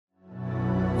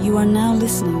You are now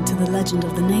listening to the legend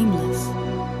of the Nameless.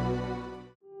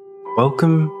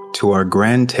 Welcome to our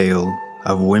grand tale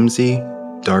of whimsy,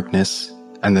 darkness,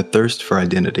 and the thirst for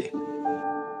identity.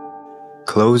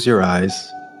 Close your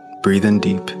eyes, breathe in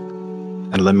deep,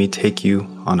 and let me take you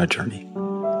on a journey.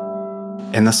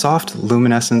 In the soft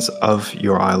luminescence of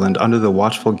your island, under the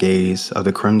watchful gaze of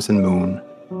the crimson moon,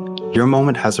 your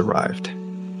moment has arrived.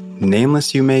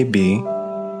 Nameless you may be,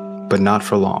 but not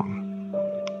for long.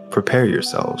 Prepare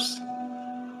yourselves.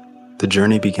 The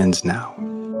journey begins now.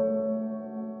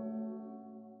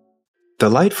 The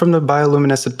light from the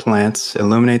bioluminescent plants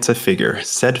illuminates a figure,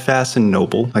 steadfast and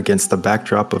noble, against the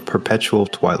backdrop of perpetual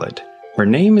twilight. Her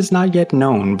name is not yet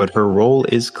known, but her role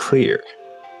is clear.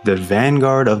 The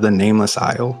vanguard of the Nameless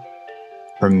Isle.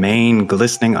 Her mane,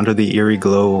 glistening under the eerie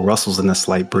glow, rustles in the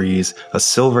slight breeze, a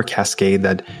silver cascade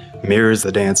that mirrors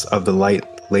the dance of the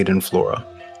light-laden flora.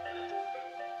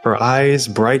 Her eyes,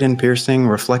 bright and piercing,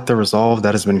 reflect the resolve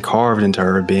that has been carved into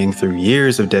her being through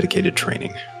years of dedicated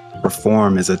training. Her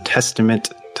form is a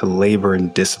testament to labor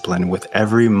and discipline, with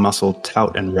every muscle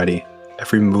taut and ready,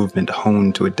 every movement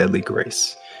honed to a deadly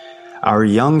grace. Our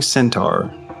young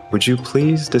centaur, would you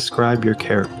please describe your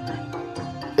character?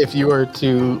 If you were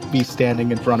to be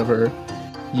standing in front of her,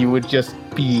 you would just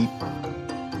be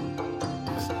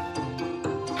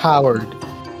powered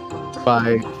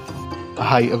by the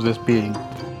height of this being.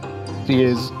 She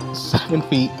is 7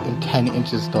 feet and 10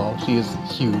 inches tall. She is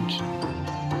huge,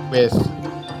 with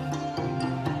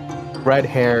red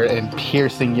hair and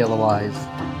piercing yellow eyes,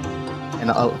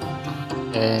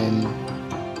 and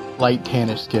light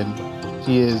tannish skin.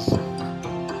 She is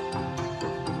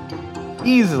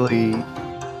easily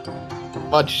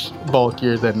much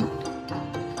bulkier than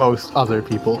most other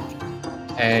people,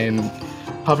 and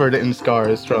covered in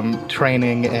scars from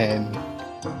training and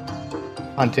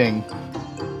hunting,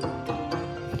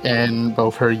 and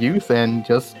both her youth and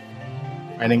just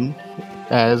training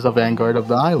as a vanguard of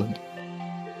the island.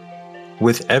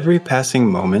 With every passing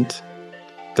moment,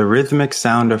 the rhythmic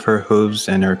sound of her hooves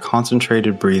and her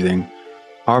concentrated breathing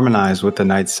harmonize with the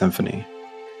night's symphony.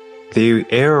 The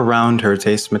air around her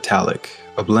tastes metallic,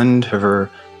 a blend of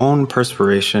her own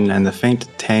perspiration and the faint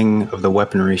tang of the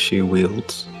weaponry she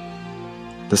wields.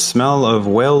 The smell of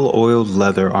well-oiled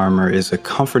leather armor is a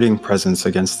comforting presence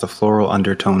against the floral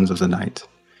undertones of the night.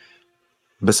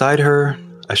 Beside her,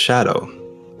 a shadow,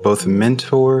 both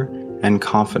mentor and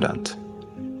confidant.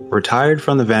 Retired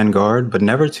from the vanguard, but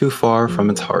never too far from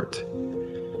its heart.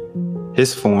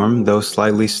 His form, though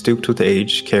slightly stooped with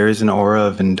age, carries an aura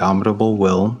of indomitable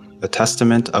will, a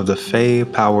testament of the fey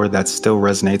power that still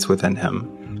resonates within him.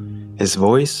 His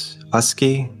voice,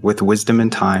 husky with wisdom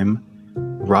and time,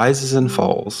 rises and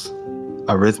falls,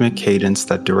 a rhythmic cadence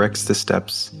that directs the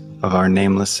steps of our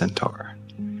nameless centaur.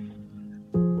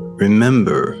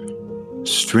 Remember,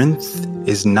 strength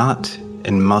is not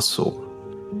in muscle,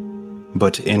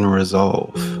 but in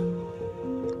resolve.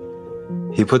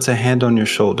 He puts a hand on your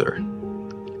shoulder,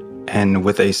 and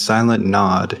with a silent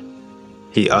nod,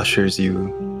 he ushers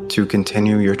you to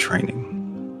continue your training.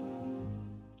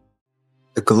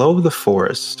 The glow of the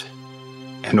forest,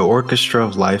 an orchestra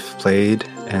of life played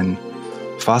in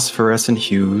phosphorescent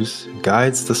hues,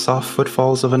 guides the soft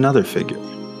footfalls of another figure,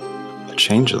 a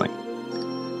changeling.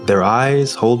 Their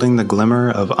eyes holding the glimmer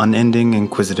of unending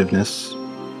inquisitiveness,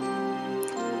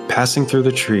 passing through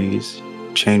the trees,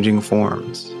 changing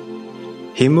forms.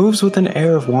 He moves with an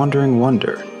air of wandering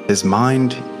wonder, his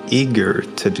mind eager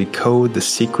to decode the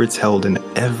secrets held in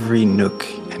every nook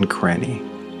and cranny.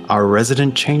 Our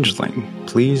resident changeling,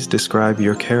 please describe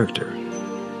your character.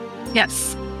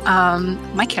 Yes,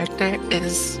 my character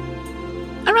is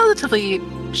a relatively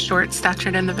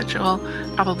short-statured individual,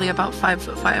 probably about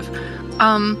 5'5",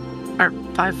 or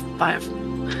 5'5".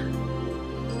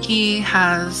 He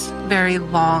has very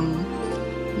long,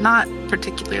 not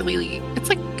particularly, it's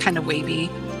like kind of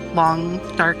wavy, long,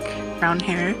 dark brown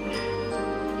hair,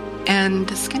 and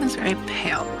his skin is very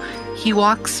pale. He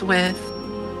walks with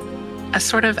a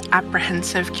sort of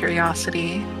apprehensive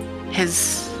curiosity,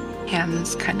 his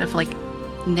hands kind of like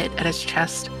knit at his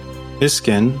chest. His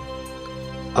skin,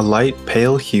 a light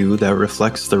pale hue that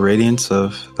reflects the radiance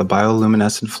of the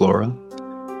bioluminescent flora,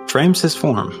 frames his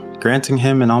form, granting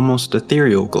him an almost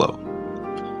ethereal glow.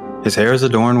 His hair is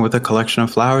adorned with a collection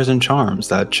of flowers and charms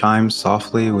that chime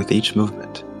softly with each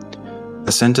movement.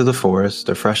 The scent of the forest,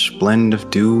 a fresh blend of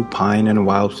dew, pine, and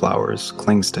wildflowers,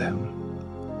 clings to him,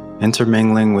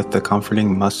 intermingling with the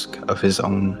comforting musk of his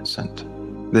own scent.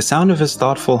 The sound of his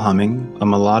thoughtful humming, a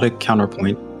melodic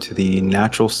counterpoint to the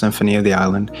natural symphony of the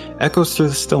island, echoes through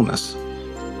the stillness.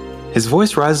 His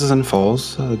voice rises and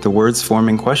falls, the words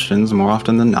forming questions more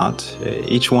often than not,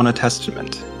 each one a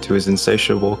testament to his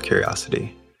insatiable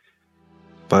curiosity.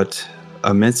 But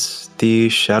amidst the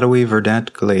shadowy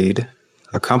verdant glade,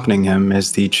 accompanying him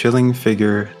is the chilling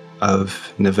figure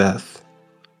of Neveth.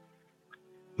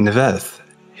 Neveth,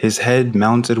 his head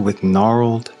mounted with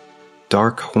gnarled,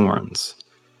 dark horns,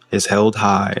 is held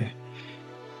high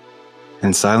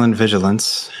in silent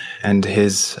vigilance, and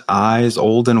his eyes,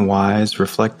 old and wise,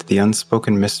 reflect the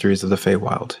unspoken mysteries of the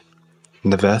Feywild.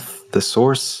 Neveth, the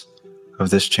source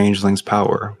of this changeling's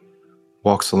power,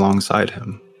 walks alongside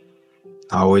him,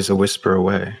 always a whisper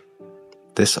away.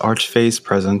 This archfey's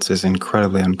presence is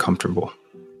incredibly uncomfortable.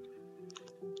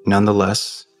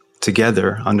 Nonetheless,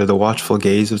 together, under the watchful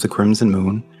gaze of the crimson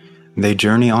moon, they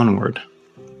journey onward,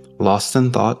 lost in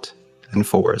thought and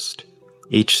forest,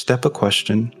 each step a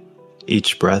question,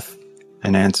 each breath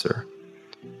an answer.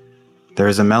 There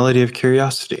is a melody of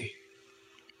curiosity,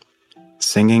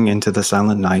 singing into the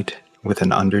silent night with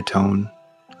an undertone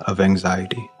of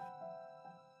anxiety.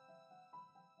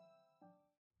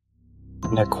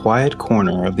 In a quiet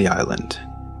corner of the island,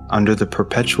 under the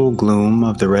perpetual gloom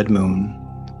of the red moon,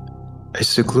 a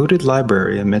secluded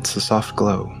library emits a soft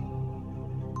glow.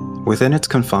 Within its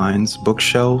confines,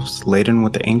 bookshelves laden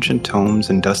with ancient tomes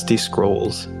and dusty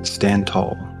scrolls stand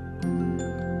tall.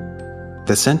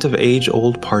 The scent of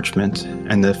age-old parchment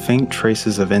and the faint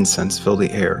traces of incense fill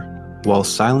the air, while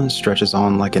silence stretches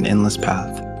on like an endless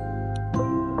path.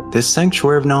 This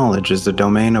sanctuary of knowledge is the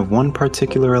domain of one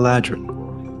particular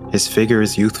Eladrin. His figure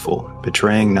is youthful,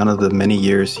 betraying none of the many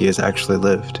years he has actually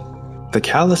lived. The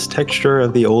callous texture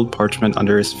of the old parchment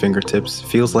under his fingertips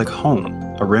feels like home,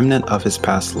 a remnant of his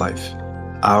past life.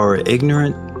 Our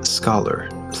ignorant scholar,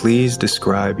 please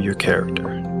describe your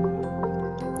character.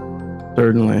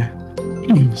 Certainly.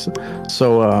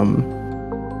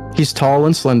 He's tall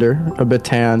and slender, a bit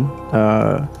tan.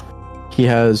 He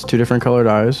has two different colored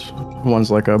eyes. One's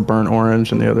like a burnt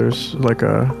orange and the other's like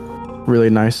a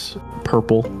really nice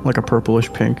purple, like a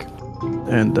purplish pink.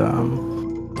 And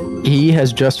he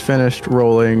has just finished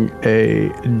rolling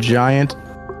a giant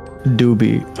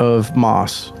doobie of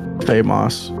moss, fey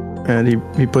moss, and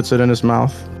he puts it in his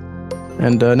mouth.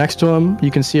 And next to him, you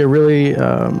can see a really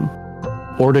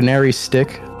ordinary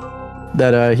stick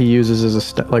that he uses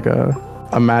as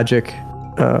a magic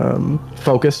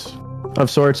focus of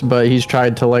sorts, but he's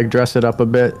tried to like dress it up a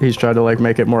bit. He's tried to like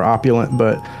make it more opulent,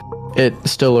 but it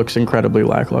still looks incredibly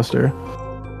lackluster.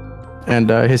 And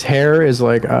his hair is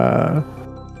like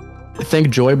think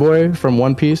Joy Boy from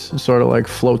One Piece, sort of like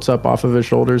floats up off of his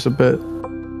shoulders a bit.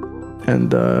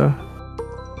 And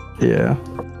yeah,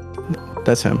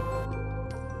 that's him.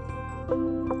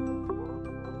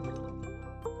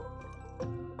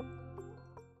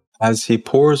 As he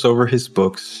pores over his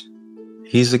books,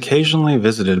 he's occasionally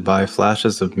visited by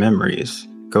flashes of memories,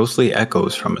 ghostly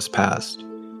echoes from his past.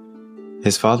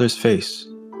 His father's face,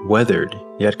 weathered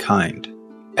yet kind,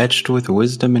 etched with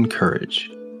wisdom and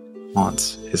courage,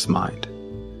 haunts his mind.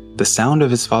 The sound of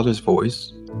his father's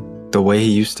voice, the way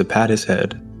he used to pat his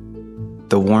head,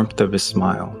 the warmth of his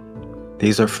smile,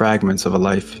 these are fragments of a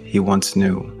life he once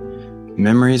knew,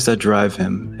 memories that drive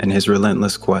him in his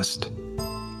relentless quest.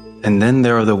 And then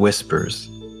there are the whispers,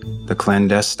 the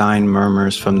clandestine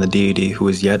murmurs from the deity who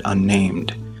is yet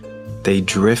unnamed. They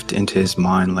drift into his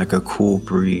mind like a cool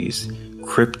breeze,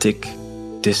 cryptic,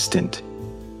 distant,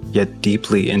 yet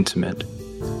deeply intimate.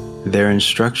 Their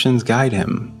instructions guide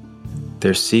him.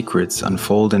 Their secrets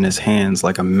unfold in his hands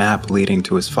like a map leading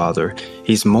to his father.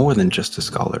 He's more than just a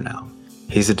scholar now.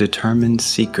 He's a determined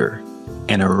seeker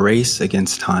in a race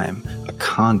against time, a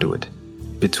conduit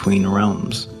between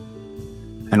realms.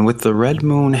 And with the red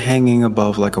moon hanging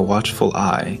above like a watchful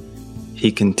eye,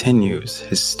 he continues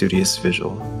his studious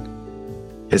vigil.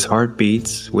 His heart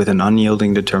beats with an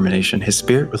unyielding determination, his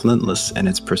spirit relentless in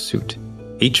its pursuit.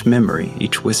 Each memory,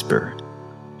 each whisper,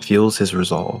 fuels his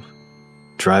resolve,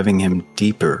 driving him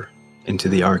deeper into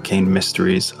the arcane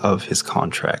mysteries of his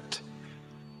contract.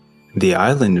 The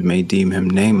island may deem him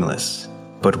nameless,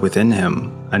 but within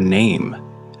him a name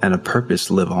and a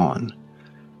purpose live on.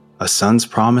 A son's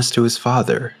promise to his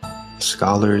father, a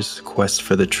scholar's quest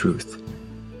for the truth.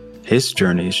 His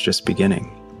journey is just beginning,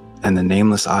 and the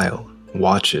Nameless Isle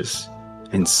watches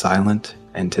in silent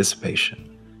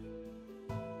anticipation.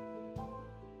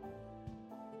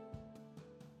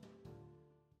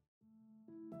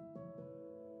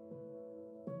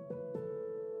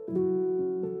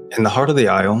 In the heart of the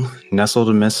isle, nestled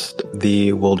amidst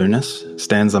the wilderness,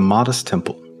 stands a modest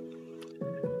temple.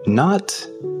 Not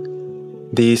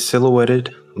the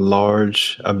silhouetted,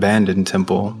 large, abandoned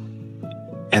temple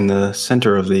in the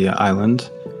center of the island,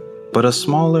 but a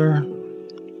smaller,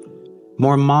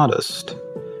 more modest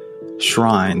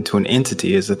shrine to an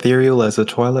entity as ethereal as the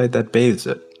twilight that bathes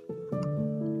it.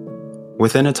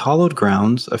 Within its hollowed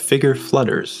grounds, a figure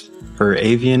flutters, her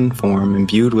avian form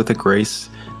imbued with a grace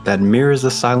that mirrors the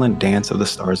silent dance of the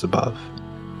stars above.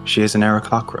 She is an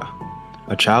Aarakocra,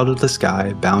 a child of the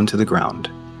sky bound to the ground.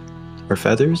 Her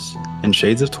feathers, in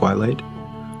shades of twilight,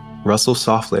 rustle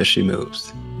softly as she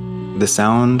moves, the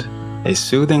sound a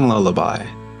soothing lullaby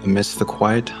amidst the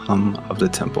quiet hum of the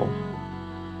temple.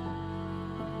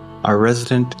 Our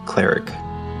resident cleric,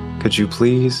 could you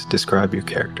please describe your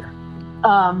character?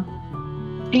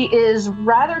 She is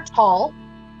rather tall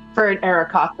for an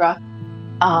Aarakocra.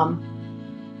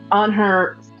 On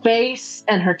her face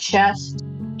and her chest,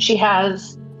 she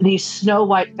has these snow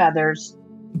white feathers,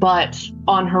 but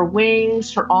on her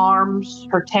wings, her arms,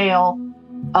 her tail,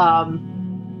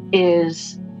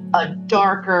 is a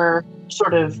darker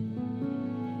sort of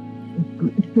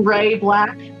gray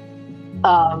black.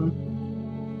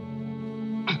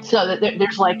 So that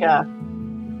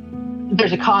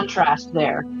there's a contrast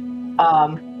there.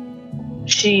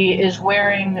 She is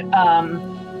wearing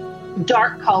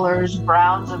dark colors,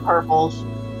 browns and purples,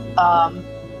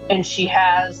 and she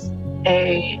has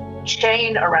a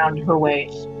chain around her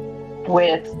waist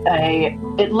with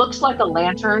it looks like a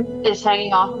lantern is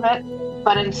hanging off of it,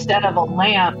 but instead of a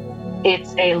lamp,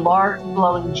 it's a large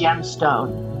glowing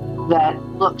gemstone that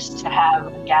looks to have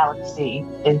a galaxy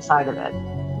inside of it.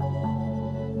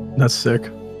 That's sick.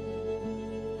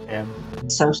 Damn.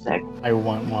 So sick. I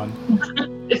want one.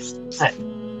 It's sick.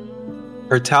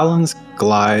 Her talons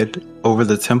glide over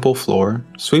the temple floor,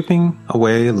 sweeping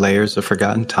away layers of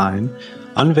forgotten time,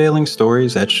 unveiling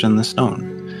stories etched in the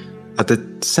stone. At the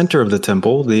center of the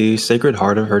temple, the sacred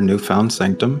heart of her newfound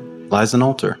sanctum, lies an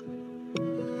altar.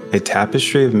 A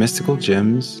tapestry of mystical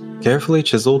gems, carefully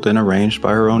chiseled and arranged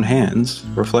by her own hands,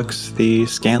 reflects the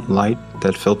scant light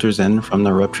that filters in from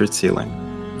the ruptured ceiling,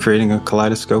 creating a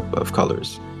kaleidoscope of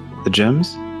colors. The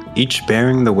gems, each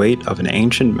bearing the weight of an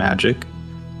ancient magic,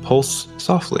 pulse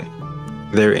softly,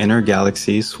 their inner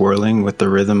galaxies swirling with the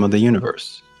rhythm of the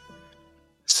universe.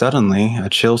 Suddenly, a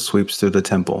chill sweeps through the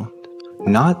temple,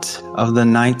 not of the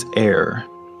night air,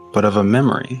 but of a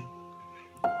memory,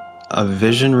 a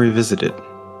vision revisited,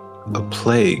 a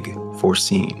plague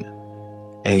foreseen,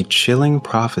 a chilling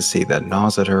prophecy that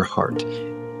gnaws at her heart.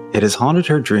 It has haunted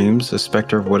her dreams, a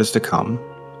specter of what is to come,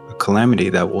 a calamity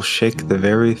that will shake the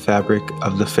very fabric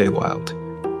of the Feywild.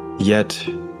 Yet,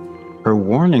 her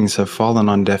warnings have fallen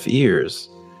on deaf ears,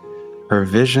 her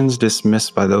visions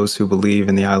dismissed by those who believe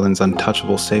in the island's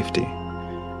untouchable safety.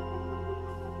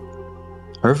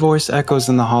 Her voice echoes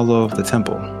in the hollow of the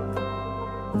temple.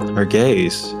 Her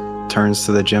gaze turns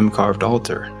to the gem-carved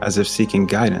altar, as if seeking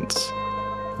guidance,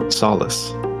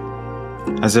 solace,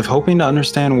 as if hoping to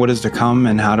understand what is to come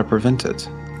and how to prevent it.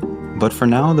 But for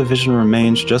now, the vision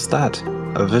remains just that,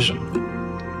 a vision.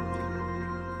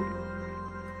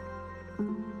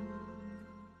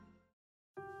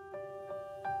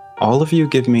 All of you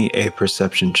give me a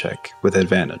perception check with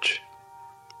advantage.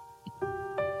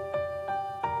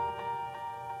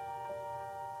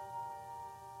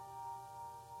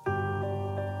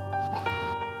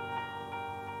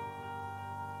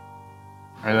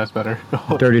 Alright, that's better.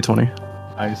 Dirty 20.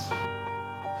 Nice.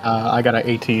 I got an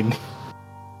 18.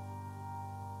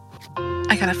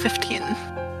 I got a 15.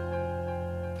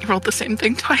 You rolled the same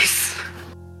thing twice.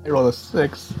 I rolled a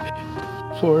 6.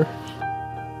 4.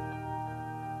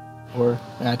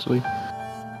 Actually.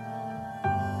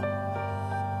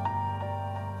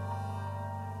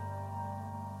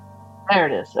 There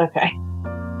it is. Okay.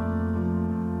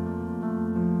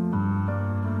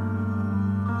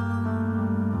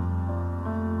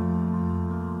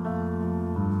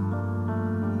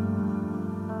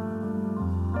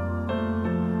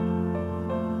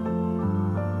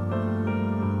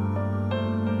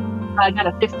 I got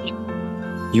a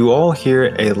 15. You all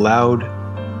hear a loud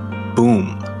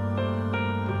boom.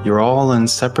 You're all in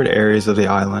separate areas of the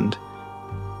island.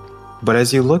 But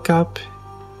as you look up,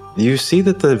 you see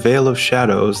that the veil of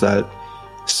shadows that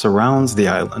surrounds the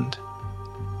island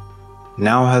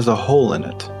now has a hole in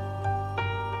it.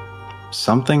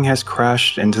 Something has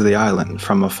crashed into the island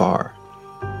from afar.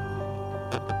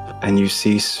 And you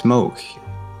see smoke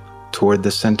toward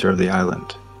the center of the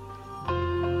island.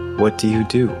 What do you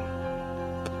do?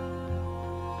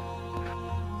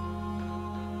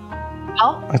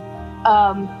 Well,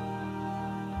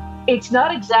 it's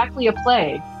not exactly a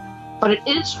plague, but it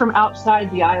is from outside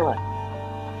the island.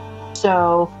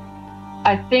 So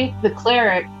I think the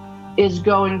cleric is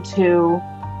going to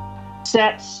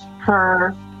set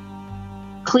her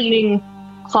cleaning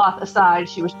cloth aside,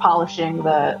 she was polishing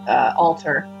the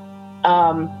altar.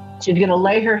 She's going to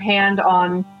lay her hand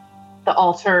on the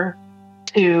altar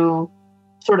to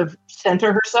sort of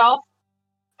center herself,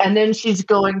 and then she's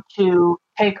going to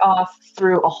take off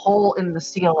through a hole in the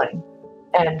ceiling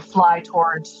and fly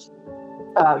towards,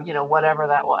 whatever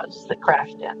that was that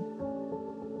crashed in.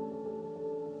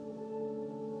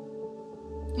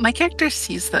 My character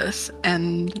sees this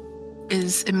and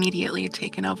is immediately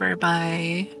taken over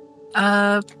by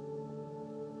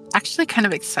actually kind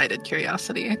of excited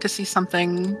curiosity to see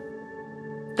something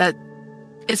that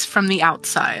is from the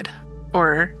outside,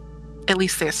 or at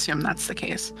least they assume that's the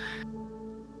case.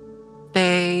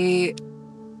 They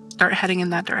start heading in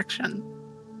that direction.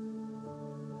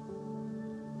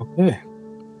 Okay.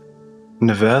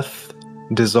 Naveth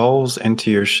dissolves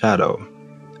into your shadow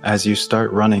as you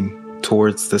start running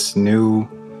towards this new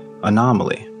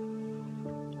anomaly.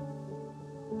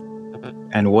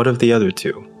 And what of the other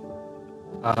two?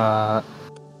 We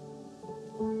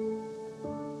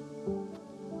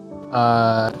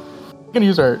can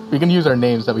use our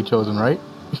names that we chosen, right?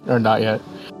 Or not yet?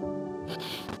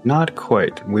 Not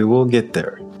quite. We will get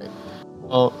there.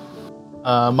 Well,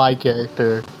 my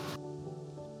character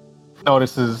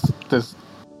notices this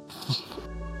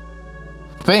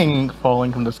thing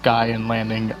falling from the sky and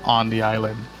landing on the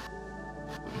island,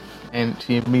 and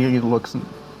she immediately looks at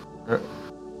her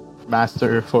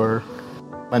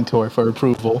mentor for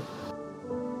approval.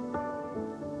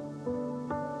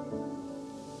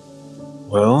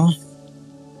 Well,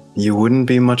 you wouldn't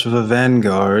be much of a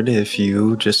vanguard if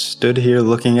you just stood here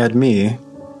looking at me.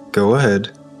 Go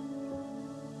ahead.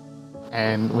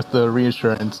 And with the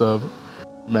reassurance of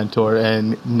mentor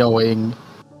and knowing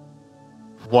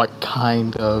what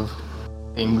kind of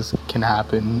things can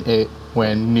happen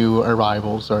when new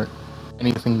arrivals or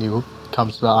anything new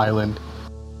comes to the island,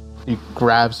 he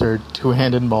grabs her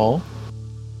two-handed maul,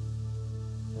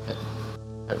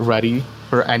 ready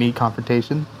for any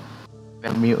confrontation,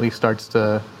 and immediately starts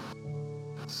to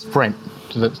sprint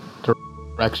to the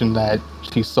direction that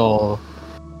she saw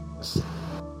this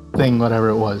thing, whatever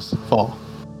it was, fall.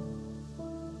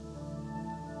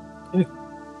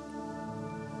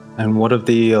 And what of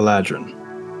the Eladrin?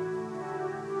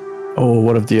 Oh,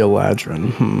 what of the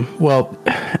Eladrin? Well,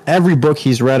 every book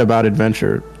he's read about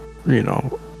adventure,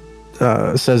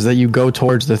 says that you go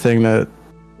towards the thing that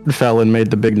fell and made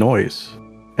the big noise.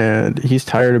 And he's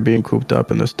tired of being cooped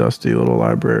up in this dusty little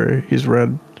library. He's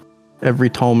read every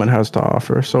tome it has to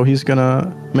offer, so he's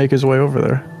gonna make his way over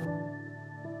there.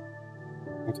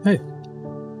 Okay.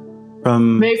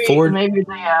 From Maybe Ford. maybe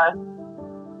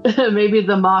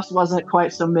the moss wasn't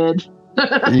quite so mid.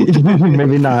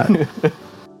 Maybe not.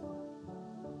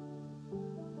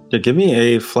 Yeah, give me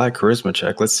a flat charisma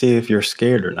check. Let's see if you're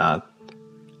scared or not.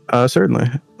 Certainly.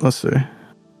 Let's see.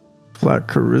 Flat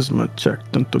charisma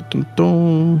check. Dun, dun, dun,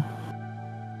 dun.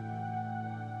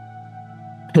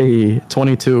 Hey,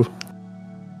 22.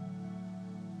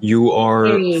 You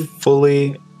are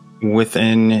fully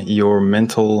within your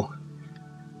mental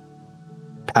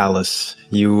palace.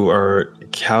 You are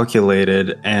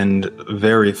calculated and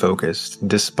very focused,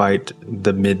 despite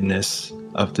the midness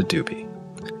of the doobie.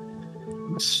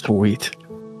 Sweet.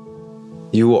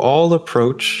 You all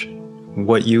approach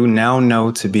what you now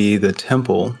know to be the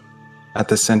temple at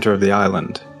the center of the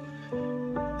island.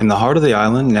 In the heart of the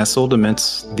island, nestled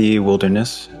amidst the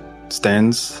wilderness,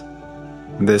 stands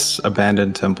this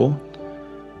abandoned temple.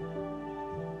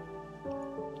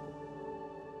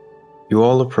 You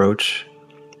all approach,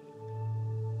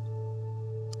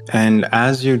 and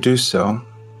as you do so,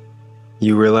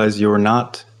 you realize you are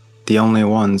not the only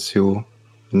ones who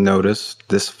noticed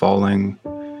this falling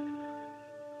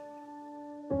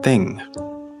thing.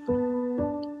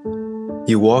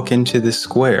 You walk into this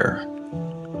square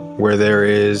where there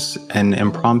is an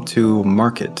impromptu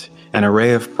market, an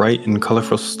array of bright and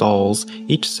colorful stalls,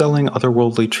 each selling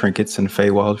otherworldly trinkets and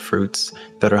Feywild fruits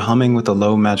that are humming with a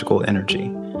low magical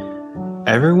energy.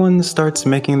 Everyone starts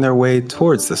making their way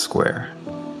towards the square.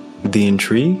 The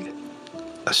intrigue?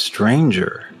 A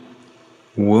stranger,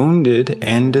 wounded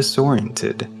and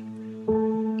disoriented,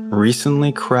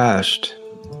 recently crashed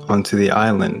onto the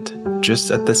island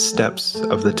just at the steps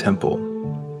of the temple,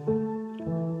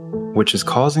 which is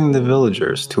causing the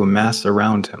villagers to amass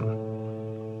around him,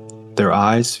 their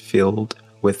eyes filled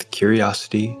with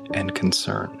curiosity and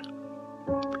concern.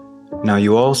 Now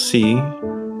you all see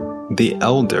the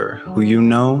elder, who you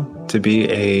know to be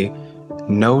a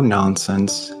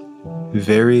no-nonsense,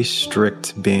 very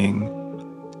strict being,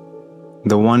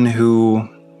 the one who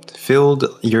filled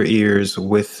your ears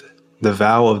with the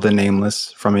vow of the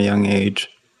Nameless from a young age.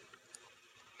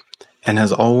 and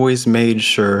has always made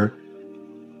sure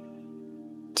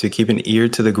to keep an ear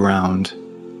to the ground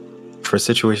for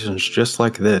situations just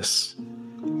like this,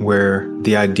 where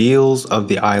the ideals of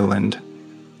the island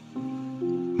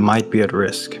might be at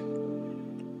risk.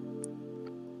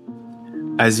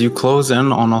 As you close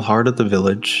in on the heart of the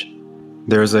village,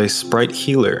 there's a sprite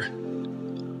healer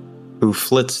who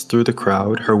flits through the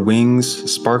crowd, her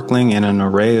wings sparkling in an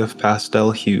array of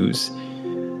pastel hues,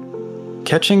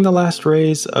 catching the last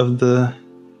rays of the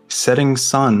setting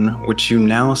sun, which you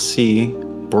now see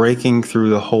breaking through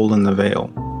the hole in the veil.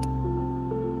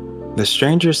 The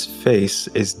stranger's face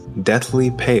is deathly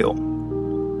pale.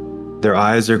 Their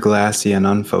eyes are glassy and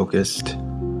unfocused.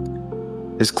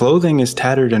 His clothing is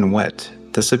tattered and wet.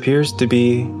 This appears to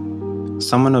be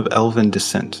someone of elven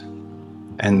descent,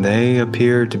 and they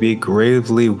appear to be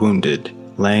gravely wounded,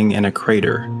 laying in a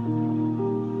crater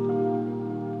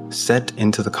set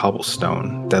into the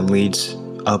cobblestone that leads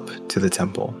up to the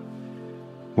temple.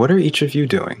 What are each of you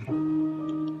doing?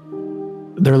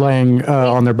 They're laying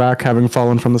on their back, having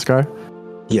fallen from the sky.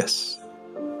 Yes.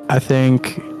 I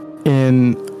think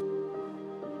in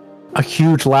a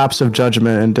huge lapse of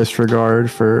judgment and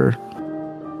disregard for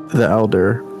the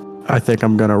elder, I think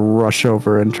I'm going to rush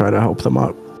over and try to help them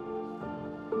up.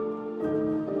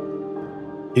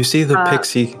 You see the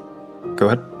pixie... Go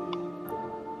ahead.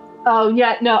 Oh,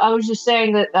 yeah, no, I was just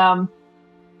saying that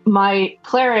my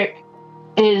cleric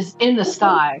is in the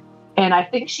sky, and I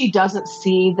think she doesn't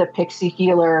see the pixie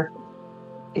healer,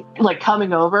 like,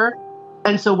 coming over.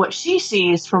 And so what she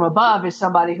sees from above is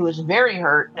somebody who is very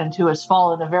hurt and who has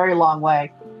fallen a very long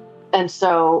way. And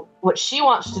so what she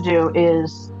wants to do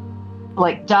is,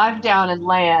 like, dive down and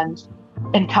land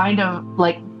and kind of,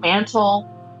 like, mantle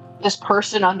this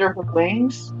person under her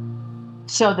wings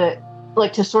so that,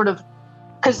 like, to sort of...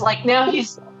 Because, like, now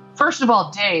he's, first of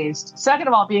all, dazed. Second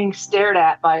of all, being stared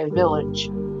at by a village.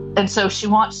 And so she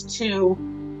wants to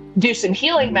do some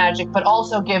healing magic, but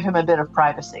also give him a bit of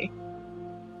privacy.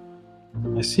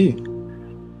 I see.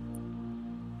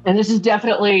 And this is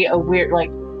definitely a weird,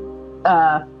 like,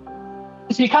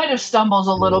 she kind of stumbles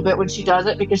a little bit when she does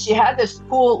it, because she had this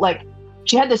cool, like,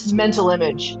 she had this mental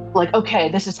image, like, okay,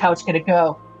 this is how it's going to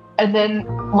go. And then,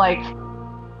 like,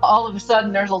 all of a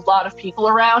sudden there's a lot of people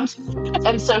around,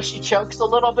 and so she chokes a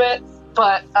little bit,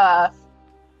 but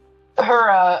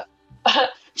her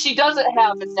she doesn't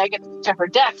have a negative to her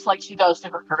dex like she does to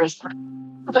her charisma.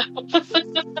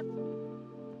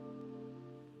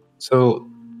 So,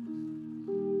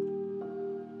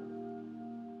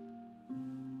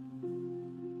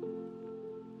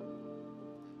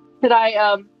 Did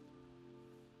I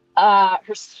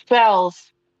her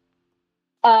spells,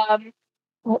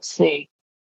 let's see.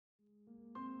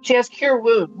 She has cure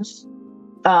wounds.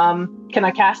 Can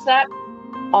I cast that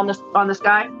on this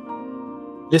guy?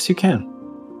 yes, you can.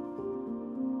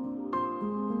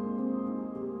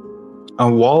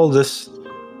 While this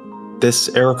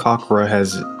Aarakocra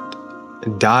has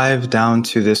dived down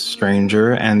to this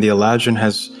stranger, and the Eladrin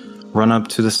has run up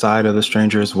to the side of the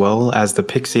stranger as well, as the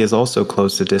pixie is also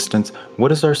close to distance,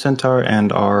 what is our centaur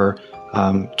and our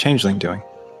changeling doing?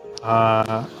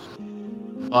 Well,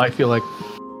 I feel like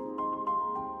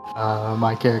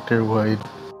my character would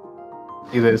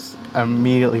do this,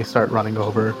 immediately start running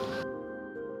over,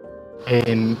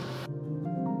 and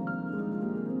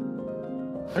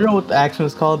I don't know what the action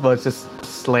is called, but it's just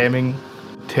slamming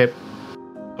the tip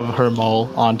of her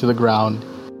maul onto the ground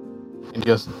and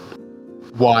just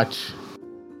watch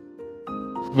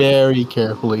very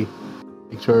carefully.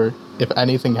 Make sure if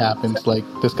anything happens, like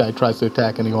this guy tries to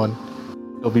attack anyone,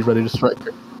 he'll be ready to strike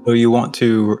her. So you want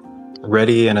to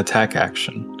ready an attack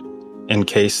action in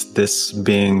case this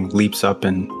being leaps up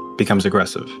and becomes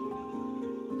aggressive.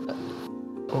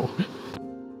 Oh.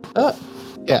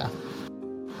 Yeah.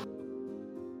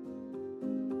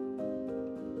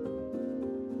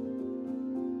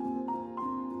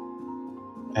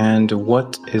 And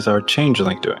what is our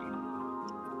changeling doing?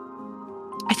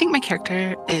 I think my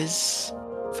character is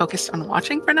focused on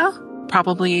watching for now.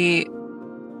 Probably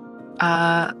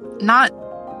not.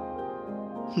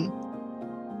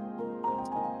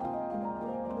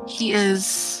 He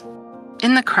is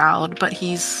in the crowd, but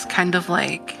he's kind of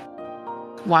like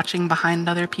watching behind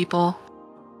other people.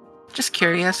 Just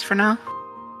curious for now.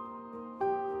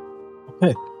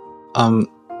 Okay.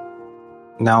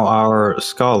 Now our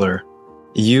scholar,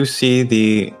 you see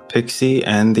the pixie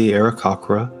and the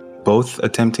Aarakocra both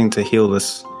attempting to heal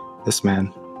this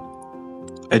man.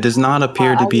 It does not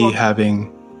appear to be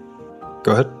having...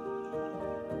 Go ahead.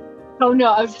 Oh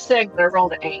no, I was just saying that I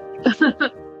rolled an 8.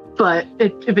 But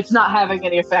if it's not having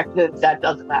any effect, then that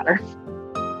doesn't matter.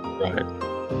 Right.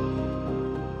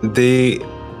 The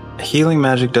healing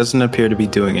magic doesn't appear to be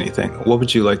doing anything. What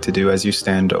would you like to do as you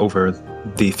stand over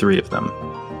the three of them?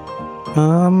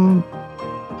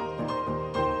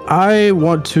 I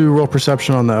want to roll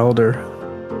perception on the elder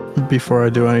before I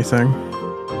do anything.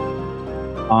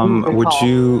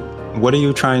 What are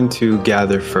you trying to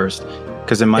gather first?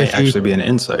 Because it might actually be an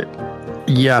insight.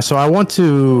 Yeah, so I want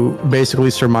to basically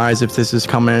surmise if this is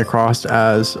coming across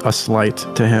as a slight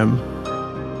to him.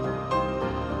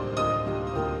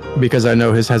 Because I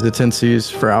know his hesitancies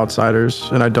for outsiders,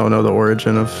 and I don't know the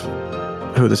origin of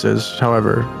who this is.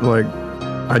 However, like,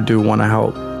 I do want to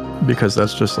help, because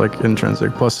that's just, like,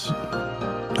 intrinsic. Plus,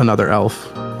 another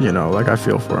elf, you know, like, I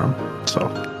feel for him, so.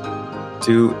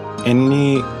 Do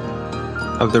any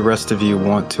of the rest of you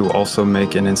want to also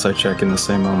make an insight check in the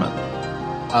same moment?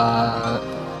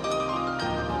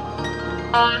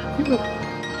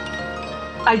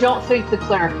 I don't think the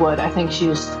cleric would. I think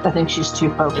she's too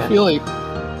focused. I feel like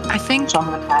So I'm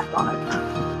gonna pass on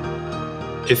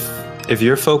it. If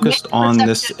you're focused on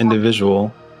this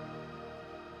individual,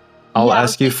 I'll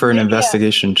ask you for an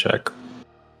investigation check.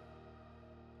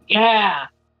 Yeah.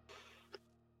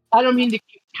 I don't mean to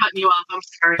keep cutting you off. I'm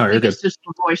sorry. Oh, you're good. It's just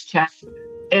a voice chat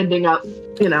ending up,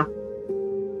 you know.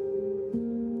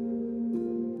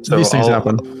 So These things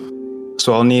happen.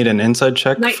 So I'll need an inside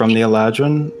check 19. from the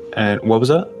Eladrin. And what was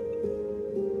that?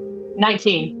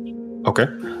 19. Okay.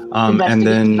 And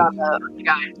then On the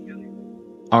guy.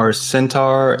 our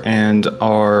centaur and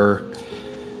our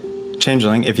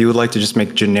changeling, if you would like to just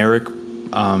make generic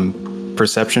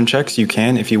perception checks, you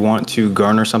can. If you want to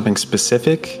garner something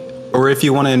specific, or if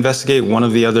you want to investigate one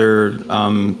of the other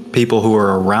people who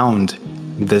are around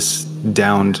this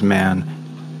downed man,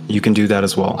 you can do that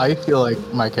as well. I feel like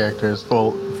my character is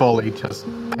fully just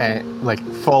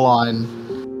full on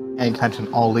paying attention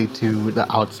only to the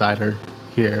outsider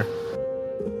here.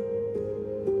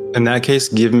 In that case,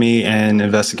 give me an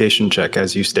investigation check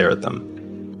as you stare at them.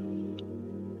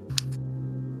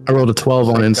 I rolled a 12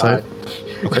 on insight.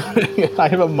 Okay. I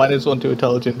have a -1 to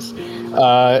intelligence.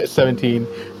 17.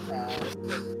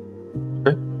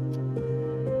 Okay.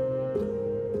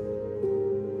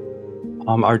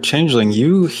 Our changeling,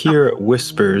 you hear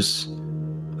whispers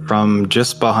from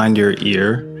just behind your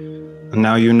ear.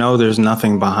 Now you know there's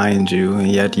nothing behind you,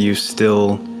 and yet you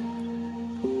still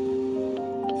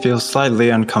feel slightly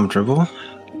uncomfortable.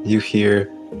 You hear,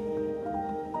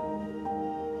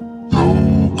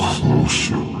 "Go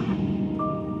closer."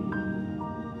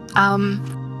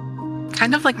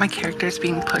 Kind of like my character is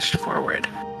being pushed forward.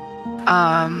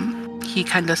 He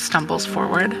kind of stumbles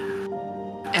forward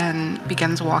and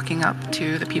begins walking up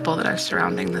to the people that are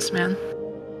surrounding this man.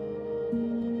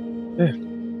 okay.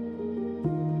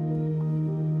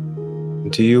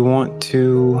 Do you want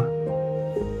to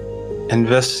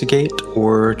investigate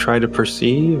or try to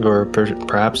perceive or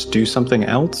perhaps do something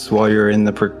else while you're in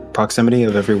the proximity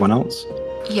of everyone else?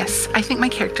 Yes, I think my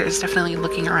character is definitely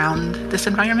looking around this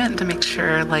environment to make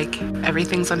sure, like,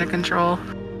 everything's under control.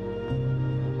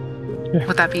 Yeah.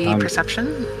 Would that be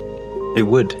perception? It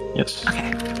would, yes. Okay.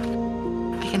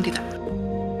 I can do that.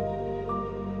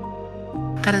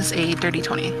 That is a dirty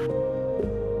 20.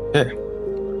 Okay.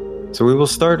 So we will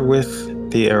start with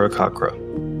the Arakakra.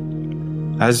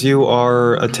 As you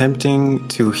are attempting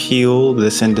to heal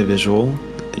this individual,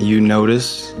 you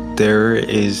notice there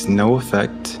is no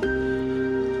effect.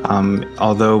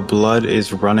 Although blood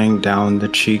is running down the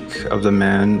cheek of the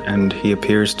man and he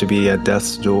appears to be at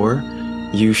death's door,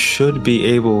 you should be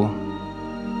able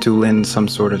to lend some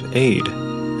sort of aid,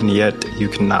 and yet you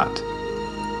cannot.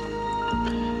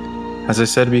 As I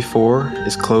said before,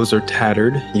 his clothes are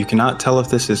tattered. You cannot tell if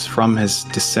this is from his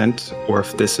descent or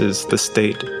if this is the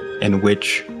state in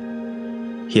which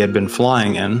he had been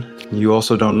flying in. You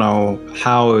also don't know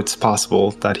how it's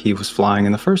possible that he was flying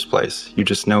in the first place. You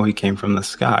just know he came from the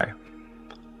sky.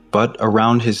 But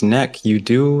around his neck, you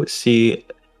do see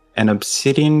an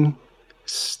obsidian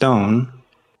stone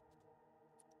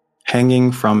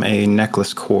hanging from a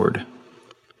necklace cord.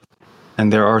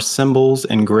 And there are symbols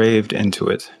engraved into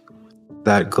it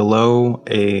that glow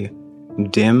a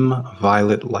dim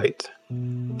violet light.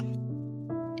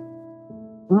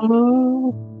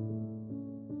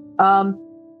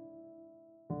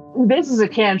 This is a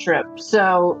cantrip,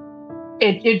 so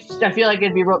it's. I feel like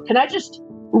it'd be real. Can I just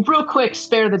real quick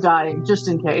spare the dying, just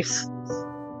in case?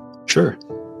 Sure.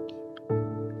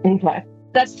 Okay.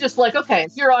 That's just like, okay,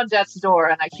 if you're on death's door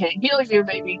and I can't heal you,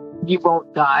 maybe you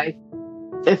won't die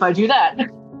if I do that.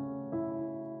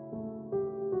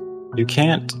 You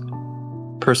can't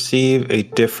perceive a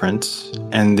difference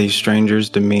in the stranger's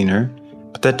demeanor,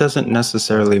 but that doesn't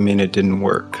necessarily mean it didn't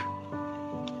work.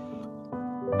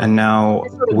 And now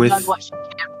She's sort of done what she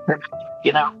can with her magic,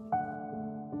 you know.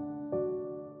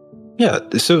 Yeah,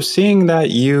 so seeing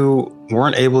that you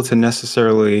weren't able to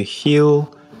necessarily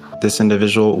heal this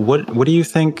individual, what do you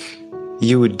think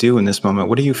you would do in this moment?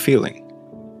 What are you feeling?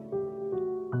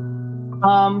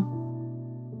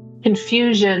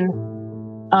 Confusion.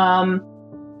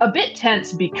 A bit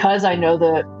tense because I know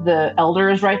the elder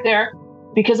is right there.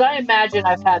 Because I imagine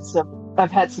I've had some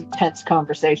tense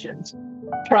conversations,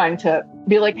 trying to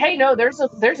be like, hey, no, there's a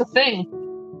thing,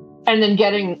 and then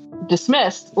getting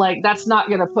dismissed. Like, that's not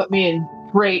going to put me in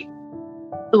great,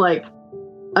 like,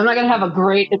 I'm not going to have a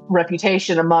great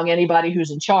reputation among anybody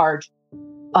who's in charge.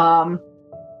 And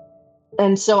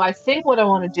so I think what I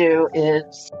want to do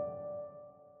is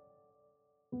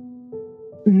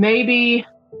maybe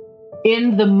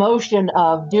in the motion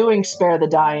of doing Spare the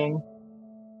Dying,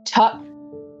 tuck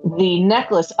the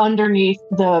necklace underneath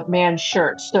the man's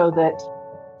shirt so that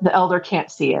the elder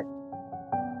can't see it.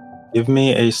 Give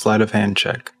me a sleight of hand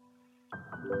check.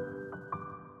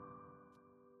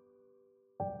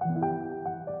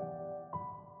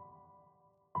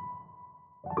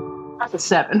 That's a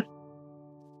 7.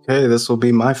 Okay, this will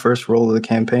be my first roll of the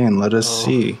campaign. Let us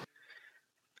see.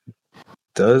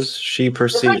 Does she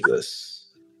perceive this?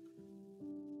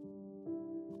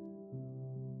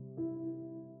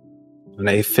 On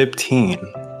a 15,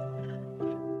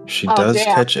 she does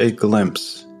catch a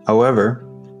glimpse. However,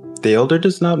 the elder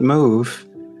does not move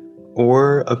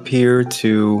or appear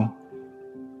to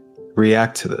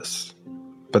react to this,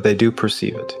 but they do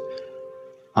perceive it.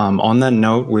 On that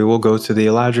note, we will go to the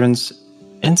Eladrin's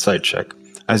insight check.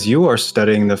 As you are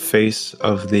studying the face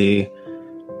of the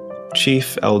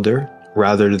chief elder,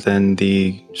 rather than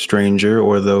the stranger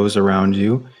or those around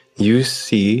you, you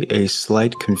see a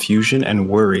slight confusion and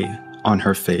worry on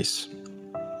her face.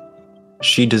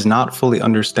 She does not fully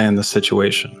understand the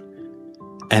situation,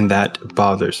 and that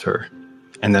bothers her,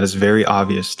 and that is very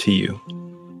obvious to you.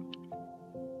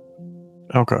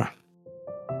 Okay.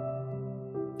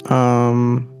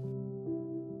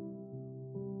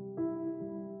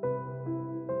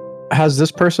 Has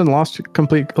this person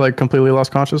completely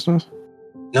lost consciousness?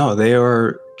 No, they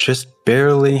are just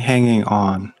barely hanging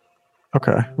on.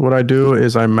 Okay. What I do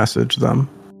is I message them,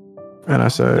 and I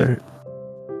say,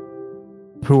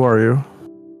 "Who are you?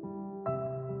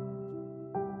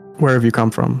 Where have you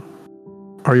come from?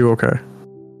 Are you okay?"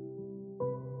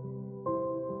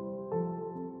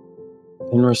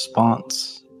 In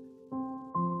response,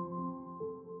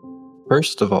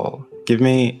 first of all, give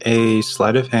me a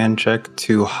sleight of hand check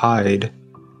to hide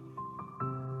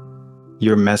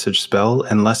your message spell,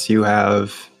 unless you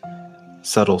have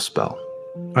subtle spell.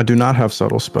 I do not have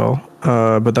subtle spell,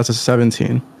 but that's a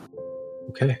 17.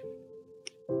 Okay.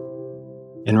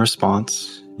 In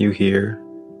response, you hear,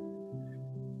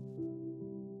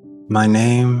 "My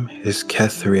name is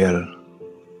Kethriel.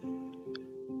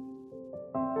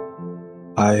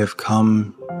 I have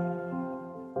come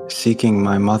seeking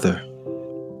my mother."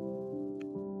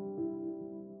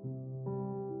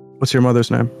 What's your mother's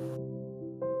name?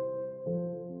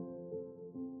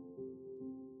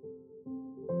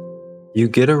 You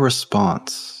get a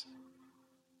response,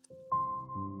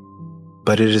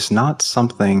 but it is not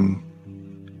something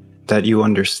that you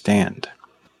understand.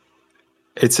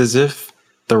 It's as if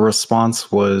the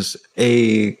response was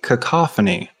a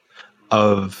cacophony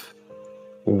of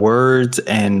words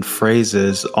and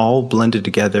phrases all blended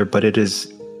together, but it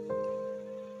is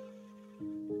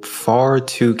far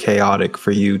too chaotic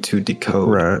for you to decode.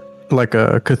 Right. Like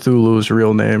a Cthulhu's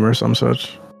real name or some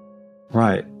such.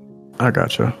 Right. I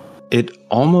gotcha. It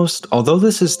almost, although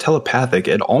this is telepathic,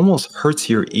 it almost hurts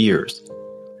your ears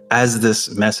as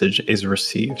this message is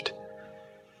received.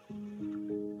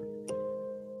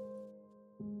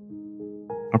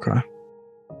 Okay.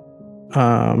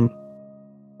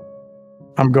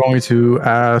 I'm going to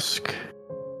ask,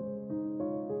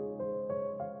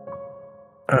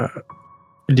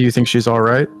 do you think she's all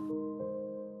right?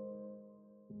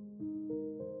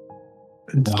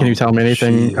 No, can you tell me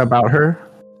anything about her?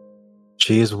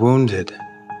 She is wounded.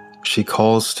 She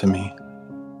calls to me.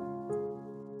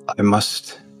 I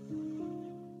must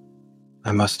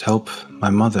help my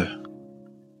mother.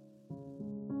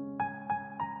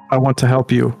 I want to help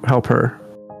her,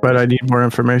 but I need more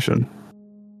information.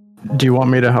 Do you want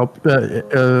me to help?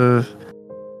 Do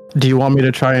you want me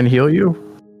to try and heal you?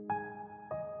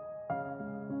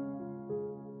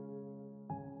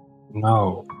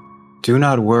 No. Do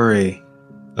not worry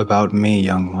about me,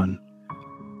 young one.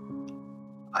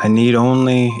 I need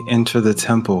only enter the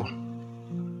temple.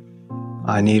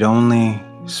 I need only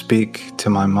speak to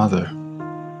my mother.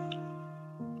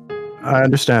 I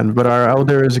understand, but our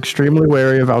elder is extremely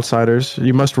wary of outsiders.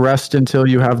 You must rest until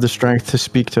you have the strength to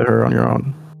speak to her on your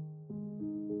own.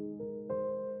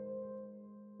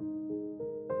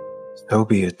 So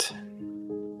be it.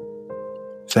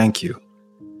 Thank you.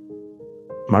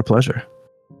 My pleasure.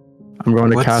 I'm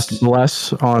going to cast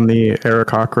Bless on the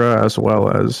Aarakocra as well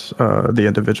as the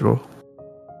individual.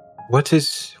 What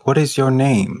is your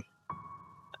name,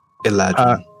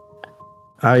 Eladrin?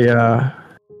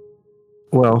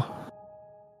 Well,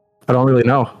 I don't really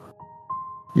know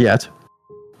yet,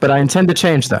 but I intend to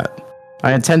change that.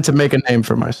 I intend to make a name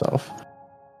for myself.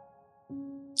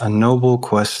 A noble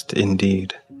quest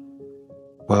indeed.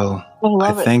 Well,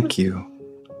 I thank you.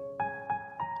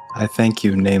 I thank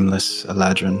you, Nameless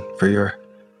Eladrin, for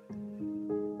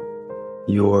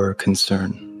your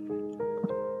concern.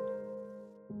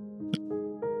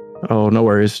 Oh, no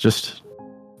worries. Just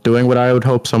doing what I would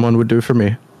hope someone would do for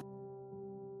me.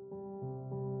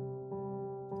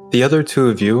 The other two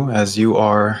of you, as you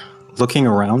are looking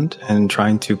around and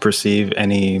trying to perceive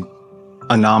any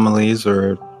anomalies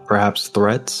or perhaps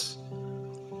threats,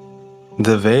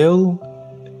 the veil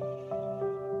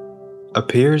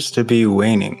appears to be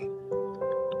waning.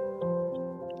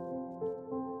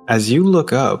 As you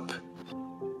look up,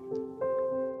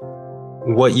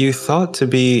 what you thought to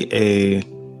be a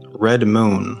red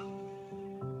moon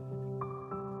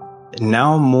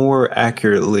now more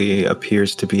accurately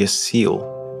appears to be a seal,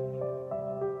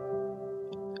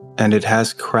 and it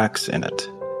has cracks in it.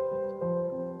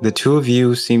 The two of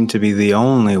you seem to be the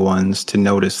only ones to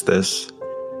notice this,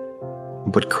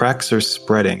 but cracks are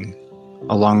spreading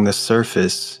along the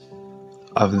surface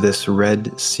of this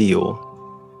red seal,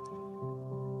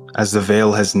 as the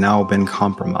veil has now been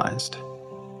compromised.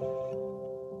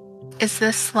 Is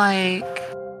this like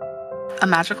a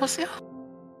magical seal?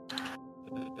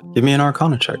 Give me an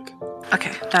Arcana check.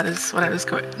 Okay, that is what I was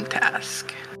going to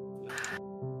ask.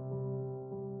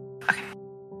 Okay.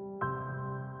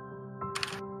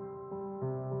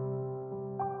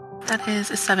 That is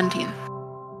a 17.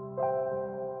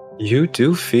 You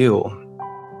do feel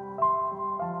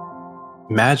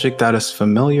magic that is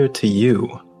familiar to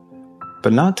you,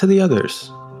 but not to the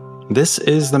others. This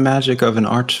is the magic of an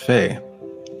archfey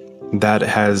that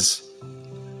has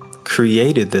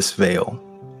created this veil,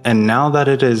 and now that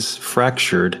it is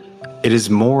fractured, it is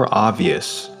more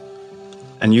obvious.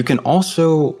 And you can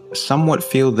also somewhat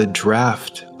feel the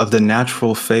draft of the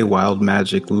natural Feywild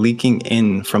magic leaking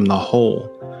in from the hole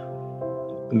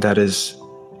that is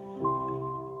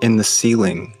in the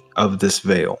ceiling of this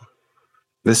veil.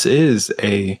 This is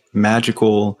a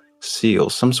magical seal,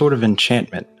 some sort of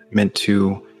enchantment meant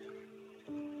to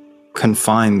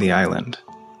confine the island.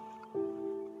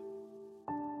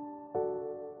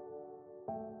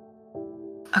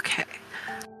 Okay.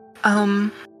 I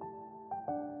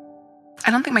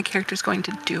don't think my character's going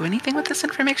to do anything with this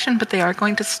information, but they are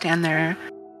going to stand there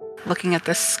looking at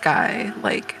the sky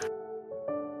like...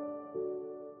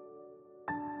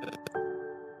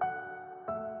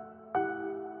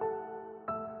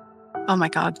 Oh my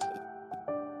god.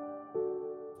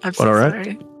 I'm so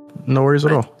sorry. No worries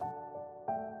at all.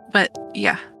 But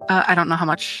yeah, I don't know how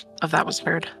much of that was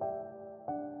heard.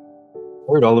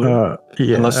 Heard all of it?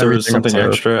 Yeah, unless there was something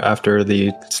extra after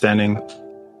the standing.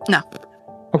 No.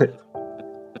 Okay.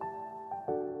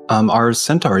 Our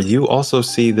centaur, you also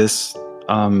see this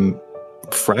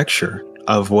fracture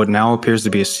of what now appears to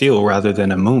be a seal rather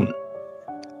than a moon.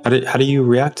 How do you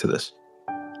react to this?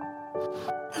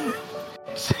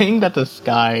 Saying that the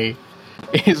sky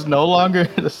is no longer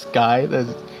the sky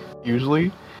that's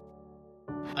usually,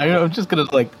 I'm just gonna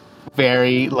like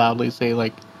very loudly say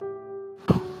like,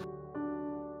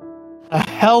 the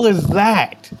hell is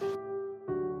that?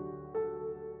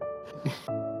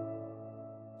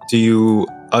 Do you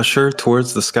usher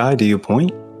towards the sky? Do you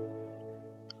point?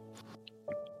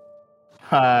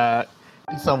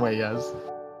 In some way, yes.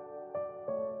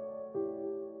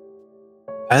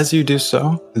 As you do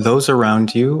so, those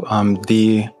around you,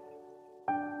 the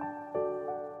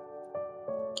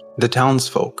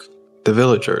townsfolk, the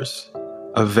villagers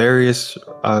of various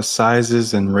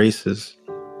sizes and races,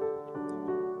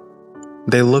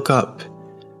 they look up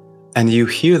and you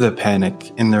hear the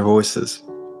panic in their voices.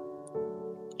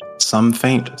 Some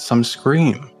faint, some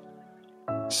scream,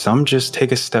 some just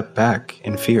take a step back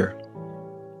in fear.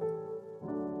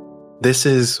 This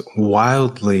is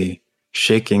wildly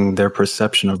shaking their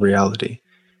perception of reality.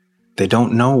 They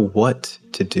don't know what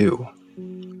to do.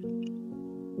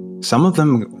 Some of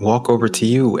them walk over to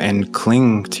you and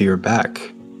cling to your back,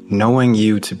 knowing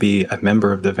you to be a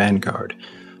member of the Vanguard.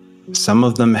 Some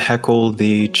of them heckle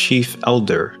the chief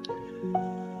elder,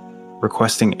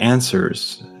 requesting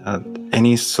answers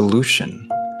any solution.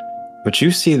 But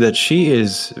you see that she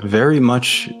is very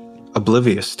much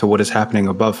oblivious to what is happening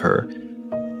above her.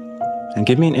 And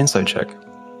give me an insight check.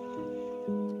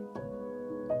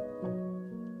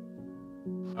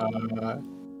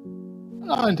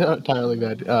 Not entirely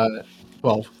good.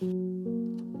 12.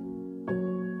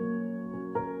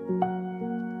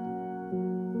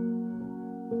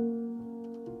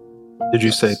 Did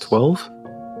you say 12?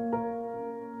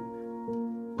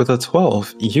 With a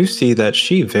 12, you see that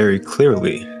she very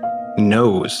clearly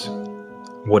knows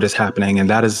what is happening, and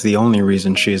that is the only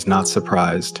reason she is not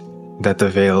surprised that the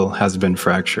veil has been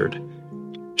fractured.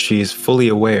 She is fully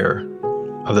aware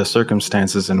of the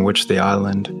circumstances in which the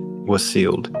island was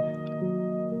sealed.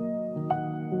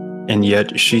 And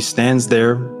yet she stands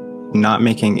there, not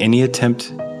making any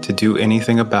attempt to do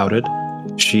anything about it.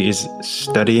 She is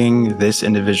studying this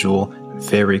individual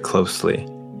very closely.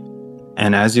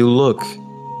 And as you look,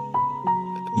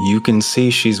 you can see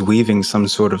she's weaving some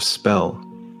sort of spell,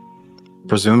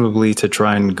 presumably to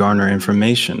try and garner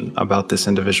information about this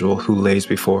individual who lays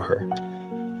before her.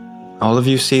 All of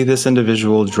you see this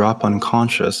individual drop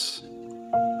unconscious,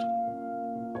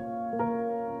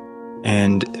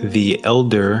 and the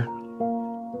elder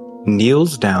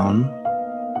kneels down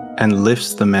and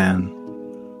lifts the man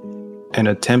and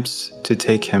attempts to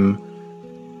take him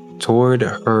toward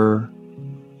her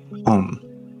home.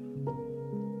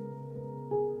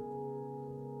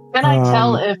 Can I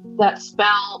tell if that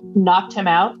spell knocked him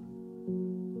out?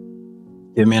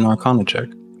 Give me an Arcana check.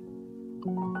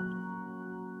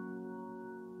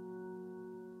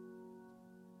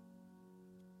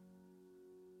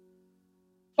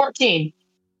 $14.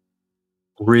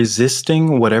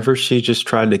 Resisting whatever she just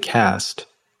tried to cast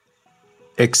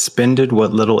expended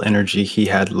what little energy he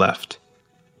had left.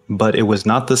 But it was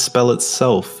not the spell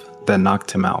itself that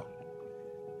knocked him out.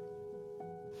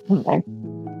 Okay.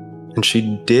 And she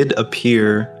did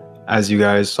appear, as you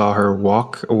guys saw her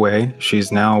walk away.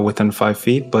 She's now within 5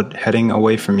 feet, but heading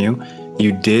away from you.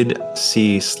 You did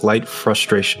see slight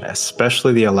frustration,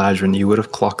 especially the Eladrin. You would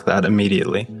have clocked that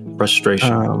immediately.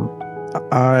 Frustration.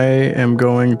 I am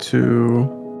going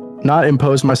to not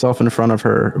impose myself in front of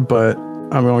her, but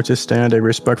I'm going to stand a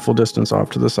respectful distance off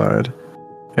to the side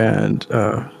and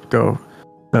go,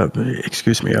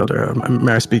 excuse me, Elder,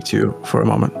 may I speak to you for a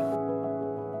moment?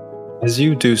 As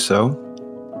you do so,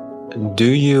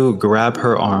 do you grab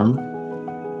her arm,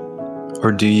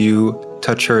 or do you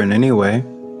touch her in any way,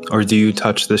 or do you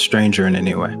touch the stranger in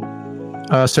any way?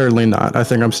 Certainly not. I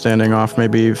think I'm standing off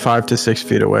maybe 5 to 6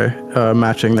 feet away,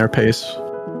 matching their pace.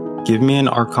 Give me an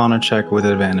Arcana check with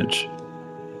advantage.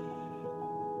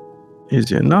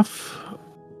 Easy enough.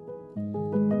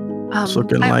 It's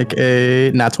looking I- like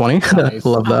a nat 20. Nice.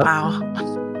 Love that. Wow.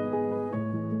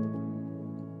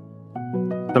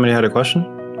 Somebody had a question?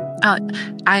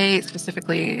 I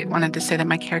specifically wanted to say that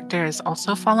my character is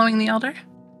also following the elder.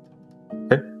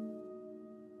 Okay.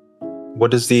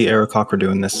 What does the Aarakocra do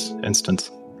in this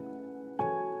instance?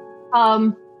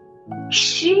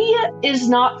 She is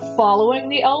not following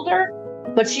the elder,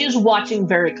 but she is watching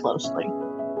very closely.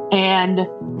 And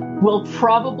will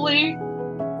probably,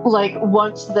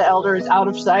 once the elder is out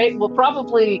of sight, will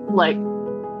probably,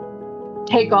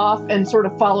 take off and sort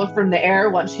of follow from the air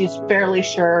once she's fairly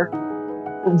sure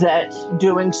that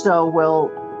doing so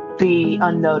will be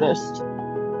unnoticed.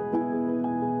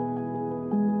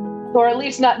 Or at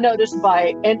least not noticed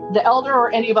by the elder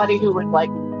or anybody who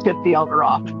would, tip the elder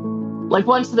off.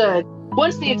 Once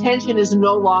the attention is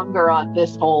no longer on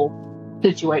this whole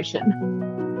situation.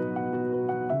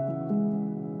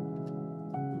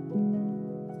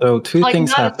 So two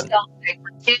things happen.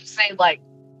 Can't say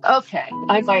okay,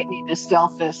 I might need to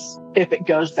stealth this if it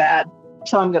goes bad,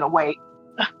 so I'm gonna wait.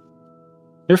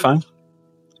 You're fine.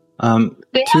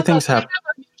 Two things happen.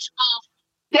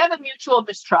 They have a mutual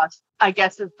mistrust, I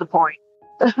guess is the point.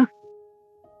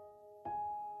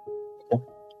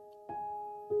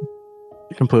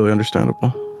 Completely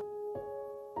understandable.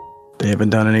 They haven't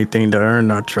done anything to earn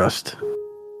our trust.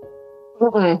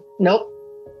 Nope.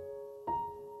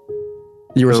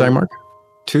 You were So- saying, Mark?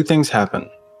 Two things happen.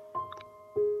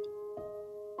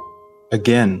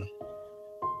 Again,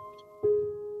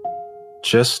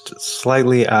 just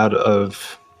slightly out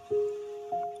of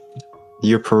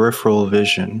your peripheral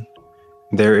vision,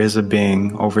 there is a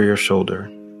being over your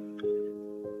shoulder.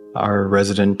 Our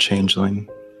resident changeling.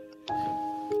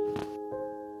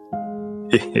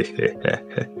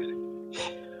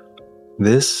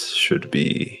 This should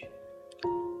be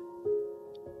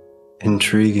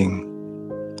intriguing.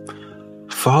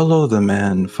 Follow the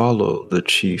man, follow the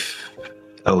chief,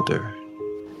 elder.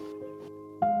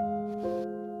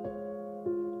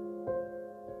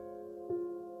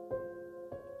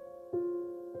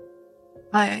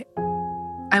 I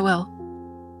will.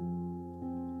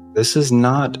 This is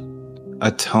not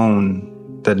a tone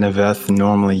that Niveth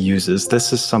normally uses.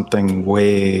 This is something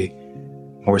way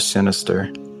more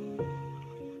sinister.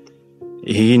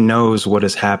 He knows what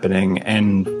is happening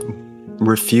and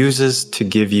refuses to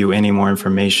give you any more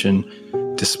information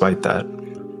despite that.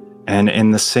 And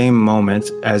in the same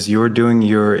moment, as you're doing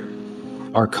your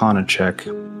Arcana check,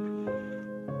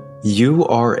 you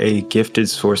are a gifted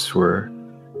sorcerer,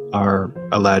 or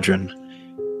Eladrin.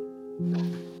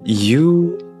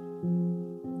 You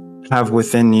have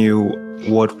within you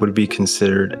what would be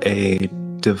considered a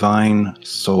divine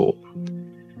soul.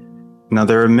 Now,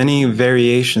 there are many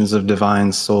variations of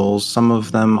divine souls. Some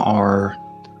of them are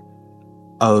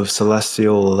of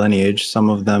celestial lineage. Some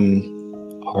of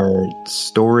them are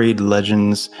storied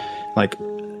legends. Like,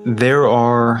 there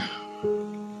are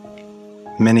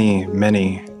many,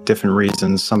 many different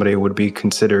reasons somebody would be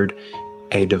considered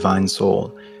a divine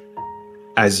soul.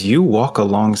 As you walk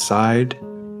alongside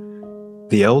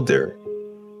the elder,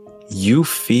 you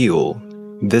feel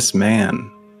this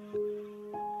man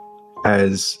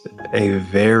has a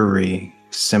very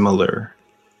similar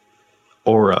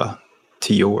aura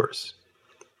to yours.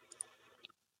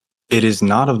 It is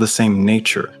not of the same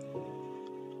nature,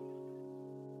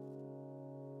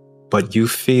 but you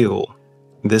feel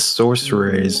this sorcerer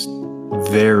is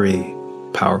very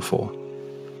powerful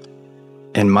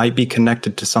and might be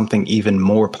connected to something even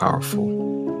more powerful.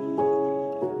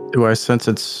 Do I sense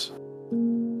it's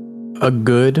a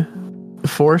good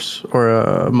force or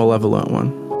a malevolent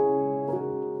one?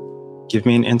 Give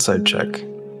me an insight check.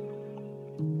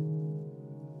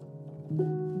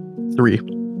 3.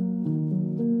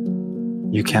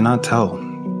 You cannot tell.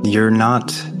 You're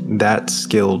not that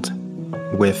skilled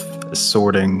with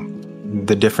sorting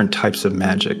the different types of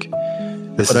magic.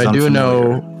 But I do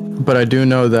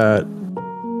know that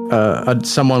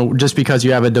someone, just because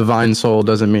you have a divine soul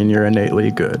doesn't mean you're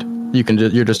innately good.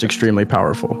 You're just extremely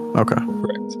powerful. Okay.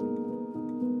 Correct.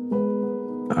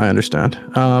 I understand.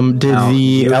 Did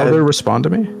the elder respond to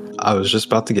me? I was just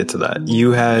about to get to that.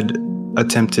 You had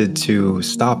attempted to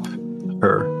stop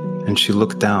her, and she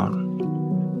looked down.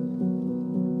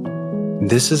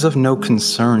 This is of no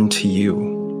concern to you.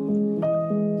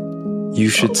 You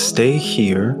should stay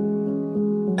here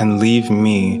and leave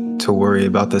me to worry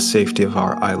about the safety of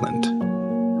our island.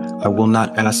 I will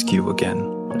not ask you again.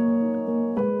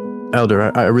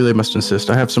 Elder, I really must insist.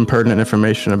 I have some pertinent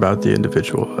information about the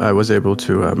individual. I was able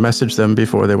to message them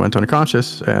before they went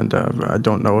unconscious, and I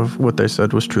don't know if what they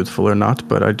said was truthful or not,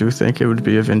 but I do think it would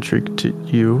be of intrigue to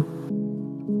you.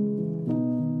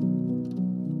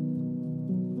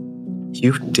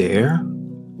 You dare,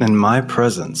 in my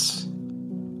presence,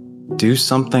 do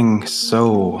something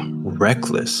so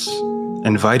reckless,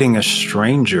 inviting a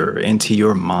stranger into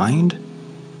your mind?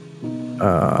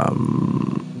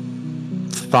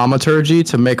 Thaumaturgy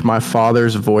to make my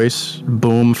father's voice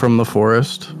boom from the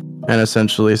forest and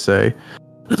essentially say,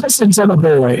 "Listen to the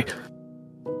boy."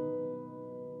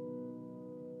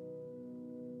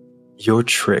 Your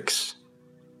tricks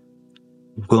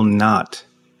will not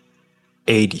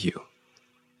aid you.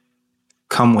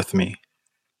 Come with me.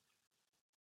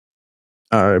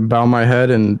 I bow my head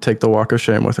and take the walk of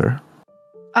shame with her.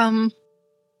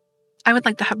 I would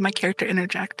like to have my character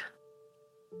interject.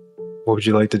 What would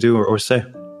you like to do or say?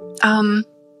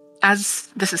 As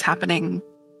this is happening,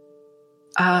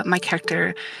 my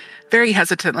character very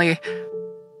hesitantly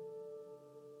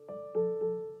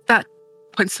that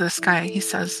points to the sky. He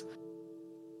says,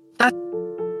 "That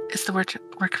is the work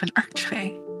of an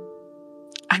archfey.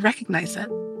 I recognize it."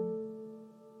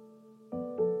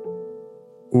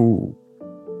 Ooh.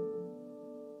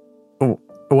 Oh,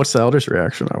 what's the elder's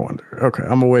reaction, I wonder? Okay,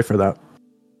 I'm away for that.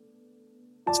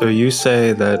 So you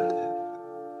say that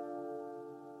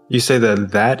is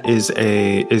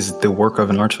the work of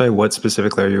an archfey? What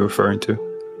specifically are you referring to?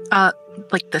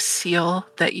 Like the seal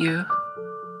that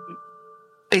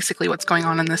basically what's going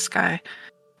on in this sky,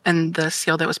 and the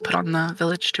seal that was put on the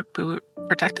village to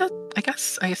protect it,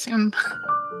 I assume.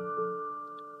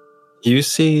 You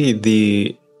see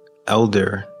the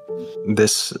elder,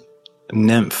 this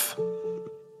nymph,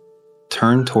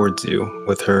 turn towards you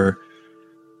with her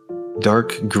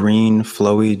dark green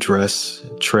flowy dress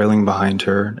trailing behind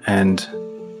her and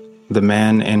the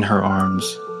man in her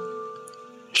arms.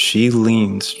 She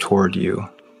leans toward you,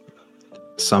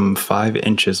 some 5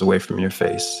 inches away from your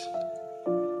face.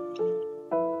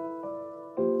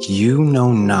 You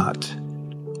know not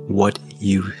what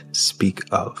you speak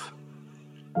of,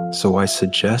 so I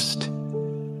suggest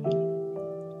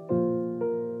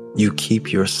you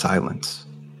keep your silence.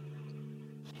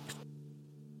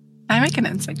 I make an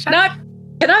insight check.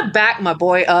 Can I back my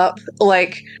boy up?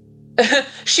 Like,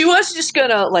 she was just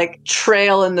gonna, like,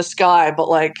 trail in the sky, but,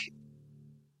 like,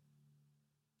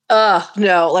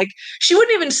 no. Like, she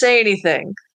wouldn't even say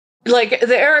anything. Like,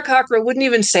 the Aarakocra wouldn't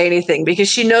even say anything because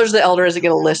she knows the Elder isn't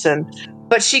gonna listen.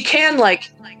 But she can, like,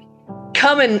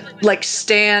 come and, like,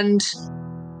 stand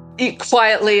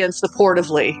quietly and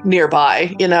supportively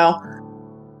nearby, you know?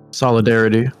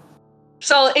 Solidarity.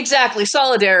 So, exactly,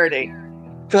 solidarity.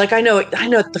 You're like, I know what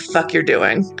the fuck you're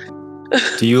doing.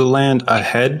 Do you land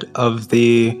ahead of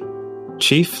the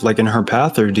chief, like in her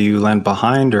path, or do you land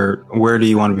behind, or where do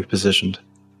you want to be positioned?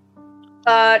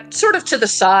 Sort of to the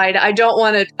side. I don't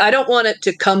want it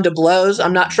to come to blows.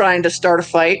 I'm not trying to start a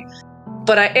fight,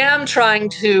 but I am trying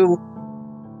to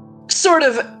sort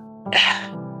of.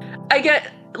 I get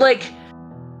like.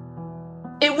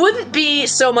 It wouldn't be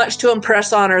so much to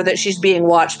impress on her that she's being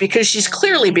watched because she's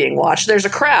clearly being watched. There's a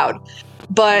crowd,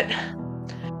 but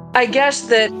I guess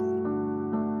that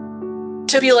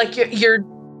to be like you're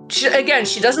again,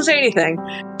 she doesn't say anything,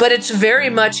 but it's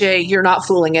very much a you're not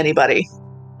fooling anybody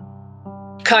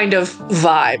kind of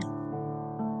vibe.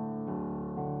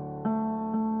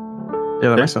 Yeah,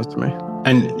 that makes sense to me.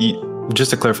 And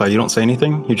just to clarify, you don't say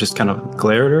anything? You just kind of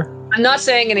glare at her? I'm not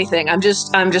saying anything. I'm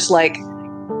just like,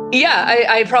 yeah,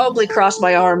 I probably cross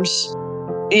my arms,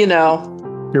 you know.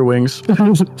 Your wings.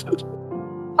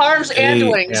 Arms and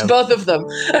wings, yeah. both of them.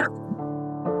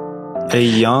 A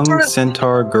young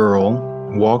centaur girl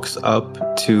walks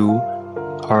up to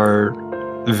our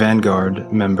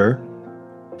vanguard member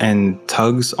and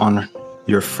tugs on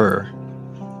your fur.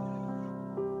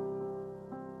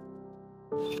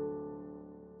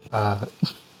 I'll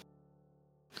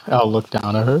look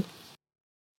down at her.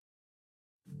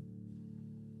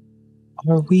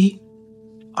 Are we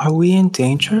in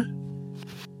danger?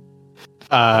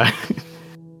 I'll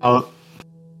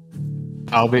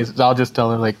just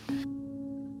tell her like,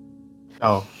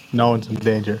 oh, no one's in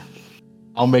danger.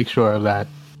 I'll make sure of that.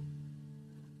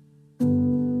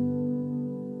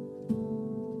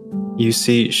 You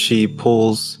see, she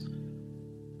pulls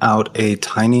out a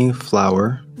tiny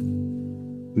flower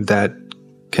that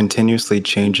continuously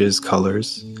changes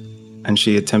colors, and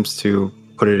she attempts to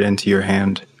put it into your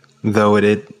hand, though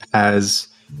it has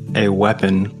a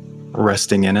weapon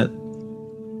resting in it.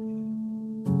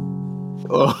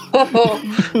 Oh.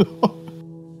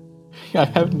 I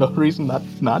have no reason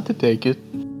not to take it.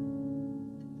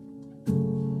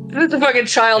 The fucking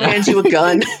child hands you a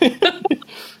gun.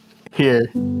 Here.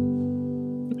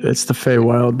 It's the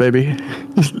Feywild, baby.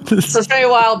 It's a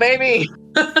Feywild, baby.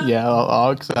 Yeah,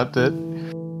 I'll accept it.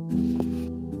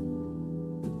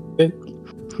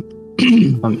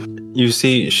 You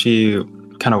see, she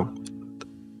kind of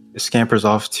scampers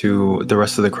off to the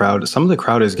rest of the crowd. Some of the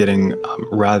crowd is getting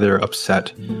rather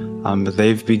upset.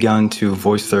 They've begun to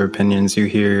voice their opinions. You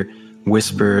hear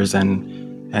whispers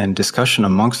and discussion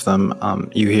amongst them.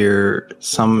 You hear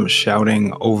some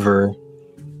shouting over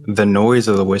the noise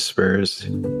of the whispers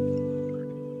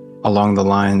along the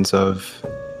lines of,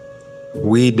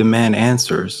 "We demand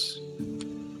answers.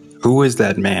 Who is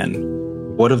that man?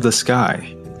 What of the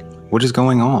sky? What is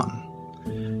going on?"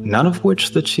 None of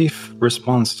which the chief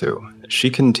responds to. She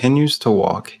continues to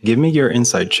walk. Give me your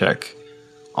insight check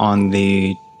on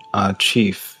the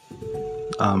chief,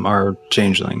 our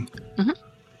changeling. Mm-hmm.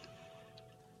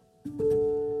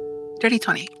 Dirty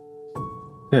 20.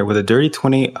 Okay, with a dirty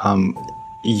 20,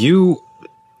 you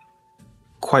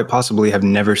quite possibly have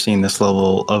never seen this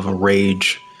level of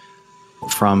rage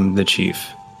from the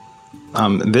chief.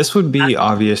 This would be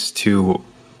obvious to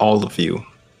all of you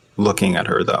looking at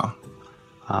her, though.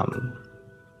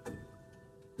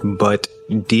 But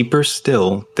deeper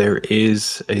still, there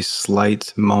is a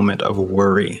slight moment of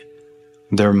worry.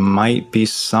 There might be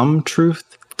some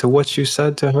truth to what you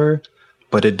said to her,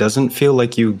 but it doesn't feel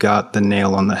like you got the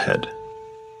nail on the head.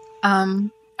 I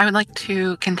would like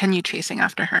to continue chasing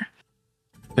after her.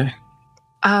 Okay.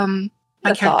 My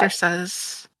That's character odd.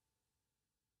 says,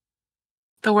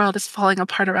 the world is falling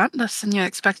apart around us and you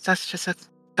expect us just to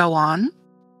go on?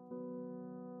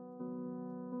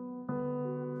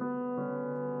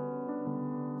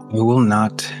 I will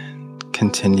not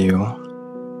continue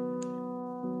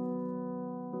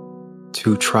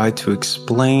to try to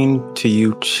explain to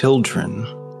you children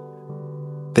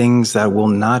things that will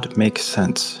not make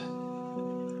sense.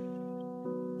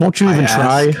 Won't you even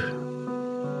try?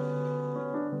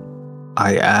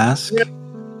 I ask.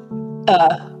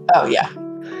 Oh yeah.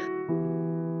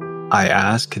 I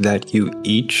ask that you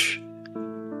each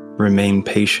remain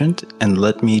patient and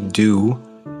let me do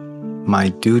my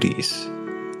duties.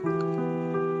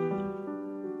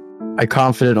 I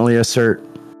confidently assert,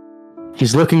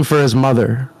 He's looking for his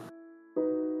mother.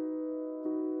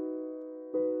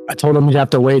 I told him he'd have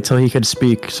to wait till he could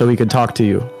speak so he could talk to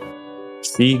you.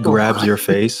 He grabs your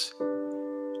face.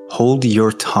 Hold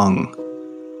your tongue.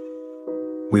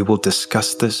 We will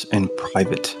discuss this in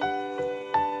private.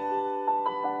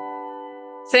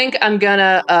 Think I'm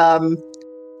gonna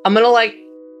like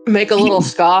make a little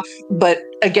scoff, but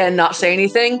again, not say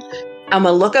anything. I'm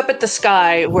gonna look up at the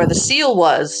sky where the seal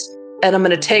was, and I'm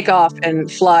gonna take off and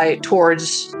fly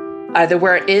towards either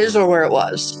where it is or where it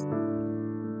was.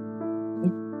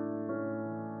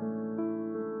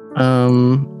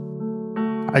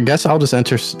 I guess I'll just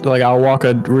enter, I'll walk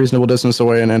a reasonable distance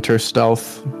away and enter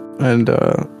stealth and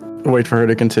wait for her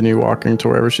to continue walking to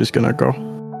wherever she's gonna go.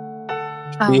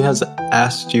 She has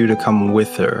asked you to come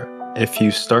with her. If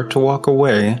you start to walk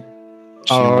away,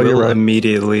 she will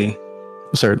immediately...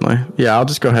 Certainly. Yeah, I'll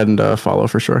just go ahead and follow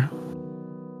for sure.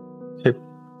 Okay.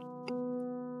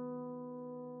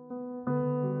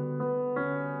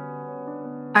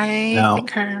 I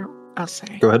think her... Oh,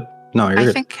 sorry. Go ahead. No, you're I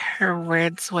good. think her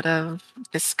words would have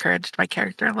discouraged my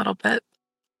character a little bit,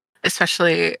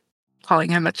 especially calling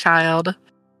him a child.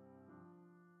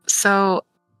 So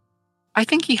I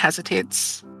think he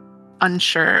hesitates,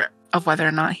 unsure of whether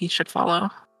or not he should follow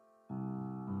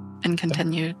and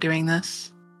continue doing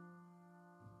this.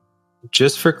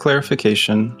 Just for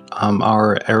clarification,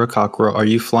 our Arakakra, are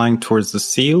you flying towards the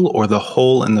seal or the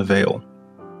hole in the veil?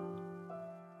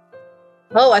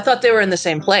 Oh, I thought they were in the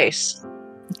same place.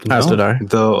 As did I.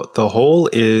 The hole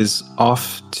is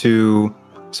off to...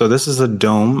 So this is a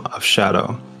dome of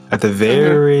shadow. At the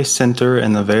very center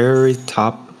and the very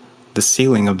top, the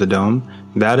ceiling of the dome,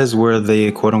 that is where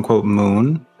the quote-unquote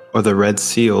moon or the red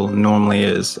seal normally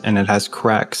is, and it has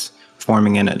cracks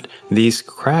forming in it. These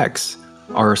cracks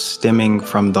are stemming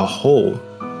from the hole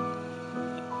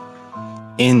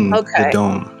in the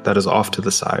dome that is off to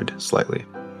the side slightly.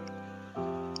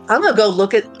 I'm gonna go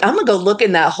look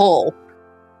in that hole.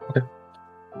 Okay.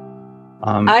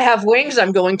 I have wings.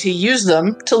 I'm going to use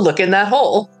them to look in that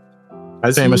hole.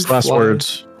 Famous last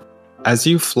words. As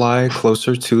you fly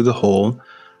closer to the hole,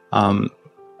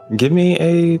 give me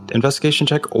a investigation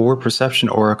check or perception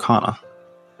or arcana.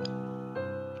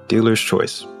 Dealer's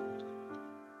choice.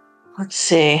 Let's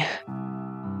see.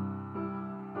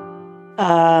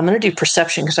 I'm going to do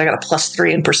perception because I got a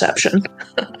 +3 in perception.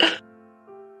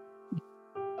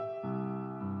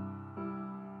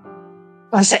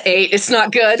 I said 8. It's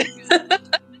not good.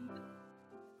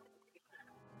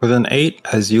 With an 8,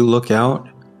 as you look out,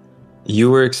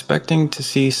 you were expecting to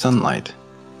see sunlight.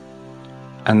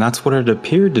 And that's what it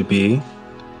appeared to be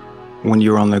when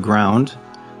you were on the ground.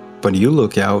 But you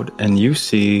look out and you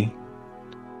see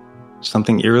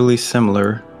something eerily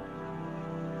similar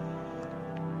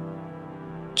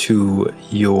to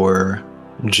your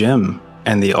gem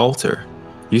and the altar.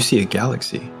 You see a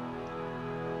galaxy.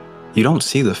 You don't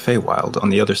see the Feywild on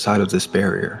the other side of this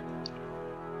barrier.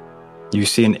 You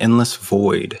see an endless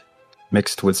void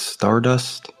mixed with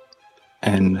stardust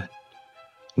and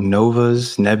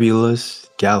novas, nebulas,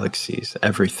 galaxies,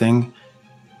 everything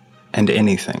and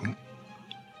anything.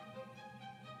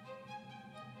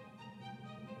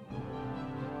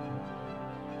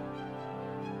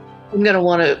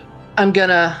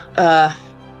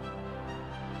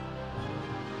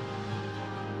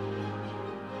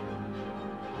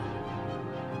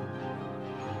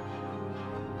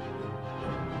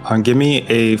 Give me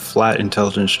a flat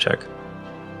intelligence check.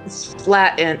 It's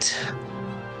flat int.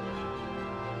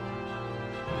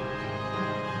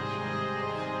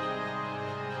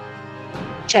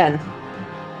 Ten.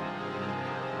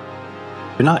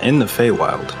 You're not in the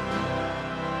Feywild.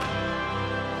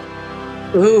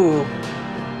 Ooh.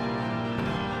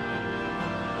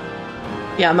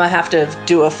 Yeah, I'm gonna have to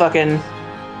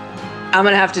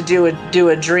do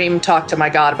a dream talk to my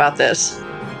god about this.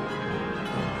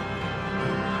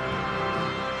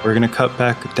 We're going to cut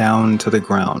back down to the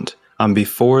ground.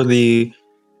 Before the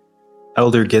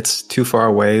elder gets too far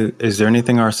away, is there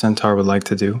anything our centaur would like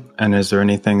to do? And is there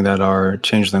anything that our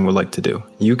changeling would like to do?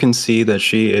 You can see that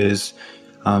she is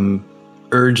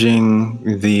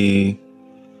urging the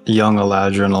young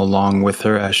Eladrin along with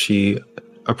her as she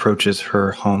approaches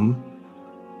her home.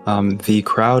 The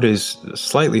crowd is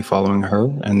slightly following her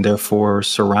and therefore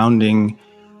surrounding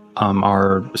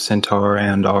our centaur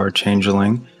and our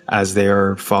changeling as they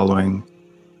are following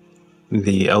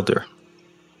the elder.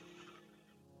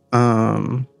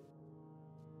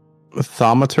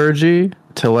 Thaumaturgy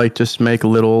to just make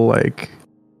little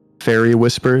fairy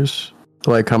whispers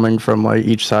coming from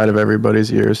each side of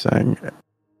everybody's ears saying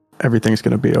everything's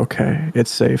gonna be okay,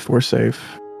 it's safe, we're safe.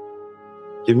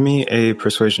 Give me a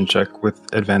persuasion check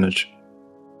with advantage.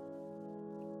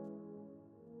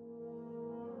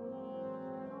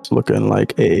 It's looking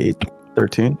like a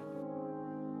 13.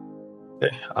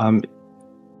 Okay.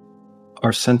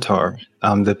 Our centaur,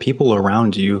 the people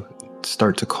around you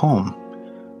start to calm.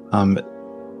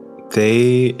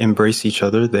 They embrace each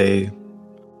other. They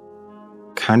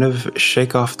kind of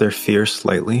shake off their fear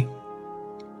slightly.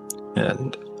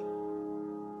 And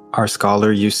our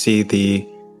scholar, you see the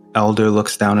elder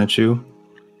looks down at you.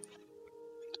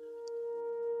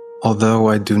 Although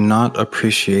I do not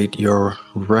appreciate your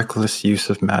reckless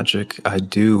use of magic, I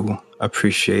do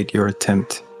appreciate your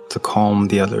attempt to calm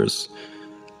the others.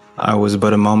 I was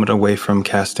but a moment away from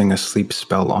casting a sleep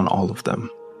spell on all of them.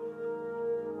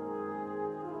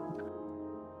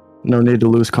 No need to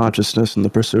lose consciousness in the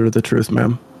pursuit of the truth,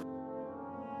 ma'am.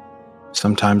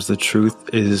 Sometimes the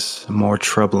truth is more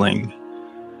troubling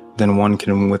than one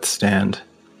can withstand.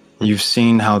 You've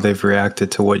seen how they've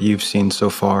reacted to what you've seen so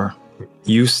far.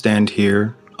 You stand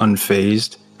here,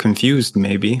 unfazed, confused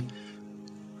maybe,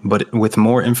 but with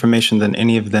more information than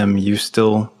any of them, you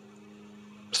still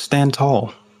stand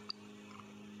tall.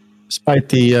 Despite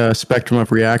the spectrum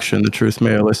of reaction the truth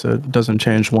may elicit, doesn't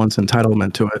change one's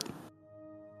entitlement to it.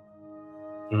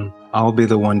 I'll be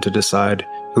the one to decide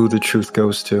who the truth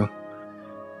goes to.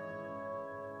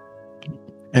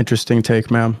 Interesting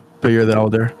take, ma'am, but you're the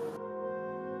elder.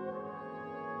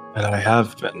 And I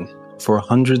have been for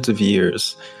hundreds of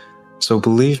years. So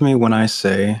believe me when I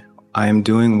say I am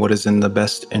doing what is in the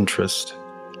best interest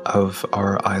of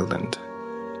our island.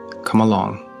 Come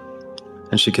along.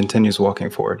 And she continues walking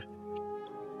forward.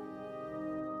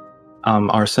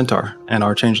 Our centaur and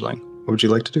our changeling, what would you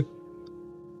like to do?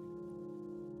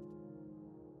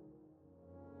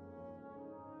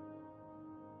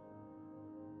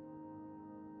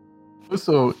 I was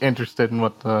so interested in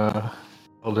what the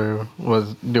elder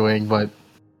was doing, but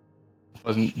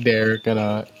wasn't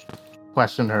gonna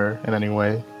question her in any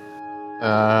way.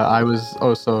 I was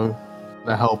also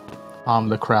gonna help calm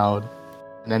the crowd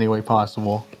in any way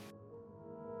possible.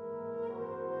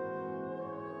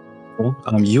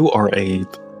 You are a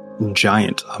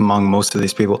giant among most of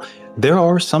these people. There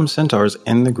are some centaurs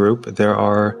in the group. There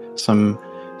are some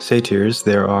satyrs.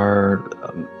 There are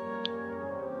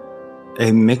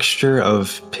a mixture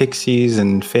of pixies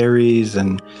and fairies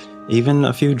and even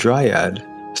a few dryad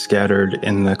scattered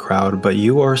in the crowd. But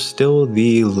you are still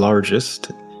the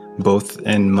largest, both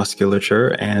in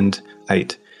musculature and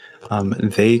height.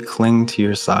 They cling to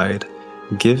your side.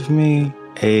 Give me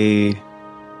a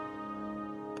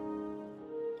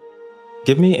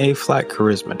flat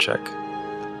charisma check.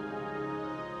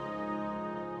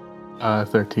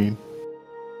 13.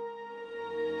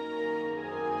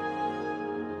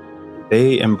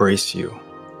 They embrace you.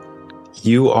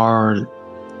 You are,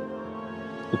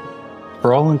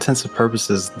 for all intents and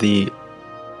purposes, the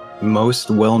most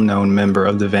well-known member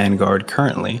of the Vanguard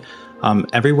currently.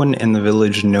 Everyone in the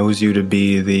village knows you to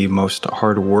be the most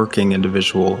hard-working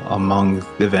individual among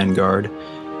the Vanguard.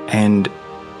 And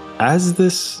as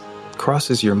this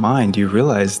crosses your mind, you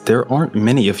realize there aren't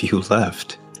many of you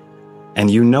left. And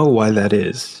you know why that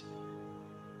is.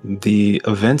 The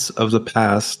events of the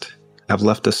past have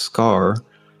left a scar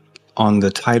on the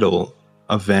title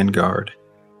of Vanguard.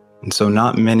 And so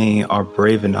not many are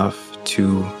brave enough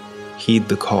to heed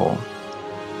the call.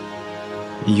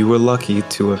 You were lucky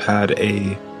to have had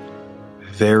a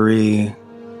very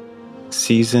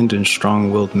seasoned and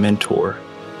strong-willed mentor.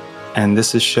 And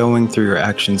this is showing through your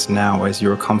actions now as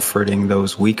you're comforting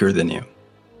those weaker than you.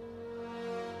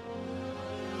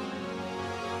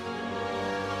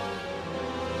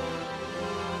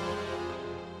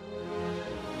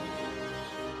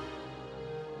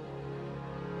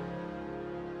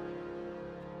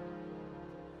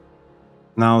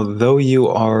 Now, though you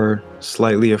are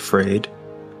slightly afraid,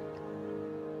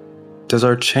 does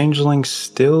our changeling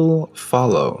still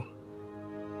follow?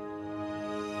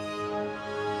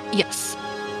 Yes.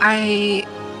 I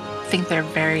think they're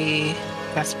very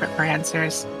desperate for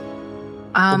answers.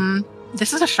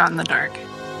 This is a shot in the dark.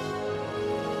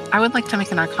 I would like to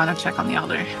make an Arcana check on the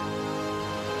Elder.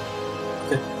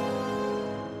 Okay.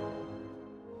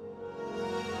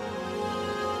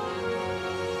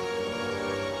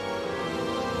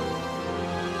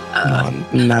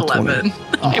 Nat 11. 20.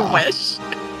 I wish.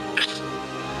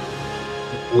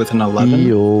 With an 11,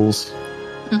 Heals.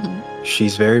 Mm-hmm.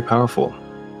 she's very powerful.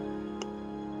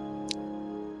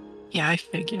 Yeah, I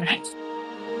figured.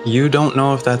 You don't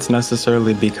know if that's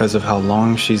necessarily because of how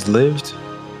long she's lived,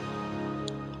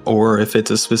 or if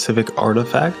it's a specific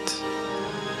artifact,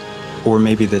 or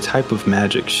maybe the type of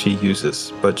magic she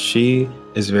uses, but she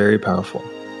is very powerful.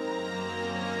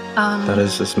 That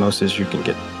is as most as you can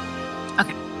get.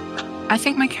 Okay. I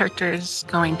think my character is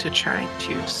going to try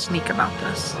to sneak about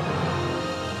this.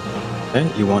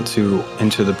 Okay, you want to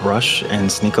enter the brush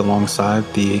and sneak alongside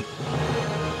the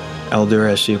elder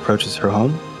as she approaches her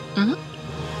home? Mm-hmm.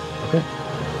 Okay.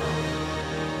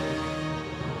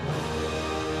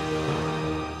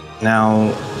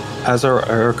 Now, as our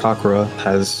Aarakocra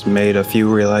has made a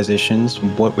few realizations,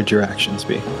 what would your actions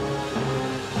be?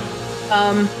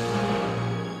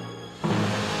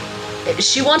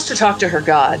 She wants to talk to her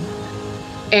god,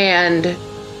 and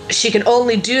she can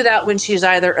only do that when she's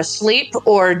either asleep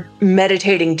or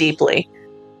meditating deeply.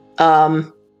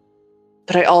 But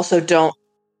I also don't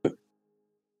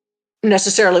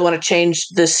necessarily want to change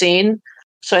the scene.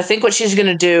 So I think what she's going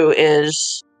to do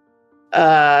is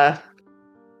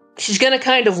she's going to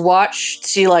kind of watch,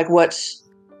 see like what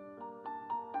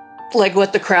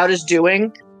the crowd is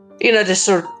doing, just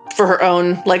sort of for her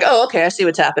own, like, oh, okay, I see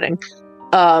what's happening.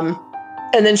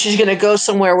 And then she's going to go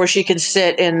somewhere where she can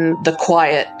sit in the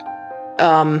quiet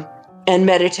and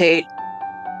meditate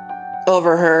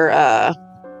over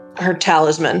her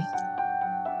talisman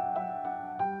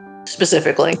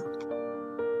specifically.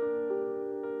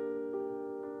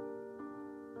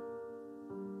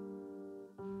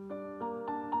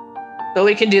 But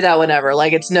we can do that whenever.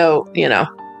 Like, it's no. You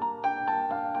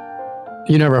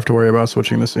never have to worry about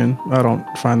switching the scene. I don't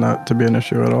find that to be an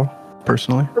issue at all,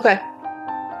 personally. Okay.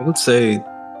 I would say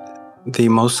the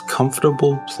most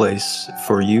comfortable place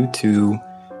for you to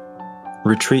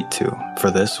retreat to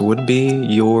for this would be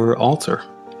your altar.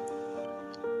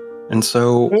 And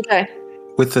so, Okay.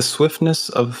 with the swiftness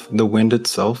of the wind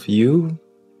itself, you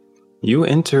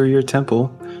enter your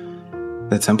temple,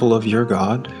 the temple of your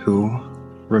god, who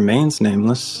remains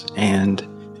nameless, and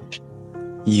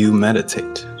you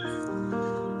meditate.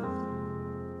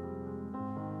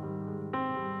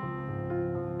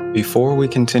 Before we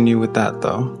continue with that,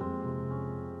 though,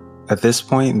 at this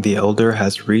point, the elder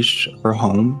has reached her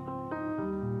home,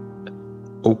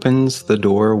 opens the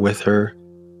door with her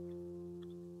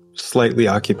slightly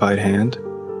occupied hand,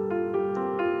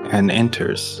 and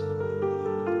enters.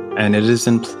 And it is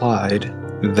implied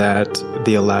that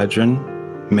the Eladrin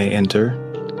may enter.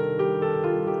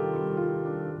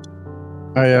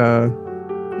 I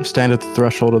stand at the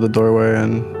threshold of the doorway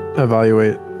and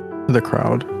evaluate the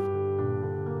crowd.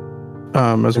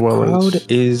 The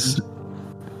crowd is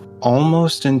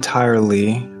almost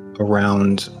entirely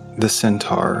around the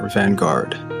Centaur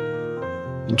Vanguard,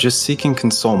 just seeking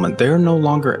consolement. They're no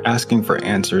longer asking for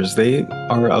answers. They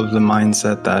are of the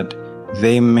mindset that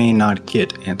they may not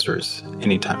get answers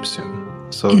anytime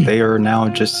soon. So they are now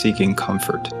just seeking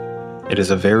comfort. It is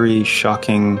a very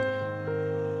shocking,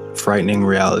 frightening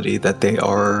reality that they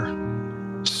are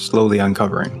slowly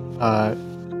uncovering.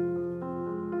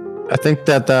 I think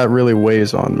that really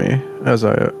weighs on me as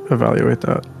I evaluate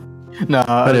that. No,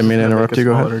 I didn't mean to interrupt you.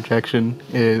 Go ahead. Interjection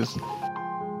is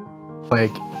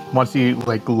like once you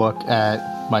like look at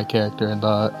my character and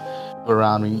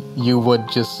around me, you would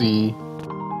just see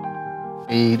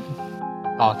me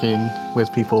talking with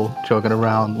people, joking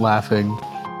around, laughing.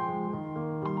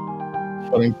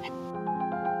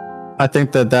 I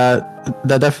think that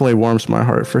definitely warms my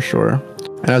heart for sure.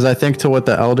 And as I think to what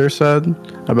the elder said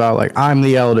about like, I'm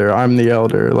the elder,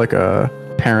 like a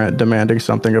parent demanding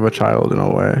something of a child in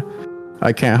a way,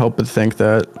 I can't help but think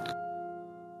that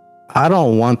I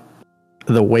don't want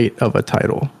the weight of a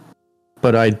title,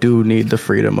 but I do need the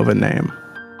freedom of a name.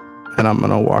 And I'm going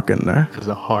to walk in there. That's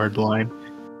a hard line.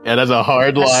 Yeah, that's a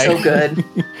hard line. That's so good.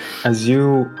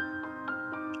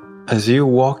 As you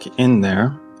walk in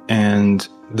there and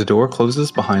the door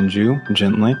closes behind you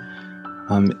gently,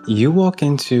 you walk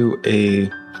into a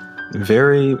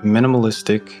very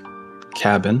minimalistic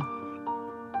cabin.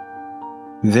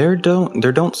 There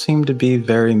don't seem to be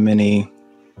very many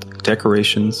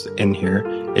decorations in here.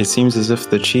 It seems as if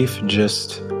the chief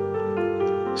just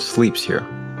sleeps here.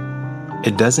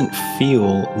 It doesn't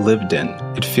feel lived in.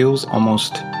 It feels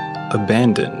almost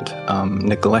abandoned,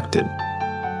 neglected.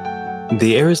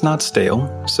 The air is not stale,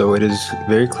 so it is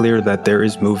very clear that there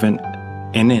is movement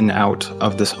in and out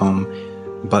of this home.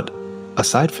 But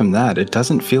aside from that, it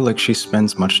doesn't feel like she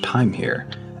spends much time here.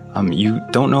 You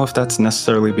don't know if that's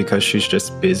necessarily because she's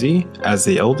just busy as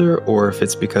the elder, or if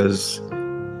it's because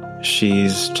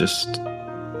she's just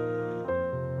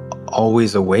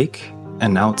always awake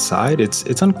and outside.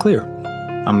 It's unclear.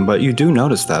 But you do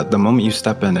notice that the moment you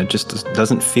step in, it just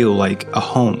doesn't feel like a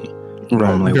home.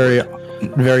 Normally Very,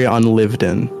 very unlived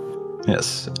in.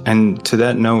 Yes. And to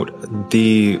that note,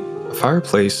 the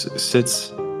fireplace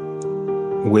sits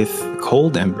with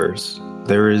cold embers.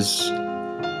 There is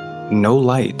no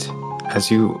light as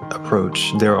you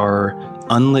approach. There are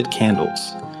unlit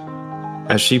candles.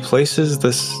 As she places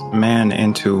this man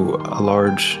into a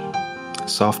large,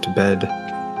 soft bed,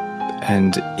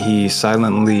 and he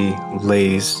silently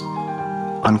lays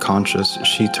unconscious,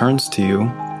 she turns to you.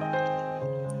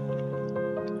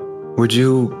 Would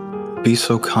you be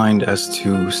so kind as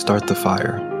to start the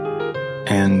fire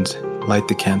and light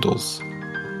the candles?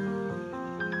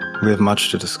 We have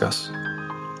much to discuss.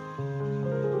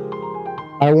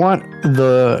 I want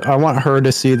her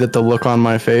to see that the look on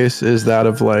my face is that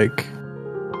of like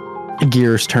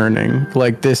gears turning.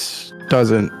 Like, this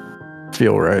doesn't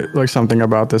feel right. Like, something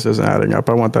about this isn't adding up.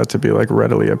 I want that to be like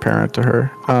readily apparent to her.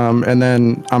 And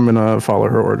then I'm gonna follow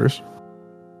her orders.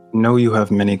 Know you have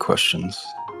many questions.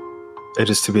 It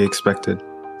is to be expected.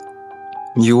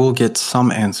 You will get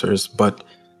some answers, but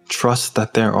trust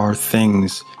that there are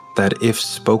things that, if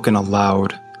spoken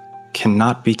aloud,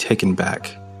 cannot be taken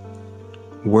back.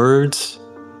 Words,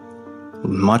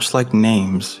 much like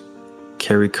names,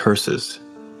 carry curses.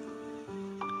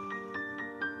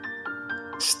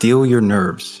 Steel your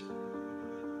nerves.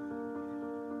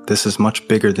 This is much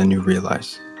bigger than you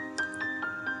realize.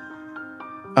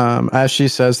 As she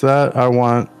says that, I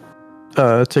want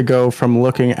to go from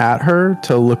looking at her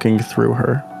to looking through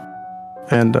her.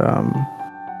 And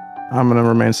I'm going to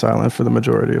remain silent for the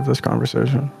majority of this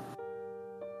conversation.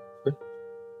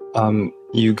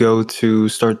 You go to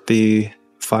start the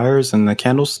fires and the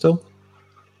candles still?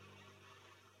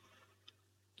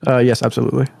 Yes,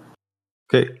 absolutely.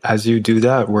 Okay, as you do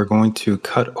that, we're going to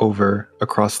cut over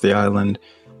across the island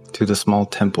to the small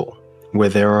temple, where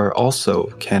there are also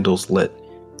candles lit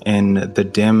in the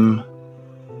dim,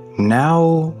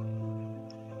 now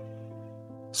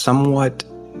somewhat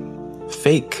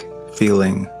fake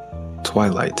feeling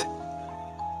twilight.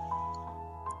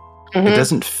 It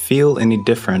doesn't feel any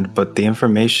different, but the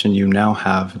information you now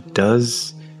have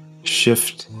does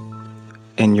shift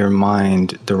in your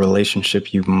mind the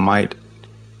relationship you might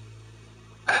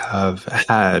have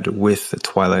had with the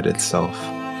twilight itself.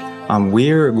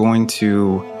 We're going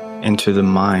to enter the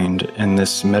mind in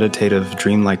this meditative,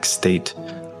 dreamlike state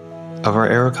of our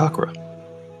Arakakra.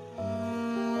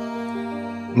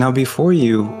 Now, before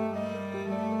you,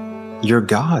 your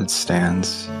god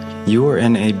stands. You are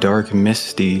in a dark,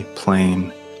 misty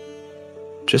plane.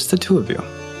 Just the two of you.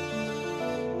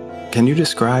 Can you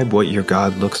describe what your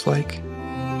god looks like?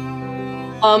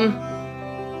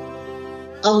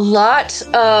 A lot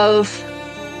of,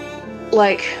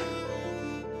 like,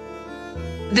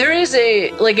 there is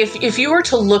a, like, if you were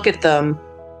to look at them,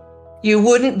 you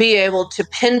wouldn't be able to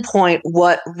pinpoint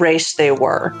what race they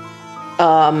were.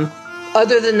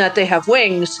 Other than that, they have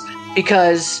wings,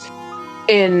 because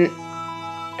in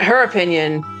her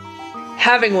opinion,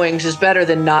 having wings is better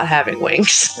than not having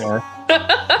wings. Yeah.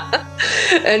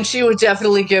 And she would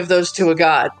definitely give those to a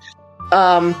god.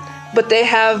 But they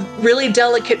have really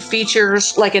delicate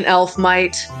features like an elf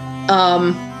might.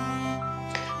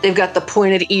 They've got the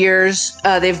pointed ears.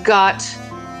 They've got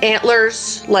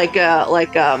antlers like a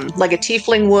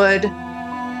tiefling would.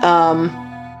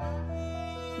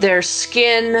 Their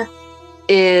skin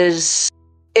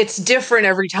it's different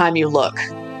every time you look.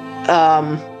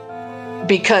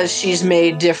 Because she's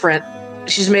made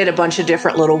a bunch of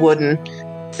different little wooden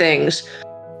things.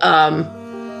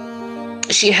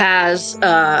 She has,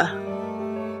 I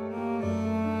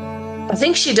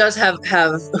think she does have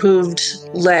hooved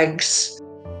legs,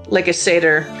 like a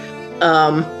satyr.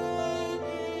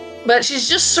 But she's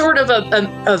just sort of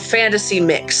a fantasy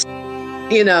mix,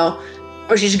 you know,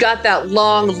 where she's got that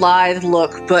long, lithe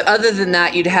look. But other than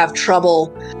that, you'd have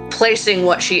trouble placing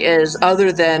what she is,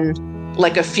 other than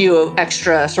like a few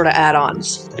extra sort of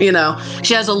add-ons, you know.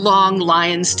 She has a long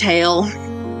lion's tail.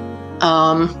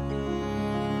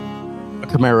 A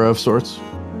chimera of sorts.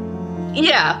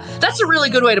 Yeah, that's a really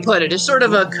good way to put it. It's sort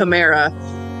of a chimera.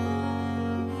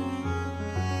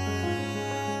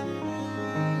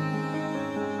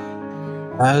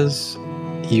 As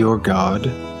your god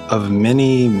of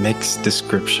many mixed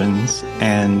descriptions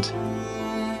and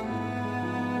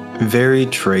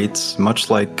varied traits, much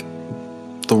like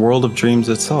the world of dreams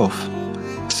itself,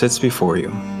 sits before you.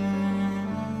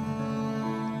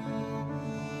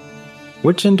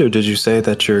 What gender did you say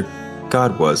that your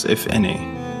god was, if any?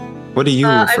 What do you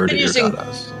refer to your god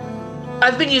as?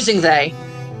 I've been using they.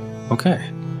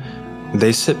 Okay.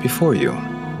 They sit before you.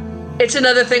 It's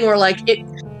another thing where, like,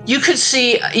 you could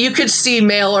see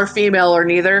male or female or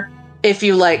neither if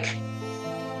you, like,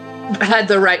 had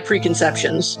the right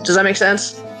preconceptions. Does that make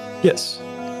sense? Yes.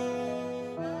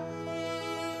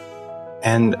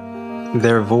 And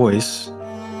their voice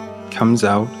comes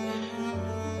out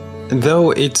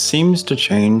Though it seems to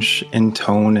change in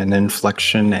tone and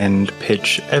inflection and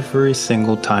pitch every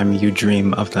single time you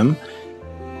dream of them,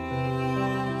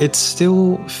 it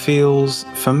still feels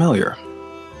familiar.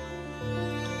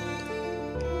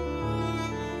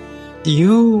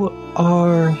 You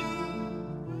are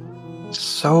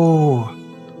so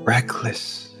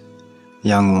reckless,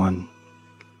 young one.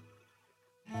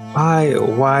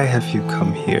 Why have you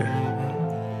come here?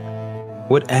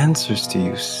 What answers do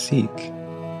you seek?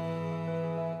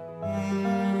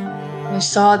 I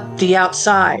saw the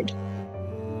outside.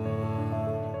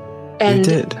 And You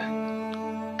did.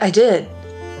 I did.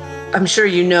 I'm sure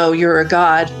you know you're a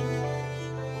god.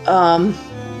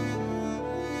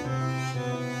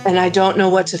 And I don't know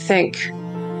what to think.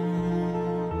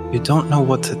 You don't know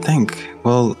what to think.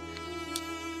 Well,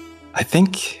 I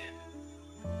think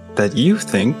that you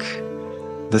think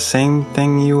the same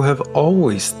thing you have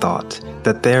always thought,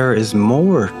 that there is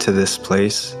more to this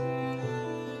place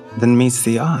than meets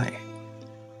the eye.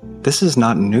 This is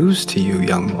not news to you,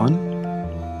 young one.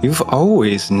 You've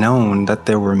always known that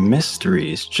there were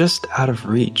mysteries just out of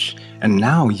reach, and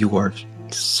now you are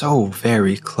so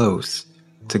very close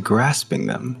to grasping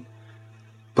them.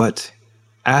 But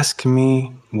ask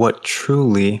me what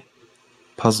truly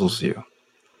puzzles you.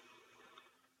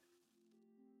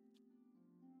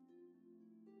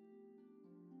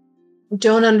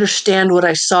 Don't understand what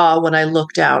I saw when I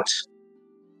looked out.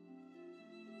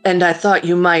 And I thought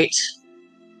you might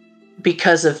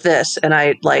because of this. And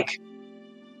I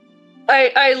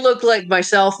look like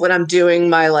myself when I'm doing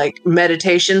my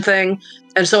meditation thing.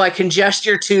 And so I can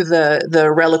gesture to the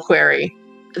reliquary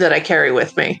that I carry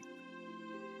with me.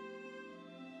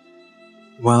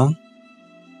 Well,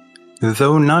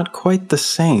 though not quite the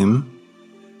same,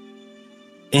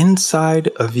 inside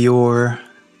of your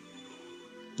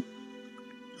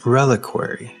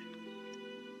reliquary,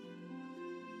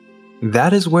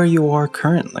 that is where you are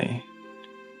currently.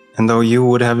 And though you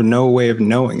would have no way of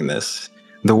knowing this,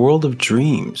 the world of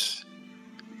dreams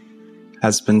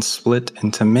has been split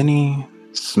into many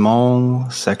small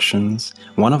sections,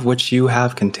 one of which you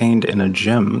have contained in a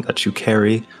gem that you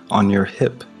carry on your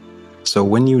hip. So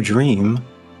when you dream,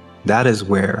 that is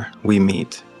where we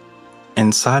meet.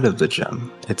 Inside of the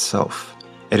gem itself,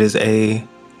 it is a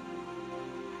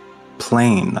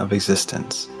plane of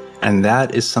existence. And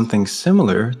that is something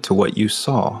similar to what you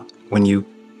saw when you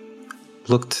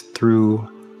looked through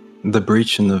the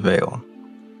breach in the veil.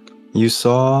 You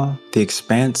saw the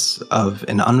expanse of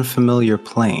an unfamiliar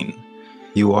plane.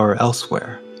 You are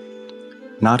elsewhere.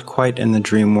 Not quite in the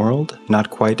dream world, not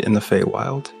quite in the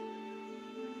Feywild.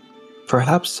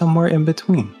 Perhaps somewhere in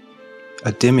between.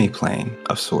 A demi-plane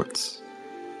of sorts.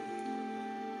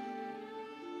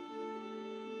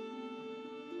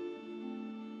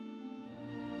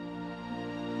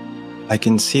 I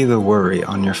can see the worry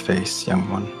on your face, young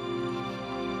one.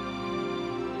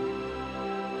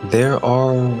 There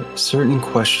are certain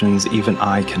questions even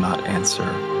I cannot answer,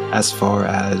 as far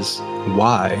as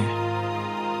why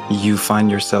you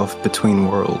find yourself between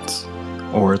worlds,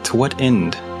 or to what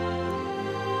end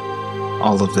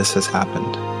all of this has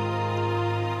happened.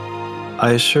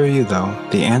 I assure you, though,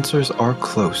 the answers are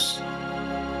close.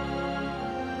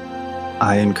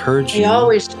 I encourage you...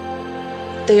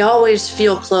 They always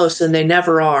feel close, and they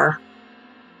never are.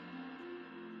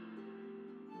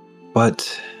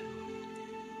 But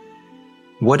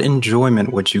what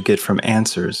enjoyment would you get from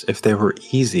answers if they were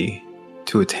easy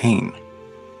to attain?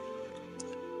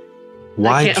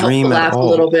 Why I can't dream help but at laugh all?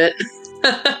 a little bit.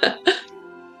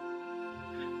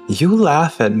 You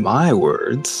laugh at my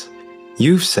words.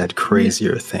 You've said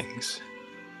crazier things.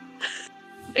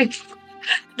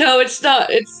 No, it's not.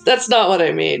 That's not what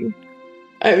I mean.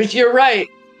 You're right.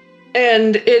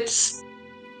 And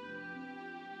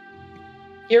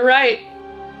you're right.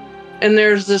 And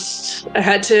there's this,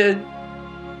 I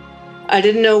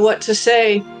didn't know what to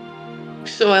say.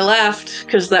 So I laughed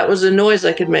because that was a noise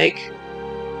I could make.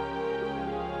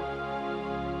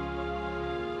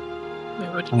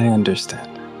 I understand.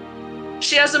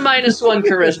 She has a -1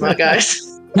 charisma,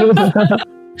 guys.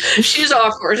 She's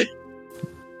awkward.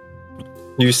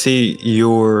 You see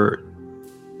your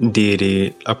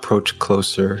deity approach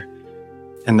closer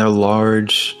in their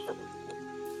large,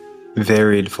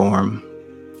 varied form,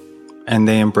 and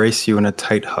they embrace you in a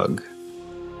tight hug.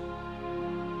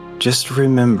 Just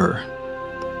remember,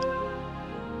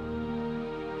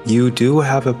 you do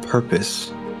have a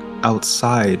purpose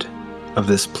outside of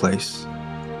this place.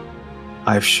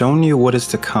 I've shown you what is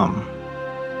to come,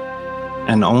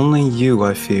 and only you,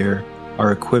 I fear,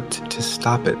 are equipped to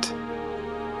stop it.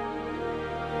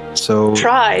 So...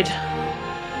 Tried.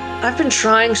 I've been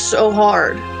trying so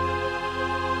hard.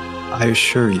 I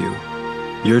assure you,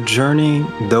 your journey,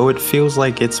 though it feels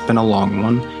like it's been a long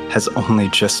one, has only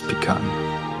just begun.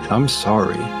 And I'm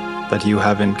sorry that you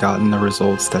haven't gotten the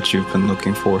results that you've been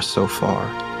looking for so far.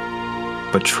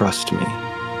 But trust me,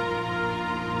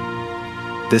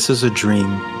 this is a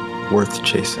dream worth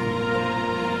chasing.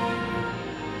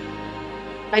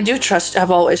 I do trust.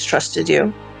 I've always trusted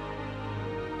you.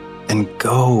 And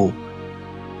go,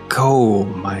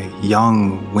 my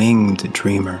young winged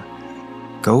dreamer.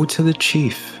 Go to the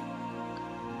chief.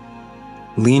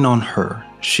 Lean on her.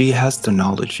 She has the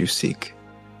knowledge you seek.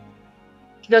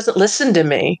 She doesn't listen to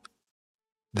me.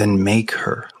 Then make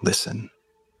her listen.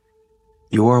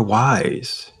 You are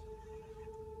wise.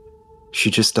 She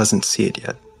just doesn't see it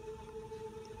yet.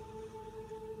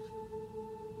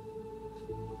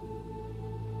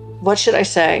 What should I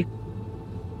say?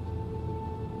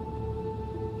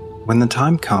 When the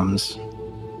time comes,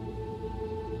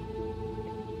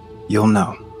 you'll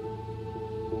know.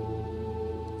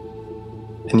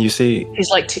 And you see, she's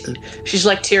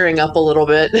like tearing up a little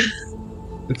bit.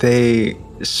 They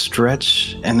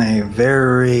stretch in a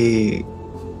very,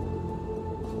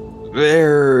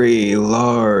 very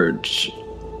large,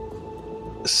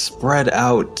 spread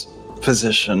out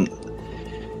position,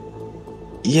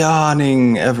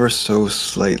 yawning ever so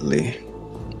slightly.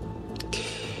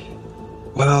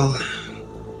 Well,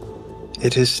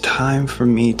 it is time for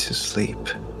me to sleep.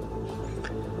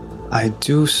 I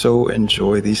do so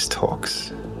enjoy these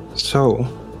talks, so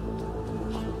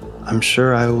I'm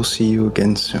sure I will see you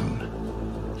again soon.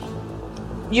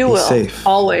 You Be will. safe.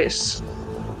 Always.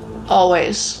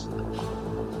 Always.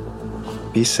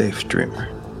 Be safe, dreamer.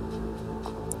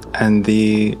 And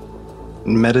the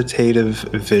meditative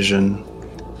vision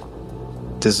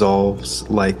dissolves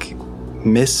like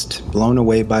mist blown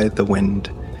away by the wind,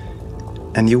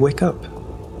 and you wake up.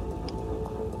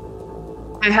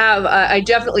 I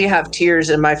definitely have tears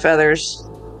in my feathers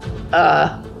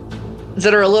that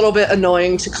are a little bit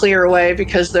annoying to clear away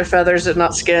because they're feathers and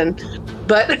not skin.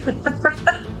 But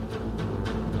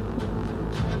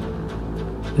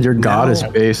Your god is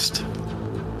based.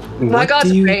 my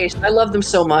god's based. I love them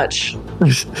so much.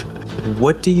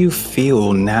 What do you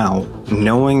feel now,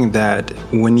 knowing that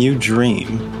when you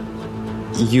dream,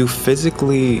 you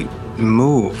physically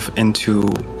move into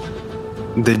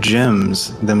the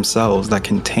gems themselves that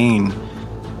contain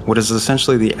what is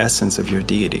essentially the essence of your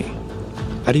deity?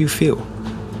 How do you feel?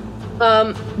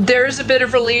 There is a bit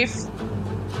of relief.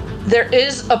 There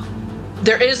is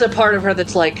a part of her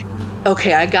that's like,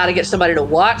 okay, I gotta get somebody to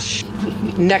watch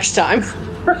next time.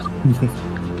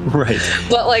 Right.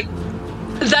 But like,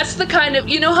 that's the kind of,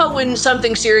 you know how when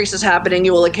something serious is happening,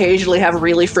 you will occasionally have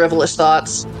really frivolous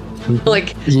thoughts?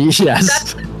 Like,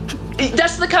 Yes.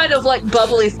 that's the kind of like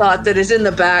bubbly thought that is in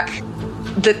the back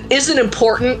that isn't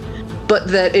important, but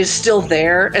that is still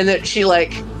there, and that she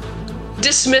like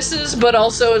dismisses, but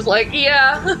also is like,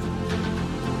 yeah,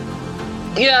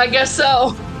 I guess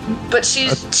so. But she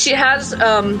has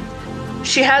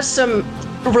some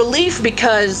relief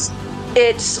because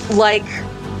it's like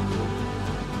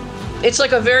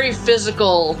a very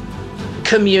physical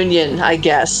communion, I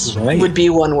guess, would be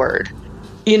one word.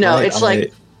 You know, Right, it's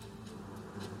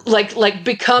like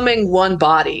becoming one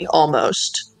body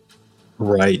almost.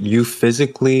 Right. You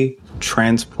physically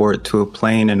transport to a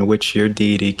plane in which your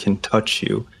deity can touch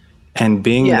you. And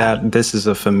being that this is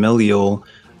a familial,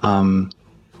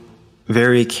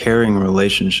 very caring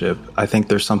relationship, I think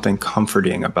there's something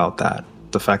comforting about that.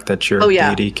 The fact that your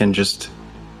deity can just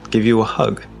give you a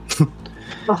hug.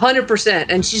 100%.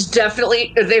 And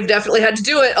they've definitely had to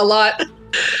do it a lot.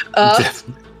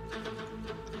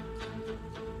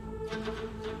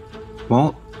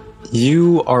 Well,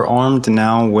 you are armed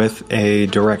now with a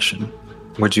direction.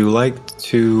 Would you like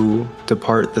to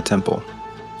depart the temple?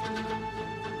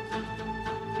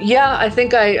 Yeah, I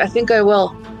think I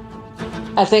will.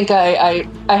 I think I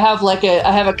have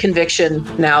I have a conviction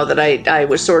now that I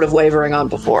was sort of wavering on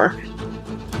before.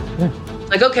 Yeah.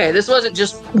 Like, okay, this wasn't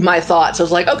just my thoughts. I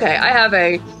was like, okay, I have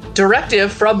a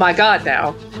directive from my god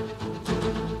now.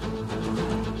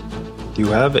 You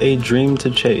have a dream to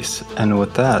chase, and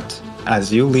with that,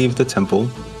 as you leave the temple,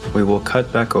 we will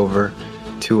cut back over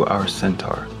to our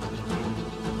centaur.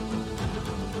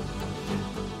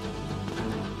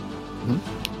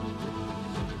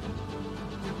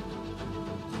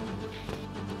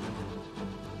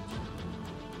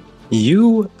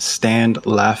 You stand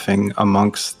laughing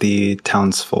amongst the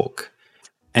townsfolk,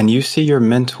 and you see your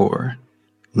mentor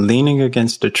leaning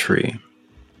against a tree.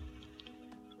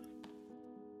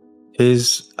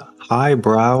 His high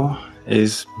brow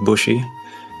is bushy,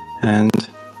 and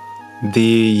the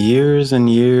years and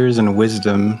years and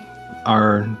wisdom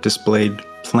are displayed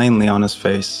plainly on his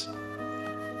face.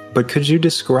 But could you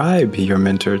describe your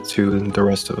mentor to the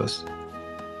rest of us?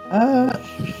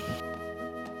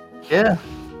 Yeah.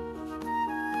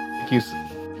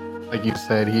 Like you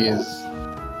said, he is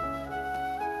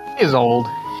old.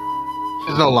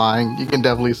 There's no lying. You can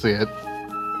definitely see it.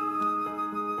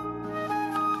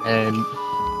 And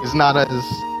he's not as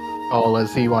tall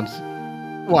as he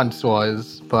once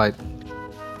was, but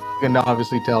you can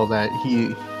obviously tell that he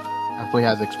definitely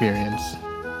has experience.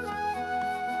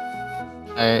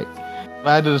 If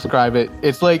I had to describe it,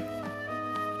 it's like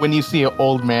when you see an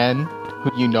old man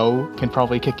who you know can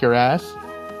probably kick your ass,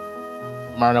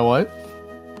 no matter what.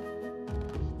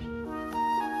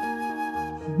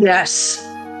 Yes.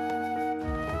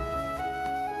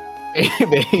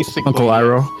 Basically, Uncle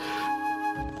Iroh.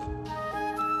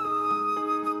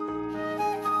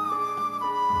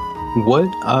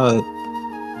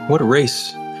 What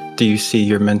race do you see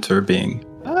your mentor being?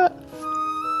 I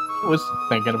was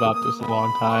thinking about this a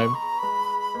long time.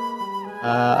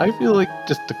 I feel like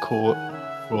just the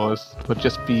coolest would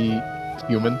just be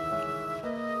human.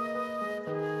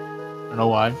 I don't know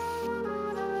why.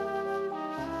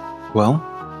 Well,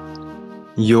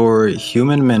 your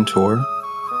human mentor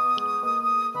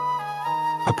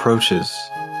approaches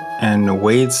and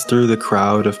wades through the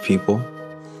crowd of people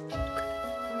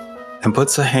and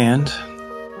puts a hand,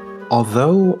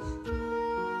 although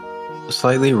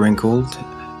slightly wrinkled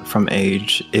from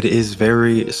age, it is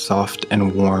very soft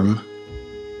and warm.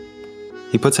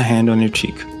 He puts a hand on your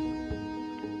cheek.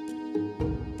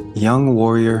 Young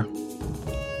warrior,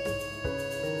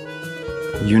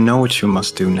 you know what you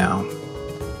must do now.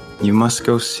 You must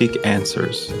go seek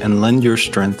answers and lend your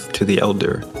strength to the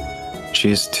elder. She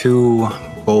is too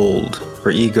bold,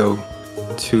 her ego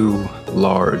too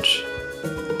large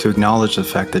to acknowledge the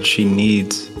fact that she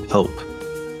needs help.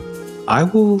 I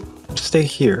will stay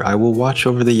here. I will watch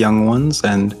over the young ones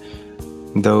and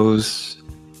those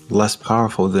less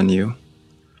powerful than you.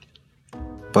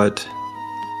 But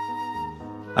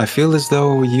I feel as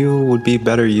though you would be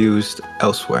better used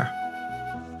elsewhere.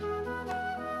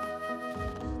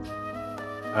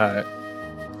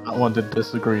 Not one to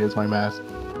disagree as my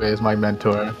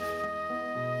mentor.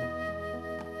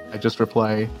 I just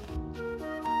reply.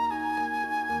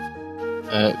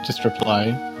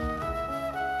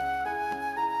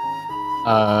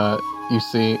 You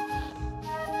see,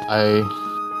 I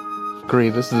agree.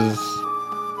 This is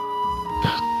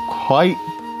quite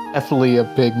definitely a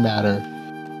big matter.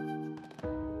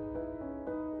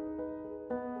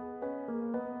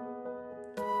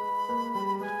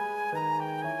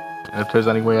 And if there's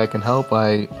any way I can help,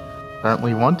 I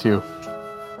certainly want to.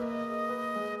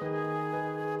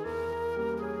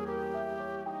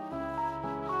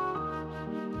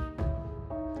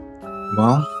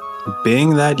 Well,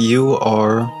 being that you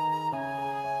are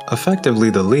effectively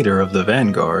the leader of the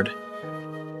Vanguard,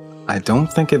 I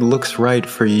don't think it looks right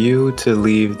for you to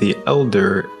leave the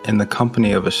Elder in the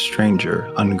company of a stranger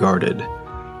unguarded.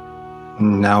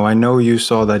 Now, I know you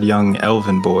saw that young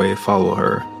elven boy follow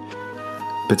her.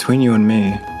 Between you and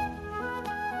me,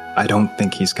 I don't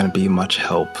think he's going to be much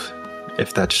help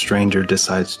if that stranger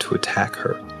decides to attack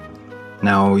her.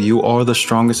 Now, you are the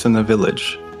strongest in the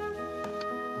village.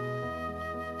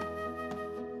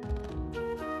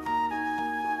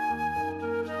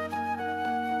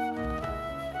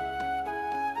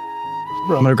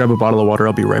 I'm gonna grab a bottle of water.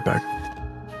 I'll be right back.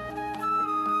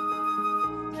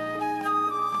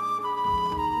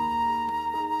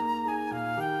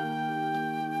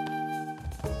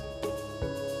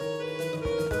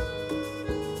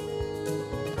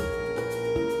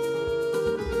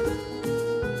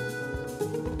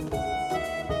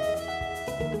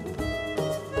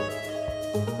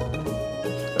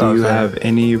 Do you have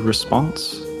any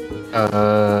response?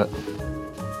 Yeah,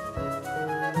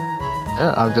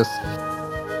 I'm just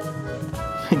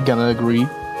gonna agree.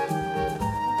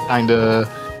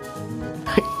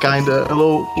 Kinda a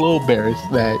little embarrassed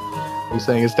that you're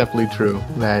saying it's definitely true.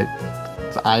 That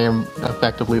I am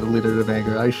effectively the leader of the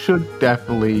Vanguard. I should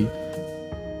definitely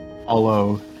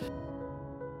follow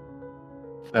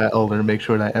that elder and make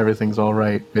sure that everything's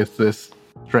alright with this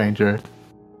stranger.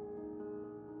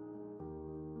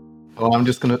 So I'm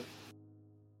just gonna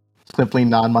simply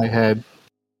nod my head,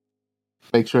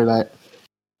 make sure that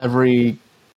every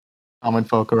common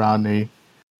folk around me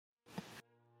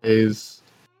is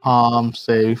calm,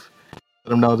 safe. Let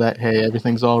them know that, hey,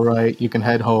 everything's all right. You can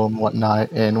head home,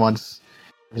 whatnot. And once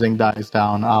everything dies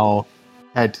down, I'll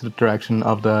head to the direction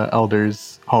of the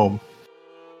elder's home.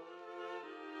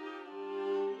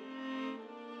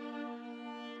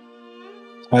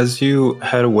 As you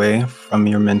head away from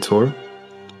your mentor,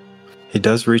 he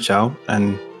does reach out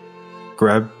and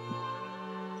grab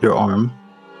your arm,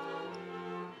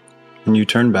 and you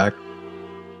turn back,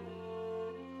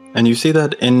 and you see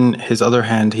that in his other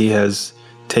hand he has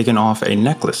taken off a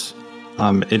necklace.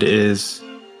 It is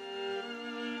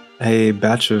a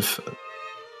batch of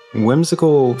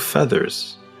whimsical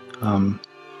feathers.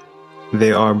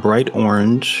 They are bright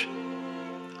orange,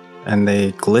 and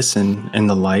they glisten in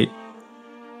the light.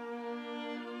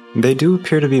 They do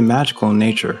appear to be magical in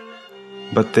nature,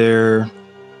 but their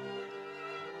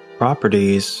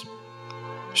properties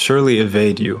surely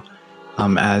evade you,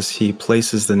 as he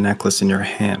places the necklace in your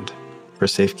hand for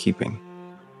safekeeping.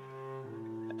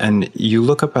 And you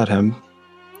look up at him,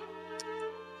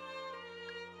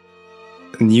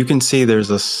 and you can see there's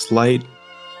a slight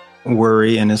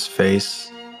worry in his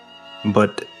face,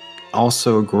 but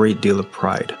also a great deal of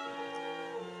pride.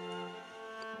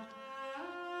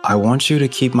 I want you to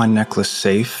keep my necklace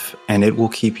safe, and it will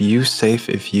keep you safe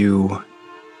if you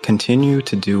continue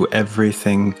to do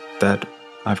everything that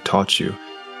I've taught you.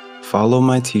 Follow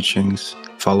my teachings,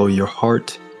 follow your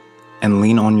heart, and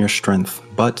lean on your strength.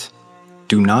 But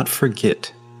do not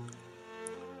forget,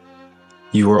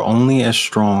 you are only as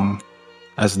strong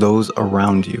as those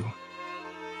around you.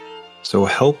 So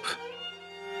help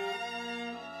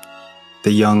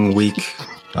the young, weak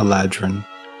Eladrin.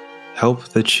 Help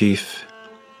the chief,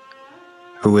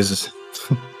 who is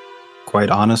quite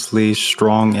honestly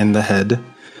strong in the head.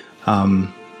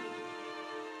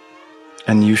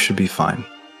 And you should be fine.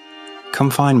 Come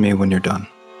find me when you're done.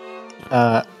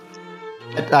 At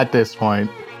this point,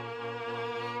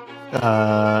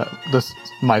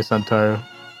 my centaur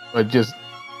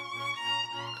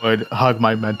would hug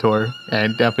my mentor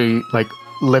and definitely like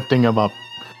lifting him up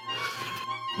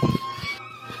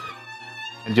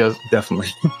and just Definitely.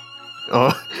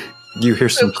 oh You hear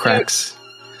some cracks,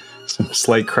 some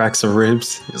slight cracks of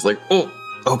ribs. He's like, oh,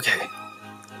 okay.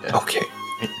 Okay.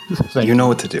 You know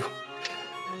what to do.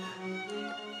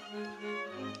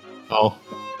 I'll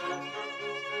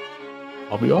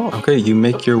be off. Okay, you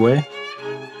make your way.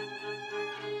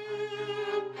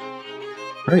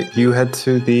 Right, you head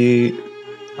to the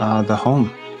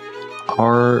home.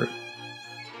 Our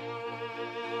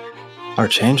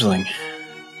changeling.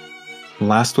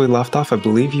 Last we left off, I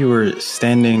believe you were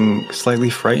standing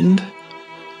slightly frightened.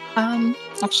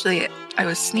 Actually, I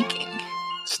was sneaking.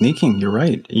 Sneaking, you're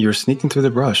right. You're sneaking through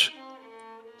the brush.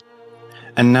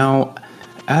 And now,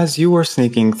 as you were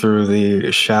sneaking through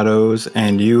the shadows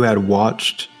and you had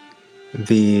watched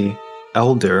the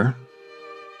elder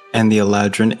and the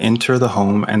Eladrin enter the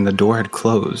home and the door had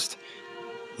closed,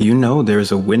 you know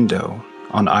there's a window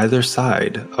on either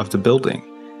side of the building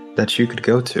that you could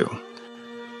go to.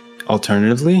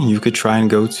 Alternatively, you could try and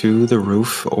go to the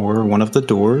roof or one of the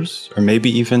doors, or maybe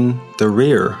even the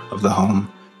rear of the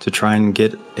home to try and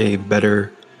get a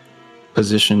better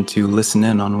position to listen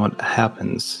in on what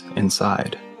happens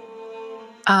inside.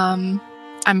 I'm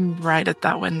right at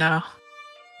that window.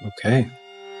 Okay.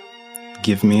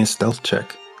 Give me a stealth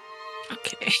check.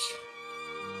 Okay.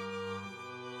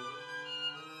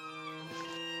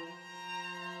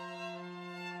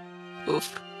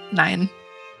 Oof. 9.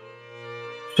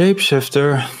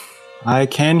 Shapeshifter, I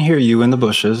can hear you in the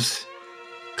bushes.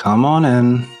 Come on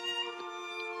in.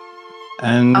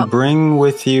 And bring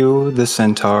with you the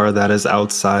centaur that is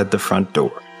outside the front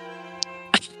door.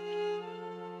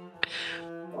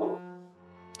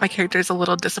 My character is a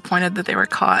little disappointed that they were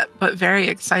caught, but very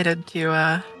excited to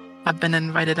have been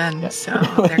invited in. So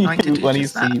they're going to do when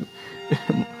just you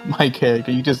see my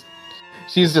character,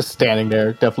 she's just standing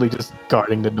there, definitely just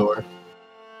guarding the door.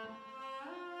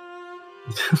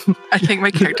 I think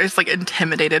my character is like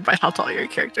intimidated by how tall your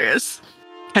character is,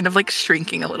 kind of like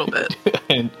shrinking a little bit.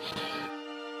 And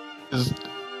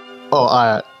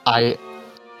I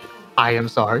am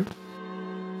sorry.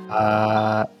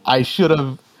 I should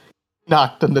have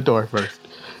knocked on the door first.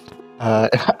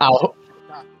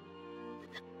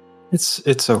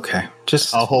 It's okay.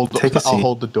 Just take a seat. I'll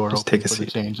hold the door Just open take a for the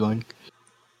seat. changeling.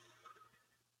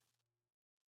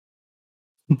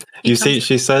 You see,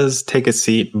 she says take a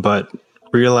seat, but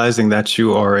realizing that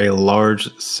you are a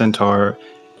large centaur,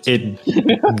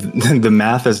 the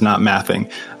math is not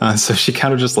mathing. So she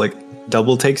kind of just like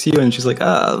double takes you, and she's like,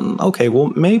 okay, well,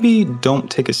 maybe don't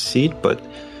take a seat, but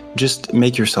just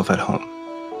make yourself at home.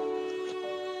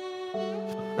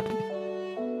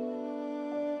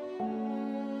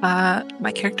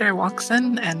 My character walks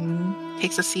in and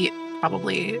takes a seat,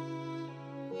 probably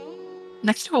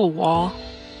next to a wall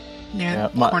near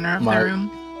the corner of the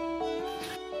room.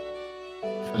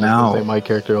 Now, my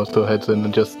character also heads in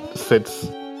and just sits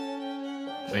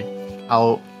like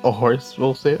how a horse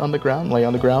will sit on the ground, lay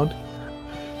on the ground.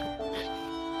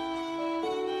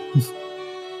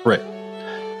 Right.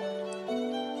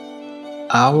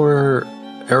 Our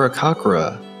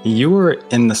Arakakra, you were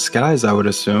in the skies, I would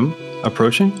assume,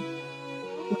 approaching?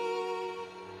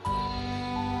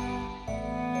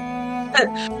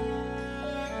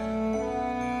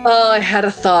 I had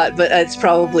a thought, but it's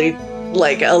probably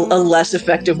like a less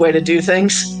effective way to do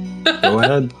things. Go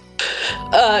ahead.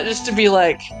 Just to be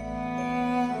like,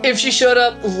 if she showed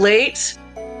up late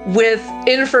with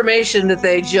information that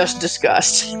they just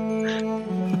discussed.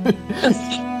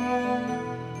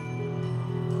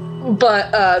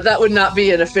 But that would not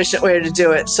be an efficient way to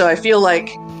do it. So I feel like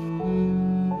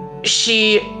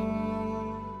she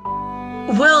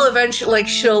will eventually, like,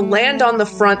 she'll land on the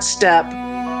front step,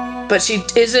 but she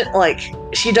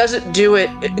doesn't do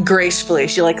it gracefully.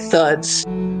 She like thuds.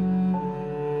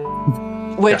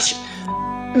 Which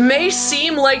may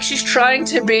seem like she's trying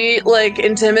to be like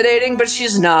intimidating, but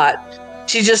she's not.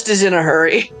 She just is in a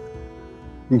hurry.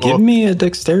 Give me a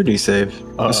dexterity save.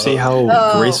 Let's see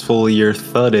how graceful your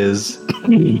thud is.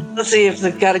 Let's see if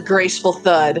they've got a graceful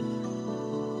thud.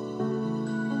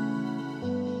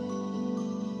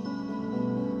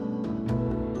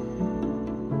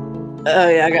 Oh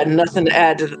yeah, I got nothing to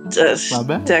add to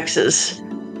Dex's.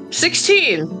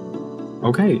 16!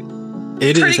 Okay.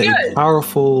 It is Pretty a good.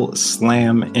 powerful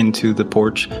slam into the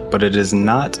porch, but it is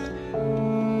not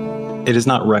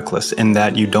reckless in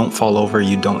that you don't fall over,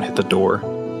 you don't hit the door.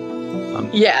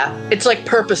 Yeah, it's like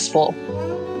purposeful.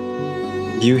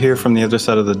 You hear from the other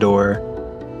side of the door,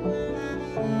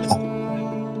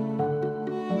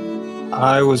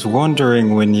 I was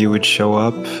wondering when you would show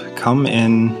up. Come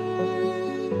in.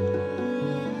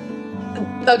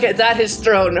 Okay, that has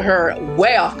thrown her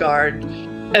way off guard.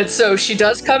 And so she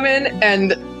does come in,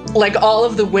 and like all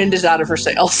of the wind is out of her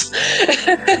sails.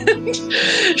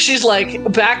 She's like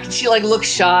back, she like looks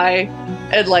shy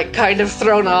and like kind of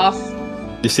thrown off.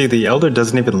 You see, the elder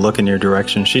doesn't even look in your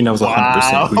direction. She knows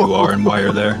 100% who you are and why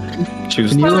you're there. She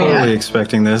was totally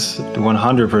expecting this,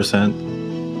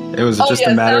 100%. It was just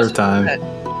a matter of time.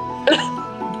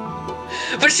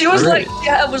 But she was like,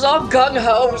 yeah, it was all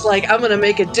gung-ho. It was like, I'm going to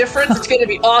make a difference. It's going to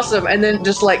be awesome. And then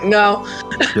just like, no.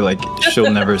 You're like, she'll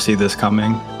never see this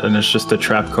coming. And it's just a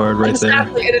trap card right there.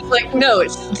 Exactly. And it's like, no,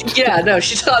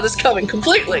 she saw this coming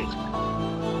completely.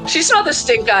 She saw the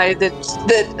stink eye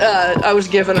that I was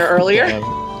giving her earlier.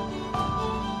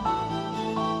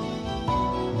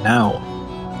 Now,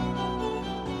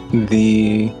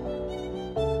 the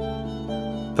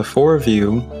four of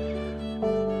you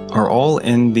are all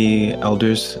in the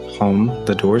elder's home.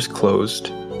 The door's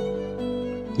closed.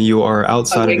 You are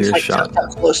outside of earshot.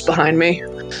 Close behind me.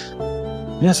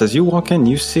 Yes, as you walk in,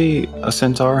 you see a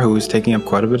centaur who is taking up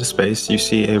quite a bit of space. You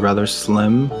see a rather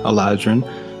slim Eladrin,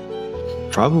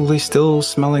 probably still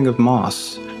smelling of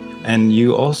moss. And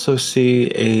you also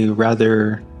see a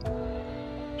rather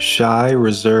shy,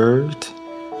 reserved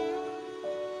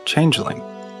changeling.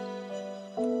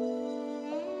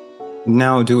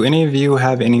 Now, do any of you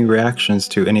have any reactions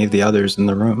to any of the others in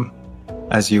the room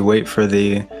as you wait for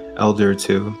the elder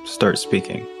to start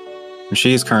speaking?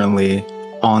 She is currently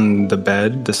on the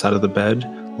bed, the side of the bed,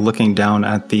 looking down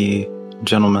at the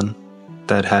gentleman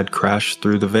that had crashed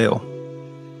through the veil.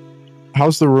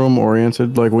 How's the room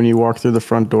oriented? Like when you walk through the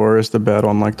front door, is the bed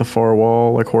on like the far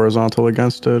wall, like horizontal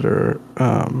against it, or?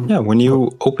 Yeah, when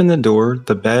you open the door,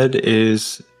 the bed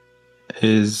is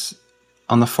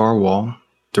on the far wall,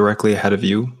 directly ahead of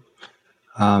you,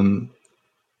 and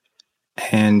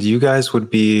you guys would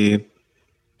be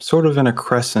sort of in a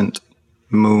crescent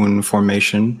moon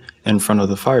formation in front of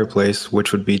the fireplace,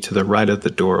 which would be to the right of the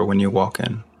door when you walk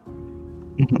in.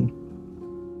 Mm-hmm.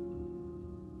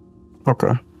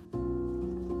 Okay.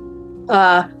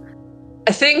 I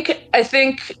think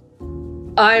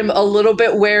I'm a little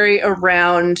bit wary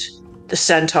around the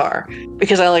centaur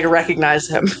because I like recognize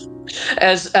him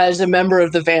as a member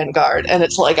of the Vanguard, and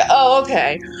it's like, oh,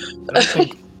 okay.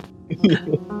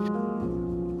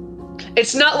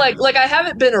 It's not like I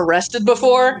haven't been arrested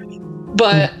before,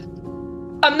 but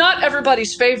I'm not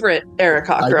everybody's favorite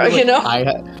Arakakra, you know?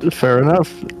 Fair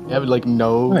enough. I have like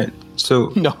no, Right.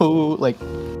 So no, like,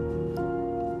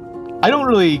 I don't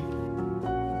really,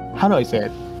 how do I say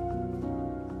it?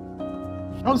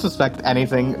 I don't suspect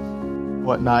anything,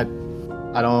 whatnot.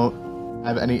 I don't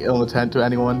have any ill intent to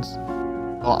anyone's.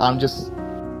 Well, I'm just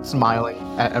smiling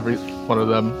at every one of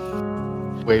them,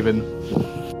 waving.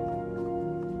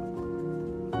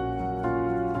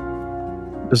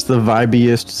 It's the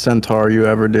vibiest centaur you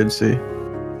ever did see.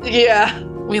 Yeah.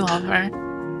 We love her.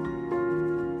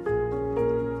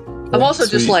 I'm also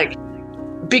just like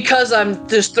because I'm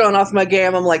just thrown off my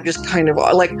game, I'm like just kind of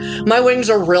like my wings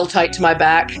are real tight to my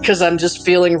back because I'm just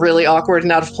feeling really awkward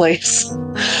and out of place.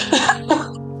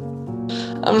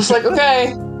 I'm just like,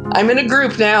 okay, I'm in a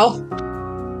group now.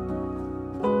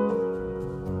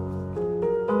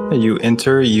 You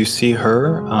enter, you see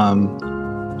her.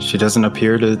 She doesn't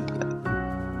appear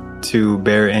to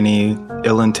bear any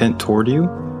ill intent toward you.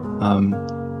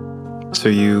 So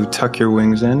you tuck your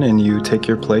wings in and you take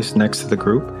your place next to the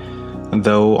group,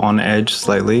 though on edge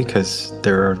slightly because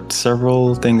there are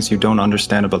several things you don't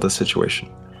understand about the situation.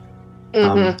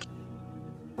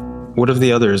 What of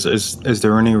the others? Is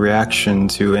there any reaction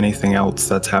to anything else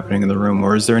that's happening in the room,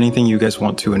 or is there anything you guys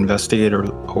want to investigate or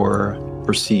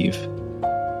perceive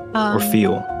or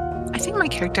feel? I think my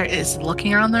character is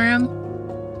looking around the room,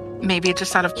 maybe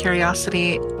just out of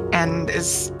curiosity, and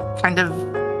is kind of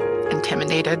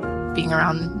intimidated being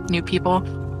around new people.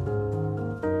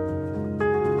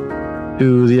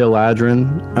 To the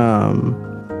Eladrin,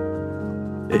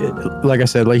 like I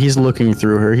said, like he's looking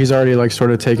through her. He's already like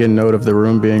sort of taken note of the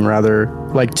room being rather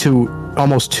like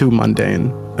almost too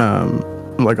mundane,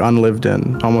 like unlived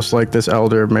in. Almost like this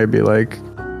elder maybe like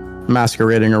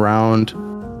masquerading around,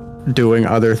 doing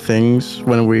other things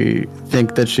when we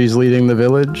think that she's leading the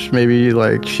village. Maybe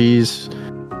like she's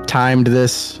timed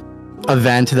this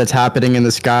event that's happening in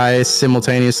the sky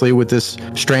simultaneously with this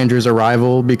stranger's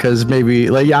arrival, because maybe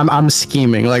like I'm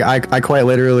scheming. Like I quite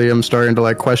literally am starting to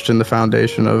like question the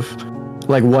foundation of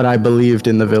like what I believed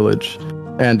in the village,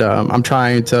 and I'm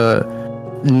trying to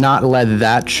not let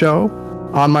that show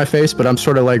on my face, but I'm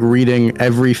sort of like reading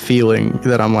every feeling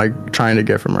that I'm like trying to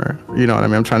get from her. You know what I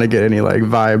mean? I'm trying to get any like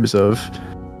vibes of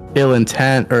ill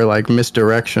intent or like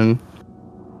misdirection.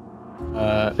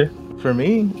 For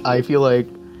me, I feel like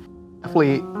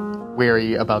definitely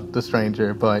wary about the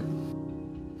stranger, but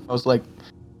I was like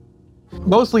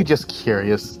mostly just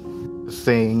curious,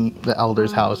 seeing the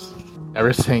elder's house.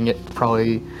 Never seeing it,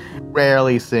 probably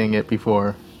rarely seeing it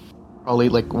before. Probably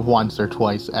like once or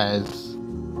twice as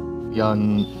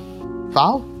young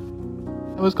Val,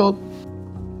 it was called.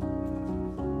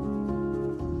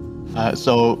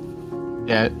 So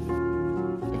yeah,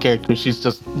 the character, she's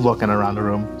just looking around the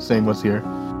room, seeing what's here.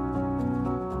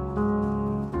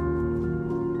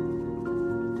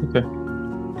 Okay.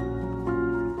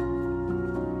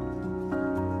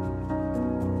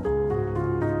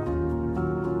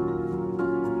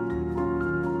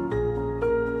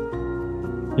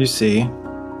 You see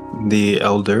the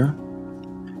elder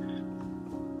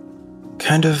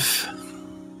kind of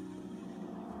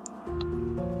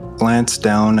glance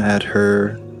down at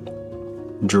her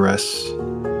dress,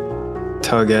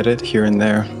 tug at it here and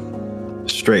there,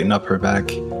 straighten up her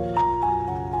back.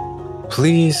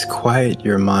 Please quiet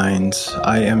your minds.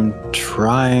 I am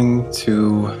trying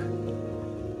to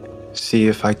see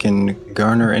if I can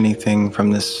garner anything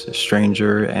from this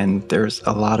stranger, and there's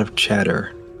a lot of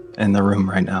chatter in the room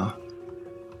right now.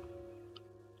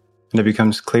 And it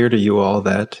becomes clear to you all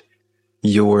that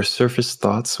your surface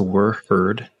thoughts were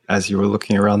heard as you were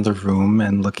looking around the room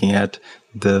and looking at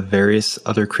the various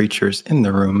other creatures in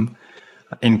the room,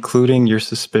 including your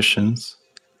suspicions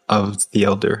of the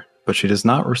elder. But she does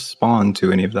not respond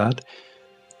to any of that.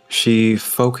 She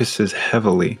focuses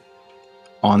heavily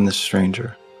on the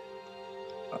stranger.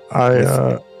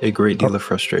 With a great deal of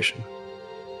frustration.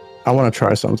 I want to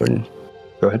try something.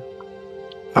 Go ahead.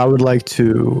 I would like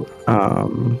to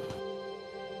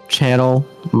channel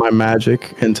my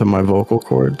magic into my vocal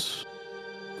cords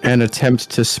and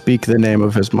attempt to speak the name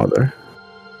of his mother.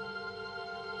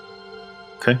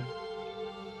 Okay.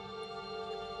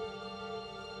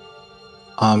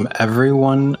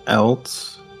 Everyone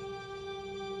else,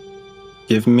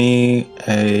 give me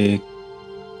a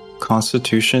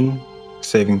Constitution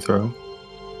saving throw.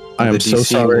 I am so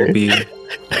sorry. The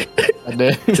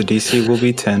DC will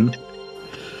be 10.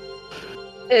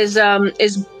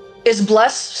 Is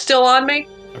Bless still on me?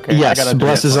 Okay, yes,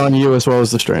 Bless is on you as well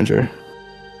as the stranger.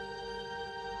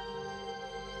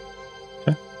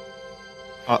 Okay.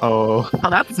 Uh-oh. Oh,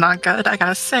 that's not good. I got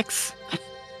a 6.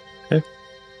 Okay.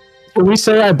 Can we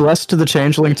say I blessed to the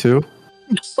changeling too?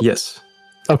 Yes.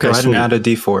 Okay, go ahead and add a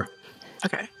D4.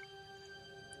 Okay.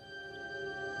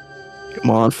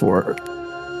 Come on, 4.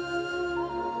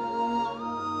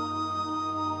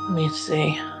 Let me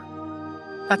see.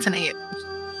 That's an 8.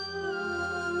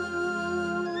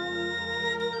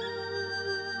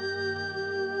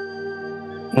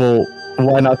 Well,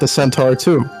 why not the centaur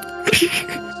too?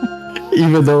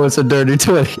 Even though it's a dirty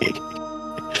 20.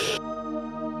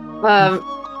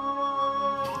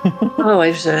 Oh, it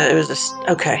was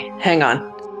a... Okay, hang on.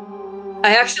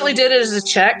 I actually did it as a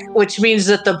check, which means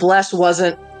that the bless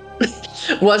wasn't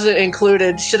wasn't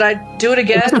included. Should I do it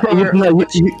again? Or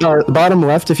No, bottom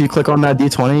left, if you click on that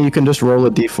D20, you can just roll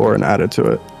a D4 and add it to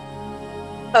it.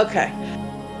 okay.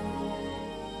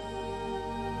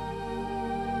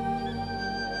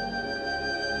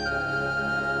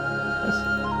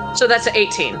 So that's an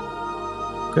 18.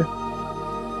 Okay.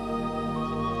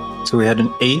 So we had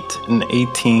an 8, an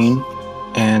 18,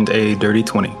 and a dirty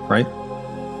 20, right?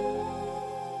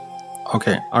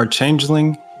 Okay. Our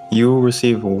changeling, you will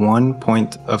receive 1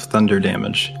 point of thunder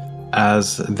damage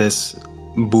as this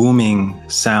booming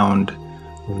sound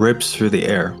rips through the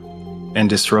air and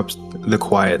disrupts the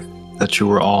quiet that you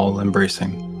were all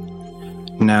embracing.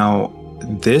 Now,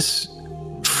 this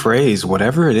phrase,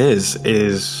 whatever it is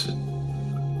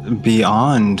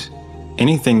beyond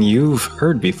anything you've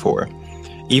heard before.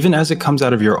 Even as it comes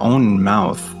out of your own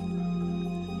mouth,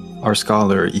 our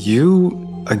scholar,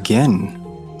 you, again,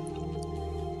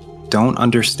 don't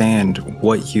understand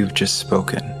what you've just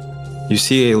spoken. You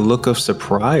see a look of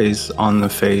surprise on the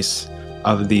face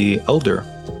of the elder,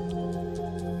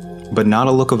 but not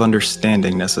a look of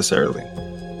understanding necessarily.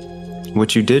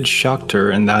 What you did shocked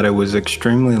her in that it was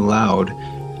extremely loud,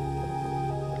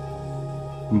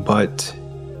 but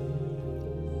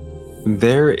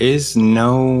there is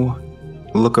no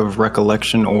look of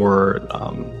recollection or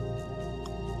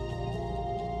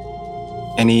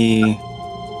any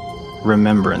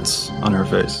remembrance on her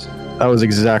face. That was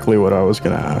exactly what I was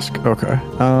going to ask. Okay.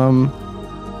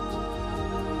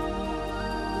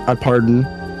 I pardon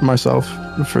myself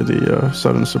for the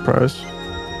sudden surprise.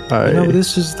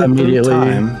 This is the third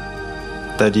time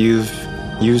that you've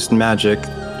used magic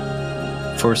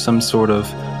for some sort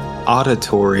of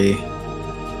auditory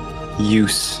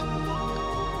use.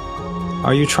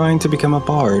 Are you trying to become a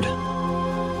bard?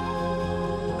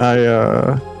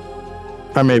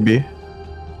 I may be.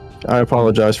 I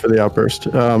apologize for the outburst.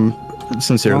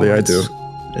 Sincerely, No, I do.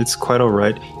 It's quite all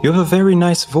right. You have a very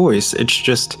nice voice. It's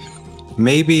just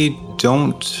maybe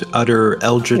don't utter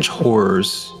eldritch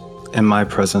horrors in my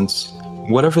presence.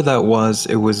 Whatever that was,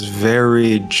 it was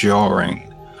very jarring.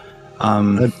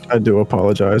 I do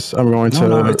apologize. I'm going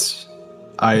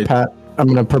I'm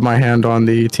going to put my hand on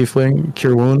the tiefling,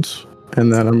 cure wounds,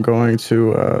 and then I'm going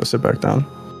to sit back down.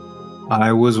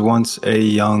 I was once a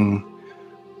young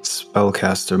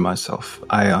spellcaster myself.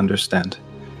 I understand.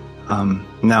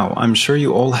 Now, I'm sure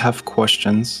you all have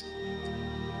questions,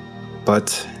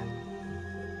 but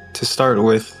to start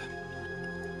with,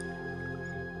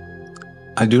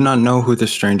 I do not know who the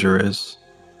stranger is,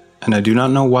 and I do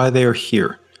not know why they are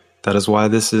here. That is why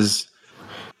this is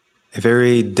a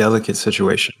very delicate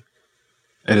situation.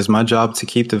 It is my job to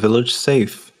keep the village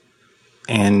safe,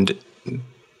 and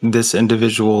this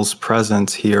individual's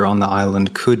presence here on the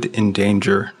island could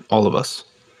endanger all of us.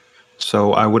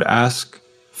 So I would ask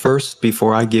first,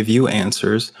 before I give you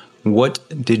answers, what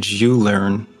did you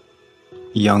learn,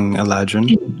 young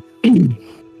Eladrin,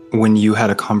 when you had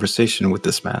a conversation with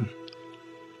this man?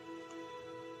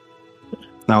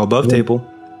 Now, above table,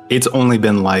 it's only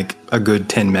been like a good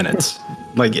 10 minutes.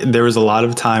 Like, there was a lot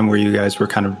of time where you guys were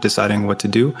kind of deciding what to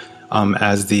do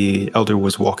as the elder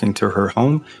was walking to her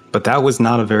home, but that was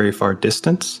not a very far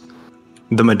distance.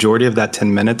 The majority of that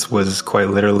 10 minutes was quite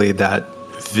literally that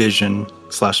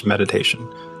vision/meditation.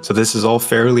 So this is all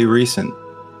fairly recent.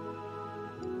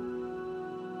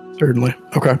 Certainly.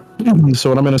 Okay. So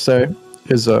what I'm going to say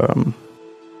is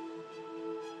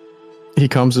he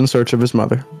comes in search of his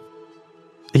mother.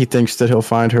 He thinks that he'll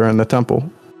find her in the temple.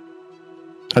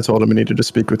 I told him he needed to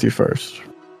speak with you first.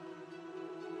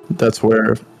 That's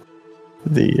where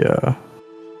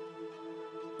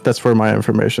that's where my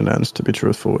information ends, to be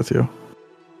truthful with you.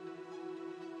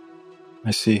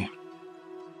 I see.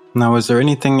 Now, is there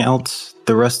anything else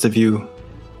the rest of you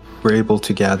were able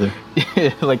to gather?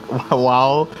 Like,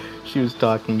 while she was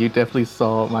talking, you definitely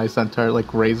saw my centaur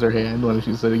like raise her hand when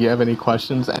she said, "Do you have any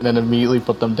questions?" and then immediately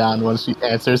put them down when she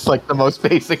answers like the most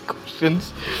basic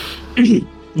questions.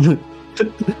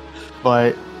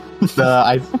 But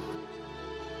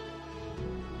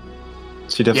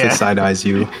She definitely side-eyes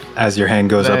you as your hand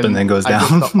goes up and then goes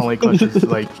down. The only question is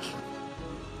like,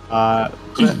 what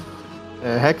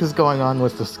the heck is going on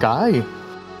with the sky?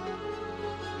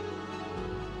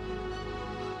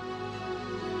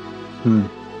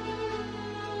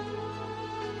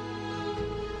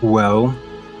 Well,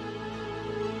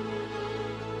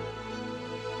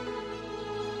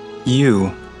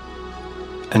 you,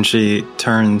 and she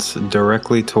turns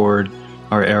directly toward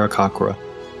our Arakakra.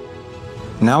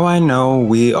 Now I know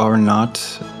we are not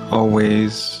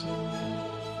always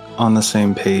on the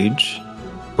same page,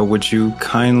 but would you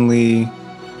kindly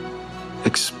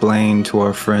explain to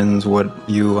our friends what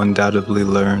you undoubtedly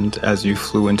learned as you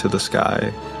flew into the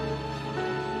sky?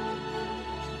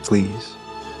 Please.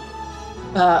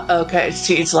 Okay.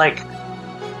 She's like,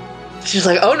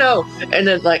 oh no, and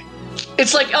then like,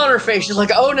 it's like on her face. She's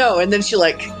like, oh no, and then she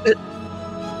like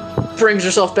brings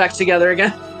herself back together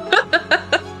again.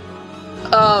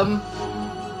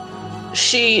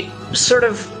 She sort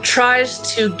of tries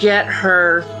to get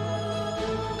her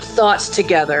thoughts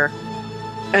together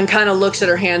and kind of looks at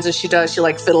her hands as she does. She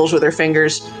like fiddles with her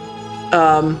fingers.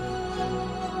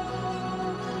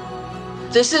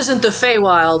 This isn't the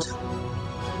Feywild.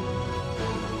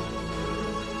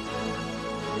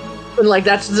 And like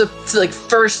that's the like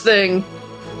first thing.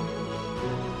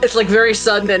 It's like very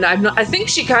sudden, and I think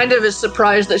she kind of is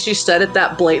surprised that she said it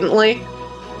that blatantly.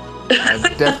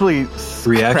 Definitely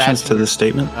Reactions to this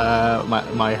statement?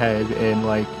 My head and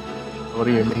like, what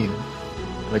do you mean?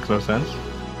 Makes no sense.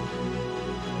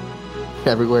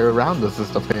 Everywhere around us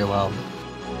is the Feywild.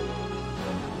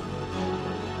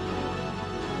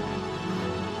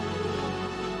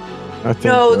 I think,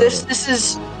 No, this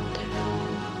is.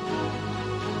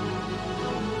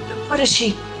 What is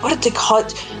she? What did they call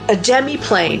it? A I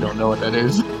demi-plane, don't know what that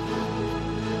is.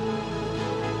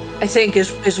 I think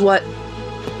is what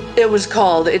it was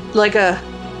called. It like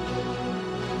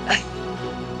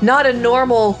not a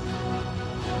normal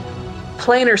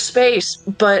planar space,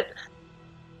 but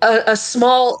a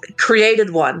small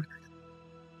created one.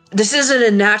 This isn't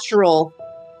a natural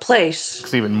place.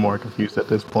 It's even more confused at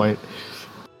this point.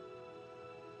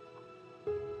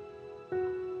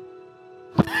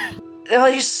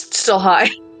 Well, he's still high.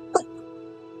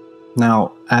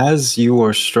 Now, as you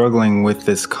are struggling with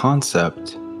this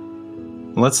concept,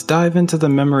 let's dive into the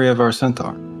memory of our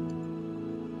centaur.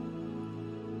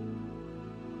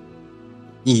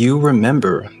 You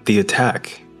remember the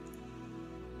attack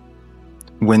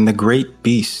when the great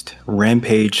beast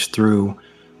rampaged through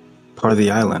part of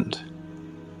the island.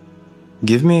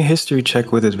 Give me a history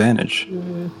check with advantage.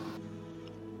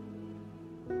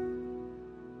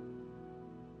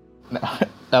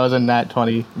 That was a nat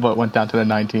 20, but went down to the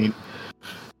 19.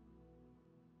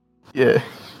 Yeah.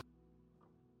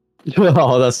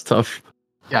 Oh, that's tough.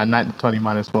 Yeah, nat 20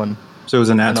 minus 1. So it was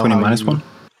a nat 20 minus 1?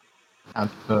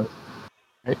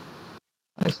 Right?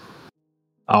 Nice.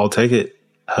 I'll take it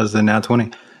as a nat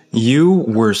 20. You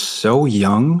were so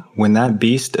young when that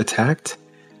beast attacked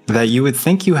that you would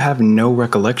think you have no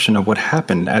recollection of what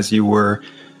happened as you were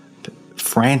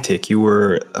frantic, you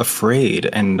were afraid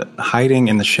and hiding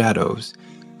in the shadows.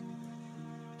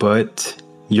 But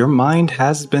your mind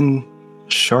has been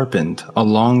sharpened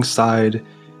alongside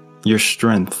your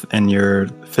strength and your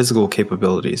physical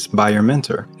capabilities by your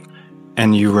mentor.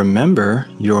 And you remember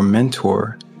your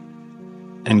mentor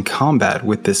in combat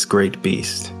with this great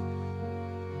beast.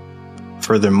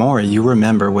 Furthermore, you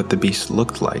remember what the beast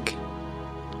looked like.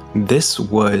 This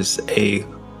was a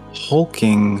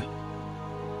hulking,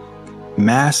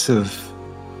 massive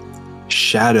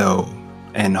shadow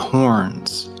and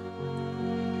horns.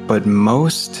 But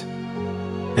most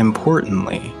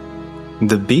importantly,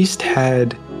 the beast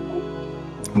had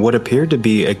what appeared to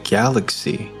be a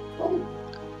galaxy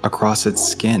across its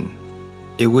skin.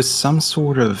 It was some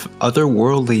sort of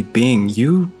otherworldly being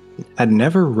you had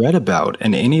never read about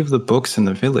in any of the books in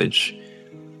the village.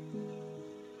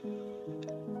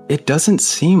 It doesn't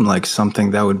seem like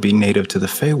something that would be native to the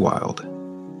Feywild,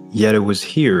 yet it was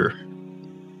here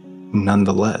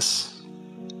nonetheless.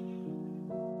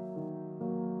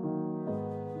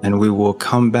 And we will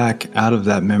come back out of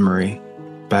that memory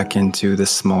back into this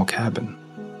small cabin.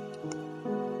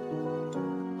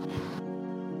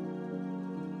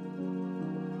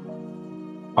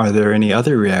 Are there any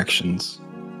other reactions?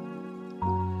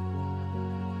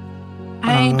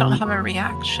 I don't have a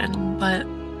reaction, but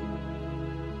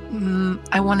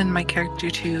I wanted my character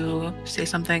to say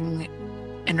something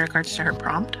in regards to her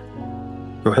prompt.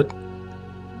 Go ahead.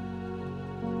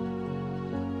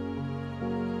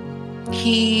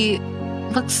 He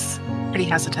looks pretty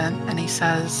hesitant and he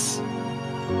says,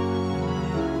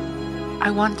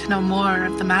 I want to know more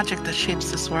of the magic that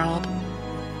shapes this world.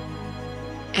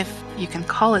 If you can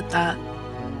call it that.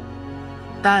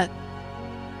 That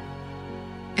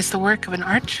is the work of an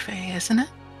archfey, isn't it?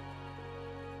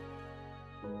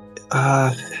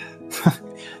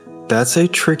 That's a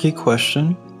tricky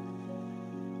question.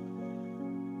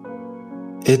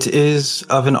 It is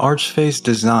of an archfey's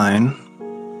design,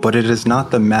 but it is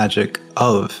not the magic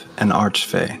of an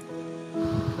archfey.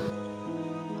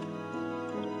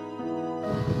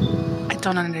 I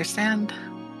don't understand.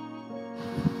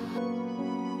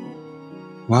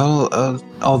 Well,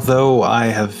 although I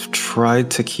have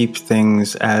tried to keep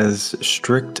things as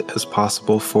strict as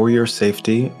possible for your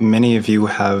safety, many of you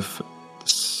have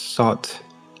sought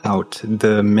out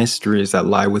the mysteries that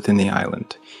lie within the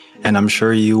island. And I'm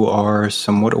sure you are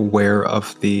somewhat aware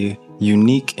of the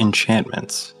unique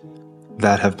enchantments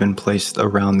that have been placed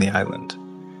around the island.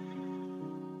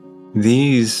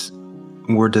 These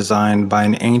were designed by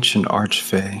an ancient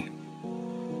archfey,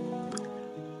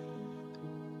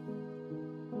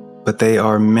 but they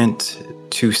are meant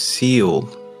to seal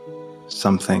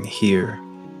something here.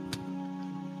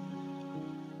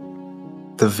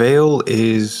 The veil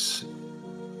is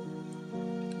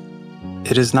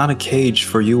not a cage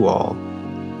for you all.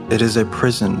 It is a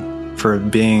prison for a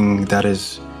being that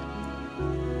is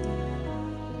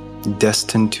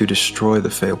destined to destroy the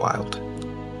Feywild.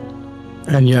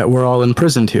 And yet we're all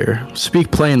imprisoned here. Speak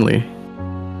plainly.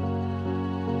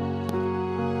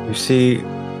 You see,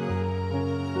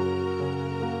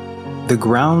 the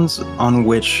grounds on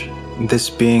which this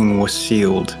being was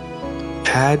sealed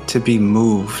had to be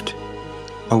moved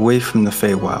away from the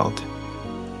Feywild,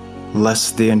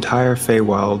 lest the entire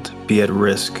Feywild be at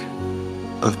risk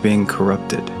of being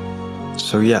corrupted.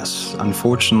 So yes,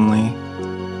 unfortunately,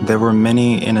 there were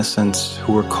many innocents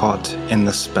who were caught in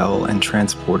the spell and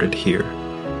transported here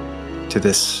to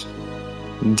this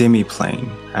demi-plane,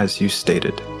 as you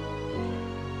stated.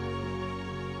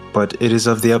 But it is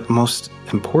of the utmost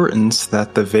importance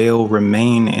that the veil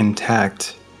remain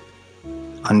intact,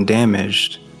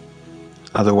 undamaged.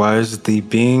 Otherwise, the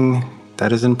being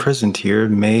that is imprisoned here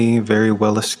may very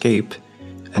well escape,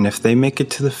 and if they make it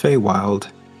to the Feywild,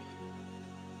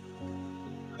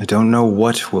 I don't know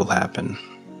what will happen.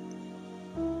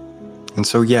 And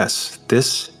so yes,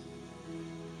 this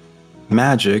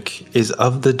magic is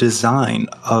of the design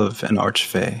of an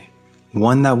archfey,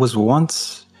 one that was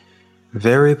once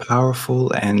very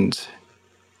powerful and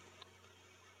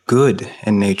good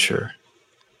in nature,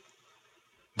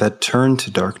 that turned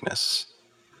to darkness,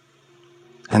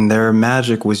 and their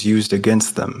magic was used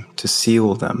against them to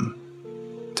seal them,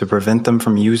 to prevent them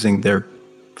from using their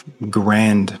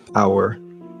grand power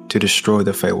to destroy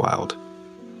the Feywild.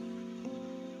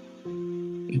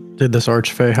 Did this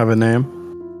archfey have a name?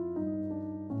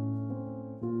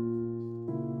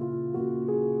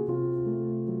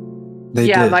 They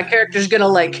yeah, did. my character's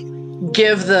gonna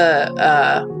give the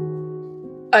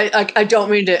I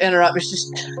don't mean to interrupt, it's just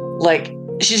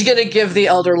she's gonna give the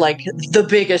elder the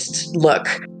biggest look.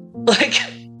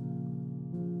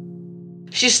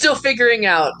 She's still figuring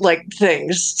out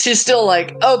things. She's still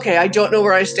okay, I don't know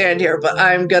where I stand here, but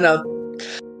I'm gonna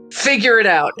figure it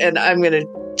out, and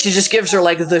she just gives her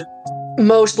the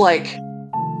most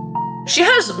she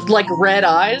has red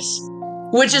eyes,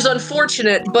 which is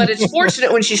unfortunate, but it's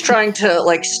fortunate when she's trying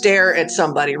to stare at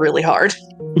somebody really hard.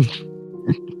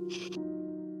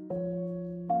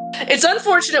 It's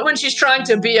unfortunate when she's trying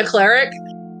to be a cleric.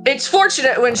 It's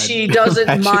fortunate when she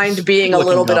doesn't mind being a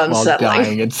little bit unsettling.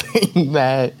 Dying and saying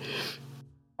that.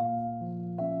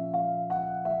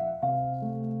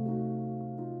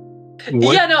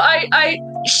 What? Yeah, no,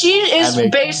 she is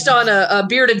based on a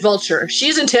bearded vulture.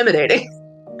 She's intimidating.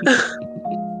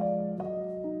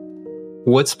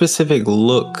 What specific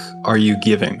look are you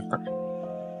giving her?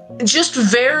 Just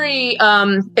very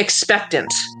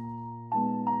expectant.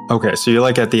 Okay, so you're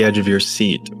at the edge of your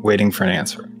seat, waiting for an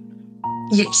answer.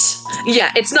 Yes.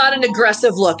 Yeah, it's not an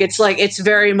aggressive look. It's it's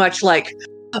very much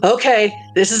okay,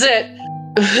 this is it.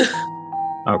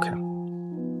 Okay.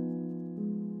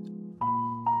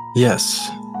 Yes,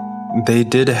 they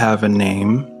did have a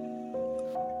name,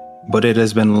 but it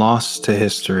has been lost to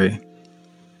history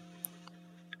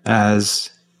as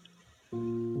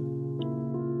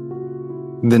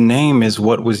the name is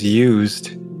what was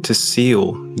used to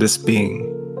seal this being.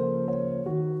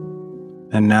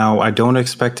 And now I don't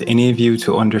expect any of you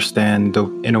to understand the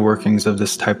inner workings of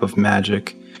this type of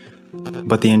magic,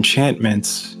 but the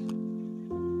enchantments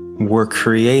were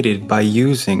created by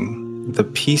using the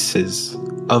pieces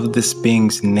of this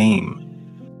being's name.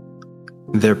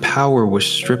 Their power was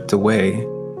stripped away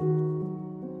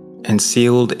and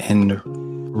sealed in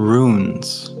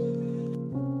runes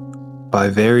by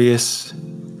various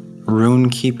rune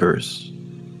keepers.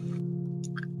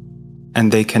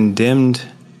 And they condemned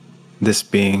this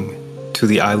being to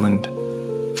the island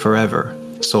forever,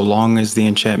 so long as the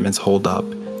enchantments hold up.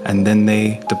 And then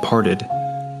they departed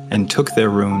and took their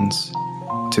runes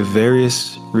to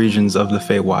various regions of the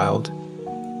Feywild,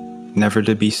 never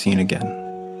to be seen again.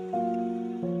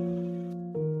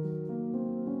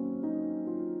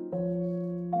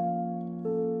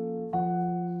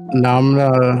 Now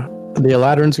the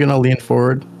Eladrin's gonna lean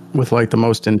forward with the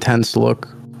most intense look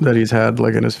that he's had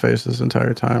like in his face this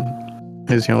entire time.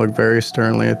 He's gonna look very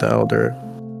sternly at the elder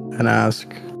and ask,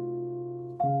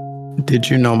 "Did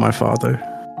you know my father?"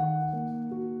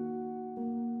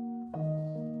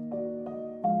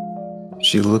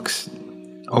 She looks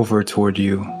over toward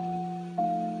you,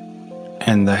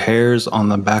 and the hairs on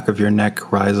the back of your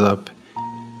neck rise up,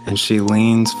 and she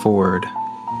leans forward.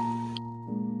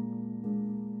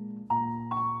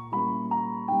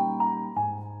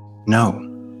 No.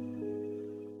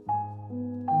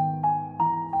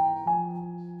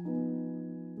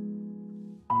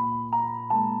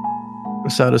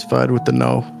 Satisfied with the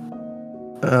no,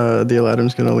 the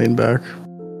Aladdin's gonna lean back,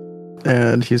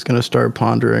 and he's gonna start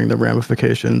pondering the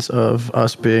ramifications of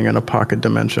us being in a pocket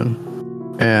dimension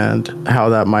and how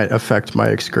that might affect my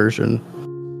excursion.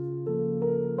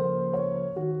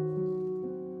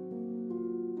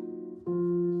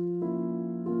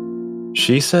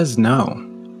 She says no.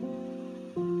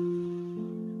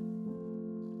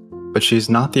 But she's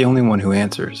not the only one who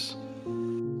answers.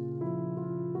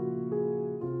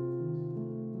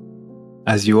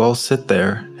 As you all sit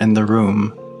there in the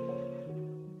room,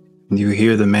 you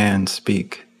hear the man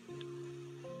speak.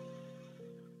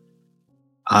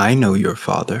 I know your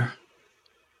father.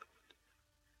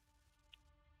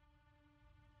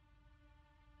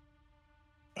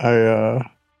 I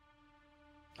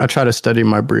try to steady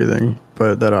my breathing,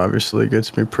 but that obviously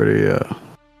gets me pretty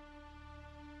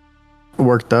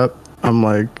worked up. I'm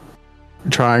like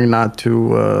trying not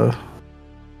to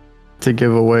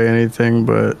give away anything,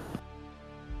 but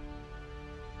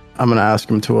I'm gonna ask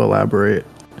him to elaborate.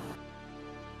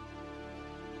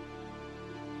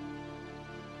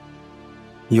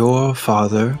 Your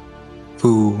father,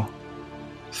 who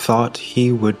thought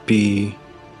he would be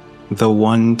the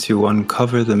one to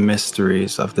uncover the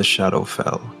mysteries of the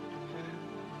Shadowfell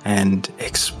and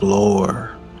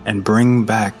explore and bring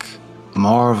back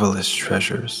marvelous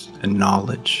treasures and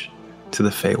knowledge to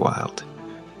the Feywild.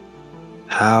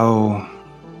 How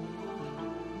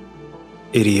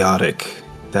idiotic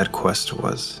that quest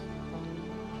was.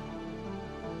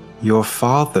 Your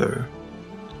father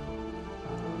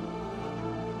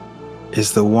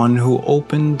is the one who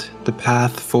opened the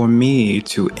path for me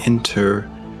to enter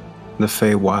the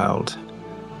Feywild.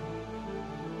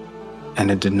 And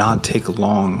it did not take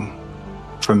long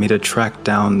for me to track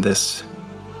down this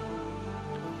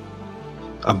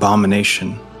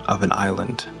abomination of an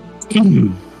island.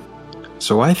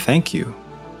 So I thank you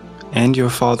and your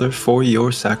father for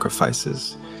your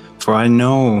sacrifices, for I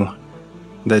know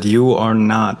that you are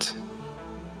not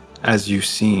as you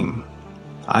seem.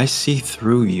 I see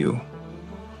through you.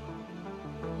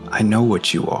 I know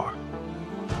what you are.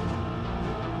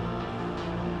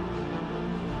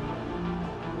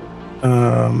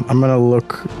 I'm gonna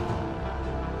look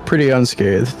pretty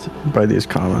unscathed by these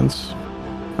comments.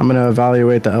 I'm gonna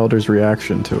evaluate the elder's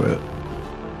reaction to it.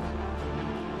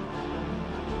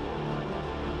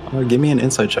 Give me an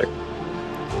insight check.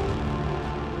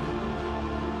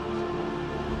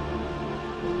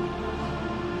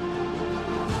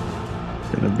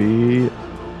 Gonna be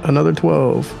another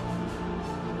 12.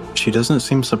 She doesn't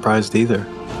seem surprised either.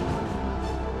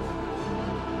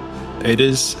 It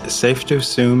is safe to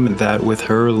assume that with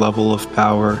her level of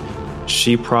power,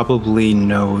 she probably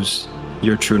knows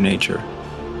your true nature.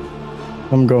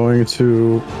 I'm going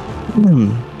to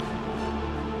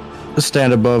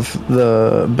stand above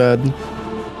the bed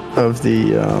of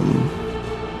the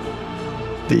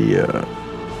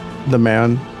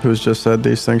man who's just said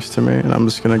these things to me, and I'm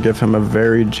just gonna give him a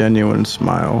very genuine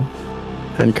smile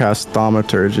and cast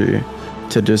thaumaturgy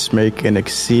to just make an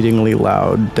exceedingly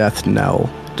loud death knell,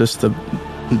 just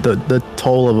the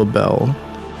toll of a bell,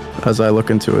 as I look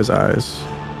into his eyes,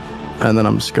 and then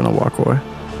I'm just gonna walk away.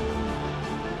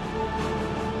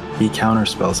 He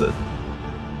counterspells it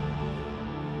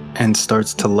and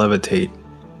starts to levitate,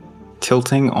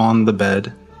 tilting on the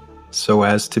bed so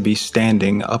as to be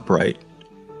standing upright,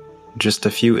 just a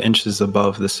few inches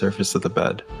above the surface of the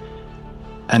bed.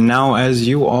 And now, as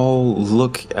you all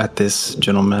look at this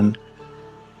gentleman,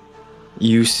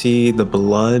 you see the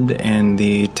blood and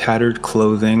the tattered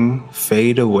clothing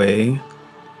fade away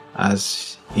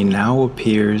as he now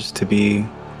appears to be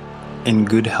in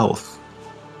good health.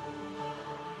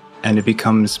 And it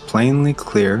becomes plainly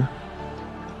clear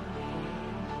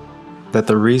that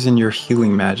the reason your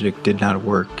healing magic did not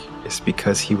work is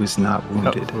because he was not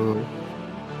wounded.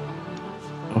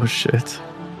 Oh shit.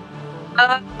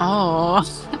 Oh.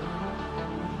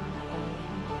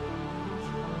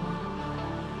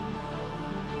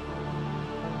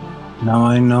 Now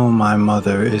I know my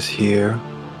mother is here.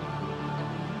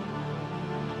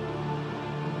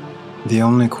 The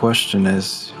only question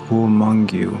is, who among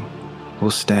you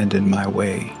will stand in my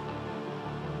way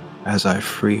as I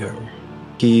free her?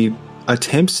 He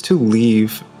attempts to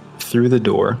leave through the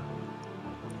door,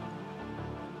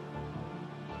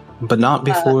 but not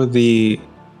before the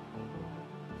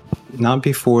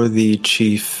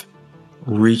chief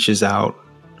reaches out,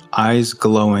 eyes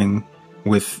glowing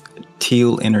with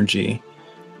teal energy,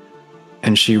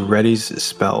 and she readies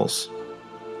spells.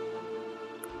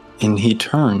 And he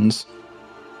turns,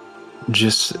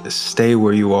 just stay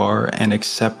where you are and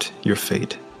accept your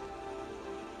fate.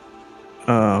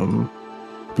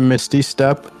 Misty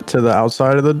step to the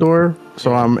outside of the door,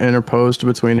 so I'm interposed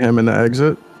between him and the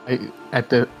exit. At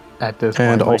this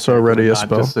And point, also my ready a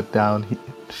character would not spell. just sit down.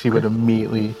 She would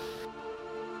immediately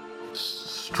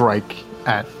strike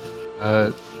at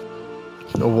the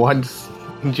once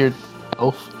injured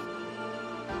elf.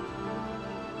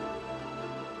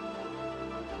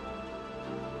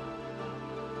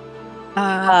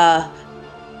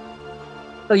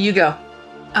 Oh, you go.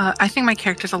 I think my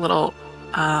character's a little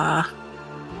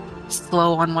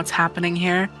slow on what's happening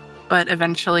here, but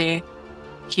eventually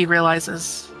he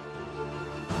realizes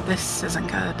this isn't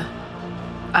good.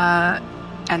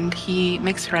 And he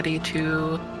makes ready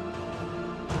to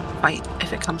fight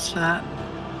if it comes to that.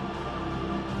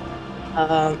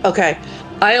 Okay.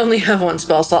 I only have one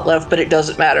spell slot left, but it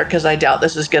doesn't matter because I doubt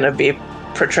this is going to be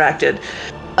protracted.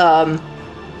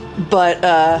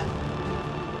 But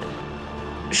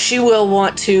she will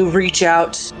want to reach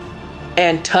out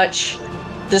and touch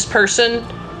this person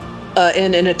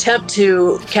in an attempt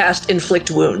to cast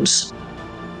Inflict Wounds.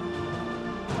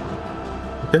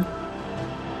 Okay.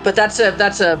 But that's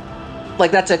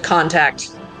a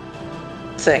contact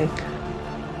thing.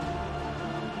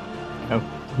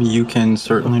 You can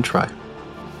certainly try.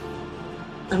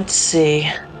 Let's see.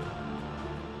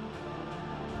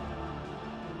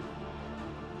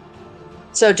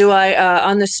 So do I,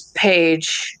 on this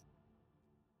page...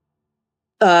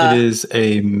 It is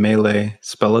a melee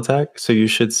spell attack, so you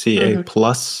should see a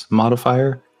plus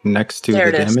modifier next to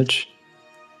the damage.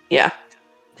 Yeah,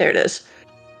 there it is.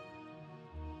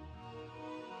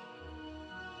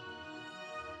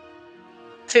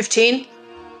 $15?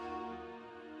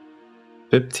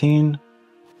 15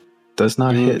 does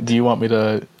not hit. Do you want me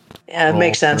to? Yeah, it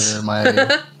makes roll sense. for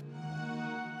my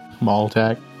small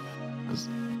attack.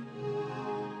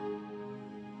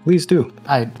 Please do.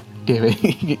 I gave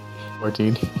it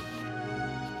 14.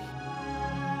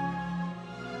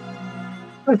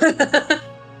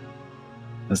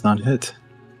 Does not hit.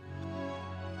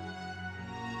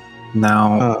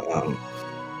 Now,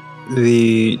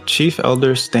 the chief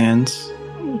elder stands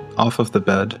off of the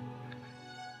bed.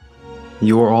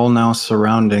 You are all now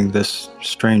surrounding this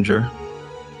stranger,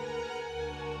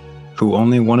 who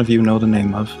only one of you know the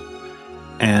name of,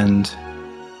 and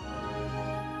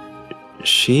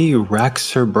she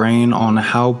racks her brain on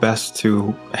how best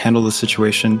to handle the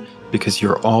situation because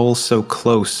you're all so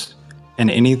close,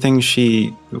 and anything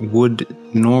she would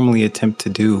normally attempt to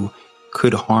do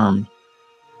could harm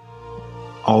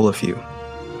all of you.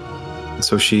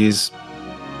 So she's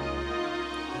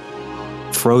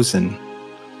frozen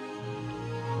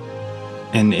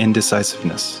in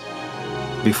indecisiveness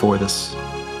before this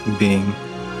being.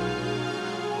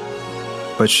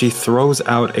 But she throws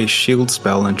out a shield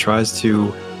spell and tries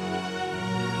to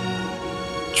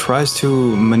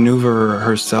maneuver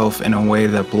herself in a way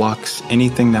that blocks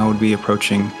anything that would be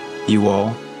approaching you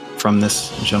all from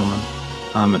this gentleman.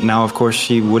 Now, of course,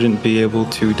 she wouldn't be able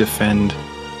to defend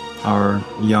our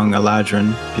young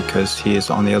Eladrin because he is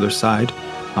on the other side,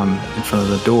 in front of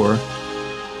the door.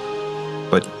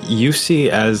 But you see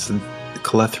as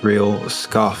Calethriel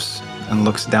scoffs and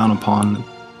looks down upon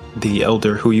the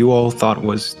elder who you all thought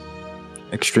was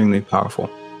extremely powerful.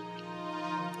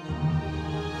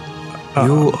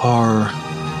 You are...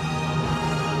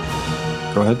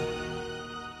 Go ahead.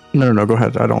 No, go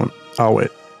ahead. I'll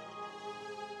wait.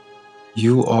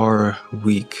 You are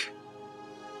weak.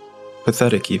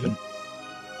 Pathetic, even.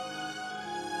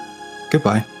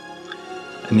 Goodbye.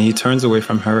 And he turns away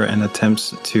from her and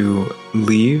attempts to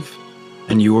leave,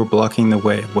 and you are blocking the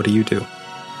way. What do you do?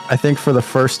 I think for the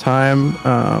first time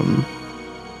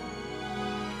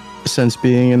since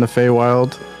being in the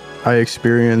Feywild, I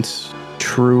experience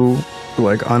true,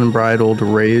 unbridled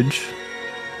rage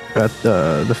at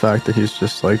the fact that he's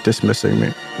just dismissing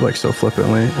me so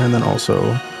flippantly, and then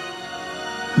also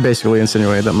basically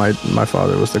insinuate that my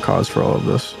father was the cause for all of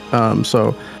this.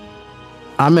 So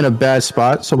I'm in a bad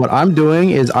spot. So what I'm doing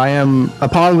is I am,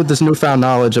 upon with this newfound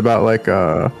knowledge about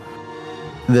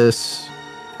this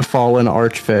fallen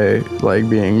archfey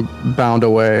being bound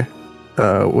away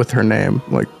with her name,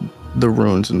 the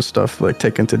runes and stuff like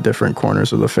taken to different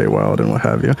corners of the Feywild and what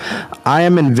have you. I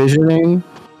am envisioning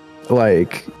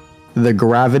like the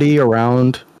gravity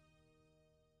around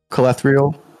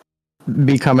Calethriel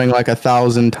becoming like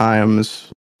 1,000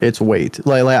 times its weight,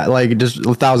 like just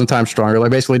 1,000 times stronger,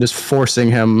 like basically just forcing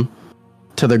him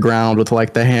to the ground with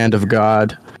like the hand of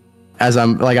God. As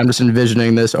I'm just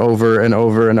envisioning this over and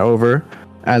over and over,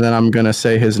 and then I'm gonna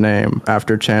say his name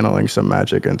after channeling some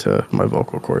magic into my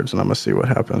vocal cords, and I'm gonna see what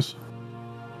happens.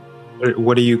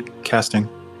 What are you casting?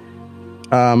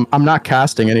 I'm not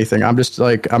casting anything. I'm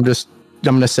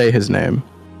gonna say his name.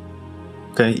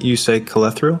 Okay, you say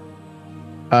Calethriel?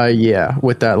 Yeah,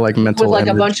 with that like mental With like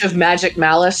image. a bunch of magic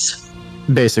malice.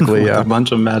 Basically, yeah. A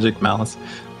bunch of magic malice.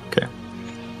 Okay.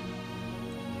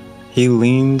 He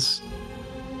leans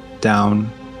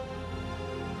down,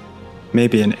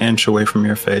 maybe an inch away from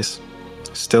your face,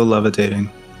 still levitating.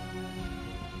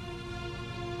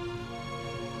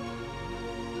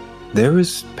 There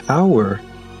is power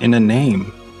in a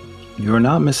name. You are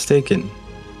not mistaken.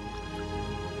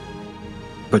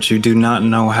 But you do not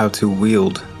know how to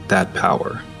wield that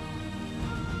power.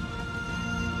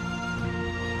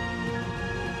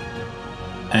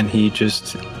 And he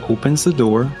just opens the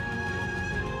door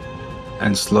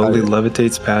and slowly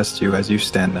levitates past you as you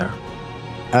stand there.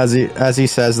 As he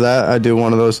says that, I do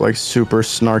one of those like super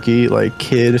snarky like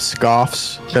kid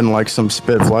scoffs, and like some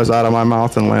spit flies out of my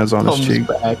mouth and lands on his cheek.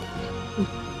 Back.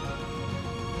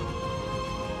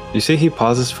 You see he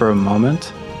pauses for a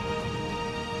moment,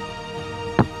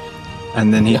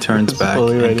 and then he turns back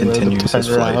and continues his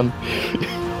flight.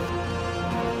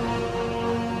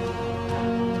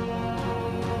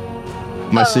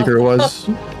 My secret was,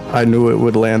 I knew it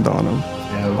would land on him.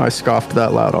 Yeah. I scoffed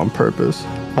that loud on purpose.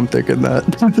 I'm thinking that.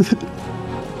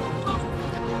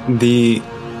 The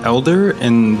elder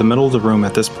in the middle of the room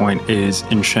at this point is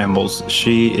in shambles.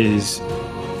 She is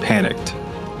panicked.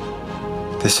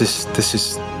 This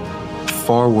is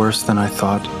far worse than I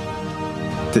thought.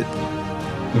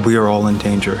 We are all in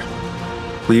danger.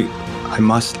 I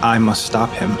must stop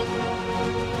him.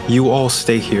 You all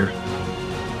stay here.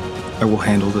 I will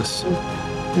handle this.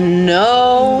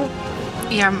 No.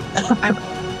 Yeah,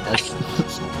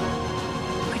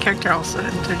 my character also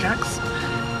interjects.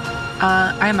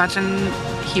 I imagine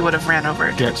he would have ran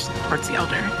over towards the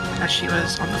elder as she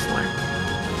was on the floor.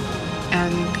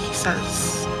 And he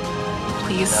says,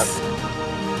 please,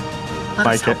 let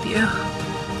us help you.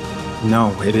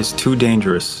 No, it is too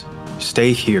dangerous.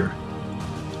 Stay here.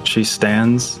 She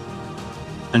stands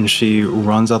and she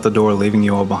runs out the door, leaving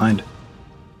you all behind.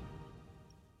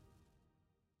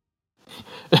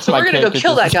 So we're gonna go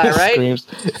kill that guy, right?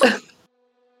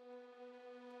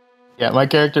 Yeah, my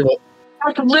character.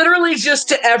 Like literally just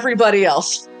to everybody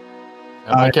else.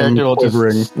 My character will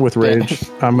quivering just with rage.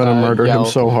 I'm gonna murder him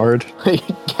so hard.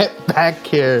 Get back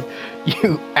here,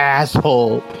 you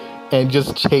asshole! And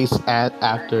just chase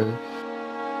after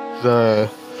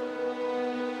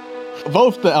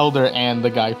both the elder and the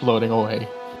guy floating away.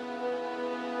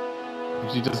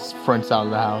 She just fronts out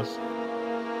of the house.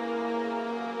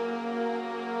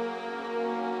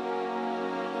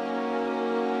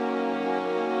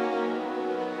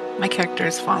 My character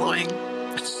is following.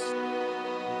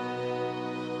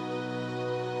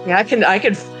 Yeah, I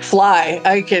can fly.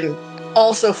 I can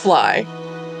also fly.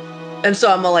 And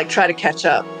so I'm gonna like try to catch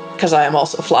up because I am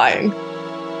also flying.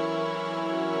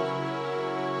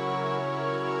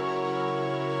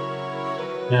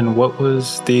 And what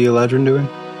was the Eladrin doing?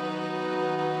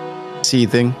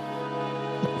 Seething.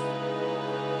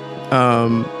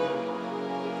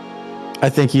 I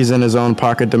think he's in his own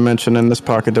pocket dimension, in this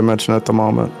pocket dimension at the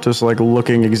moment. Just like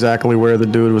looking exactly where the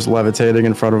dude was levitating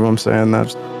in front of him, saying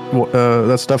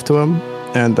that stuff to him.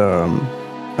 And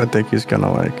I think he's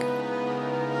gonna like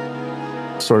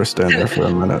sort of stand there for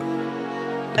a minute.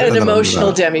 An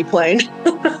emotional demiplane.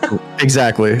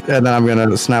 Exactly. And then I'm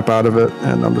gonna snap out of it,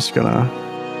 and I'm just gonna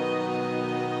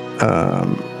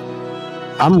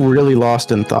I'm really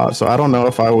lost in thought, so I don't know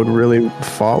if I would really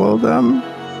follow them.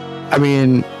 I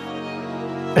mean,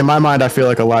 in my mind, I feel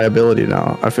like a liability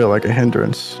now. I feel like a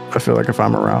hindrance. I feel like if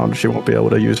I'm around, she won't be able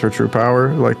to use her true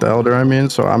power, like the elder, I mean.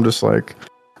 So I'm just like,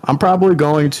 I'm probably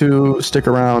going to stick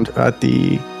around at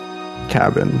the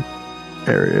cabin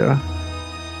area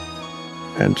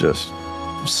and just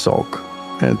sulk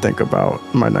and think about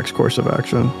my next course of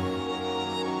action.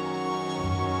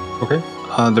 Okay.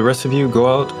 The rest of you go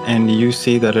out and you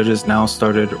see that it has now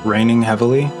started raining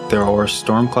heavily. There are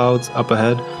storm clouds up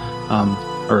ahead.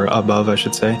 Or above, I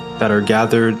should say, that are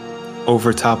gathered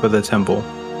over top of the temple.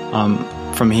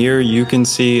 From here, you can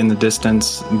see in the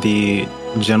distance the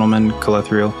gentleman,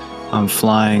 Calethriel,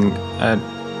 flying at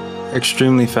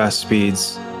extremely fast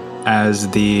speeds as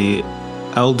the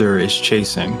elder is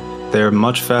chasing. They're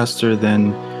much faster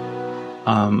than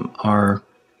our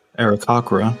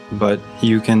Arakakra, but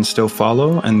you can still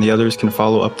follow, and the others can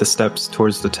follow up the steps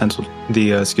towards the temple.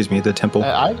 The temple.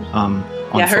 On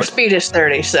her foot. speed is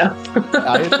 30, so.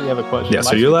 I actually have a question. Yeah,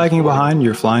 so you're lagging behind.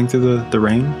 You're flying through the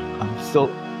rain. Still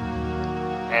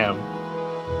am.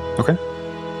 Okay.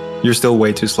 You're still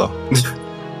way too slow.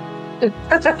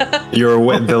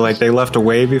 They left a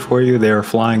way before you. They are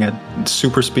flying at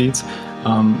super speeds.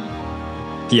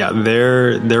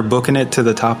 They're booking it to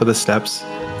the top of the steps,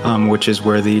 which is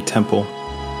where the temple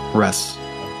rests.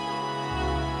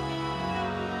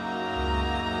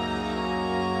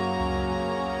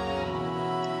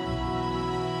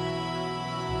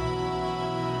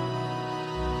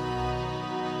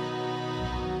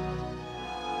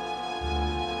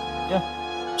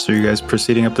 Yeah. So you guys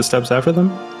proceeding up the steps after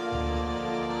them?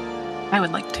 I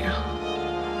would like to.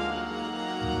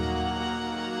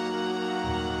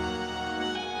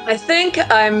 I think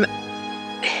I'm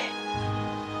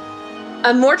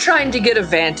more trying to get a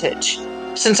vantage,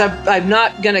 since I'm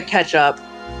not gonna catch up,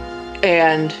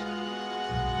 and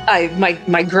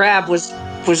my grab was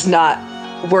not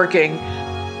working.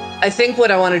 I think what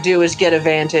I want to do is get a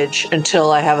vantage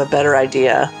until I have a better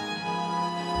idea,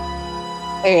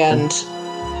 and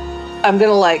I'm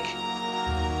gonna like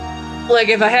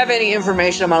if I have any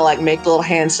information, I'm gonna make little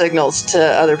hand signals to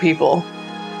other people.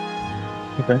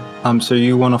 Okay. So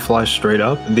you want to fly straight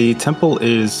up. The temple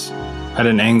is at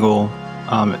an angle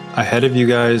ahead of you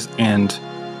guys and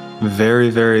very,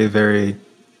 very, very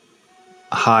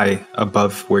high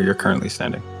above where you're currently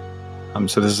standing.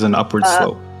 So this is an upward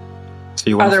slope. So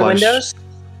you want are to there fly windows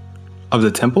of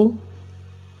the temple?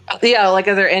 Yeah, are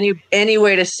there any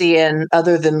way to see in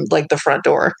other than the front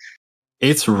door?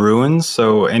 It's ruins,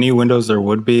 so any windows there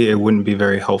would be, it wouldn't be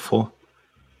very helpful.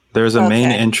 There's a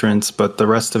main entrance, but the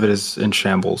rest of it is in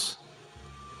shambles.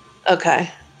 Okay.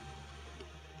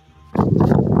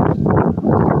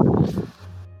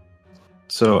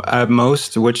 So at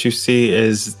most, what you see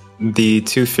is the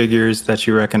two figures that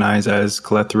you recognize as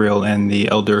Calethriel and the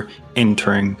Elder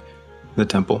entering the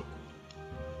temple.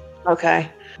 Okay.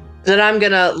 Then I'm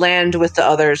going to land with the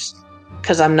others,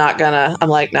 because I'm not going to... I'm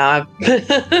like, nah.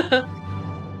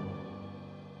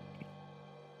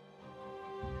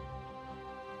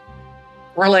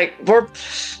 we're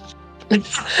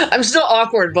I'm still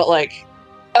awkward, but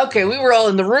okay, we were all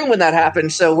in the room when that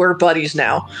happened, so we're buddies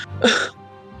now.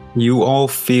 You all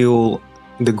feel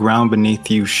the ground beneath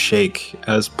you shake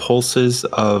as pulses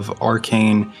of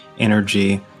arcane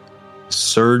energy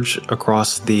surge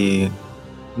across the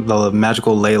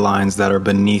magical ley lines that are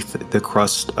beneath the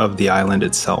crust of the island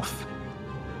itself.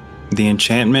 The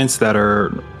enchantments that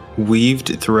are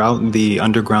weaved throughout the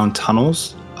underground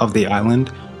tunnels of the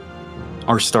island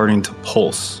are starting to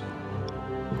pulse.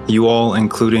 You all,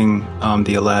 including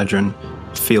the Eladrin,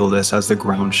 feel this as the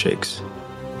ground shakes.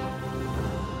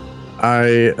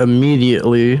 I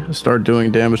immediately start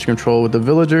doing damage control with the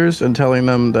villagers and telling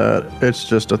them that it's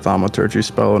just a thaumaturgy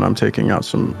spell and I'm taking out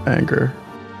some anger.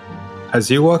 As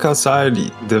you walk outside,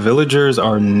 the villagers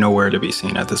are nowhere to be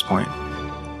seen at this point.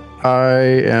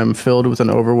 I am filled with an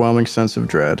overwhelming sense of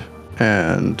dread.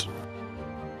 And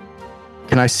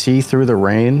can I see through the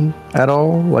rain at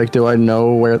all? Do I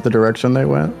know where the direction they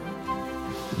went?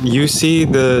 You see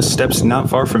the steps not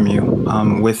far from you,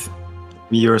 with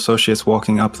your associates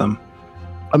walking up them.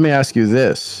 Let me ask you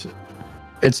this.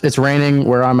 It's raining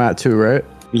where I'm at too, right?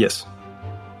 Yes.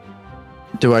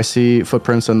 Do I see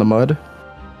footprints in the mud?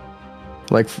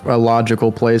 A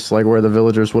logical place where the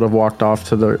villagers would have walked off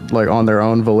to on their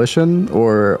own volition,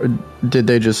 or did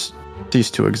they just cease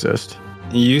to exist?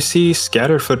 You see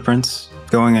scattered footprints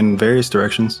going in various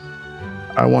directions.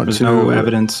 There's no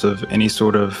evidence of any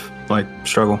sort of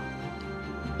struggle.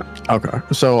 Okay.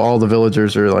 So all the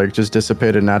villagers are just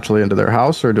dissipated naturally into their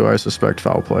house, or do I suspect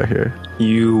foul play here?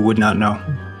 You would not know.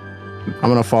 I'm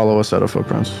going to follow a set of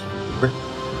footprints. Okay.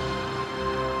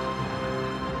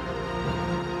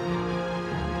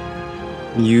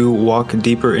 You walk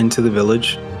deeper into the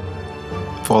village,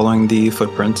 following the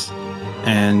footprints,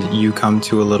 and you come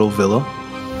to a little villa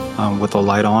with a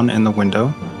light on in the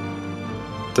window.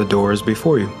 The door is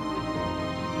before you.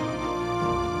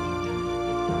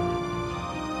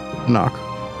 Knock.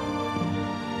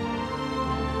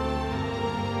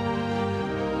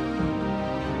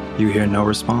 You hear no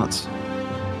response.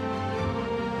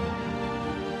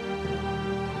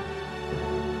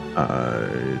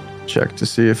 I check to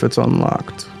see if it's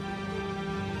unlocked.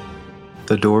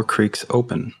 The door creaks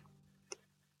open.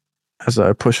 As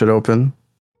I push it open,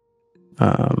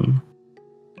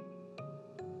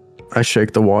 I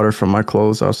shake the water from my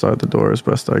clothes outside the door as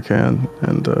best I can,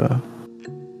 and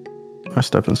I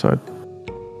step inside.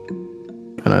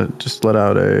 And I just let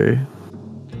out a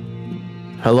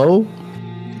hello?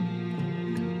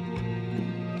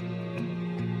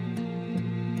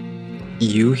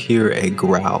 You hear a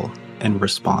growl in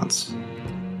response.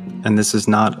 And this is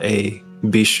not a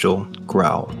bestial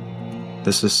growl.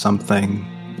 This is something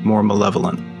more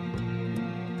malevolent.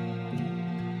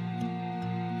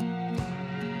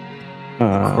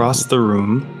 Across the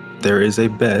room, there is a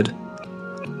bed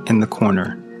in the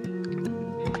corner.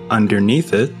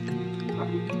 Underneath it,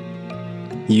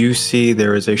 you see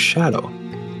there is a shadow,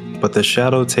 but the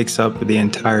shadow takes up the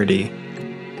entirety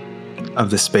of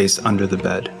the space under the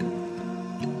bed.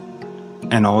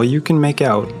 And all you can make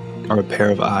out are a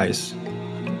pair of eyes.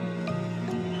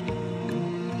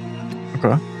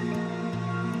 Okay.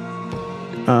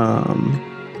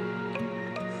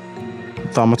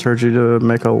 Thaumaturgy to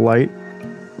make a light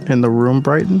in the room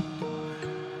brighten.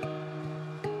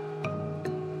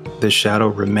 The shadow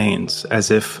remains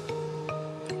as if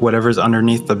whatever's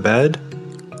underneath the bed,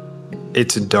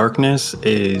 its darkness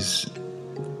is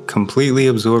completely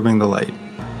absorbing the light.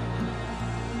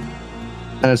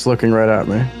 And it's looking right at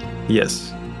me.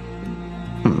 Yes.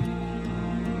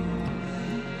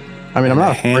 I mean, I'm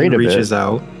not afraid of it. The hand reaches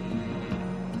out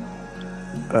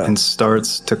and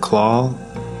starts to claw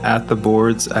at the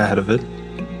boards ahead of it,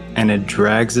 and it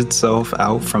drags itself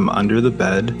out from under the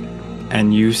bed,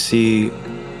 and you see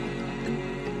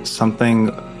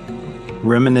something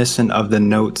reminiscent of the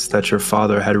notes that your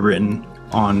father had written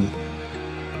on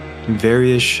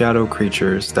various shadow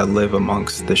creatures that live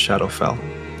amongst the Shadowfell.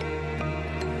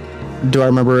 Do I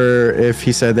remember if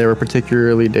he said they were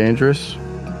particularly dangerous?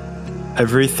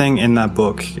 Everything in that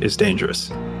book is dangerous.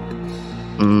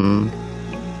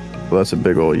 Well, that's a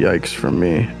big old yikes for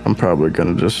me. I'm probably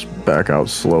going to just back out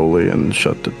slowly and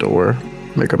shut the door.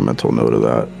 Make a mental note of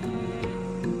that.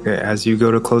 Okay, as you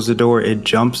go to close the door, it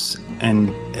jumps and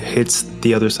hits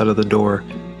the other side of the door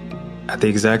at the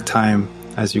exact time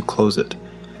as you close it.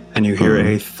 And you hear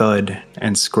a thud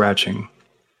and scratching.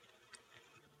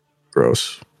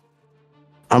 Gross.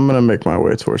 I'm going to make my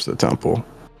way towards the temple.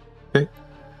 Okay.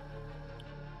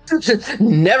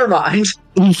 Never mind.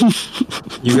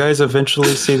 You guys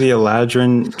eventually see the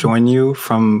Eladrin join you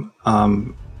from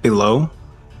below.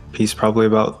 He's probably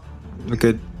about a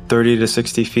good 30 to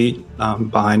 60 feet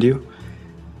behind you.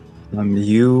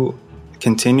 You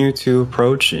continue to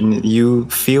approach, and you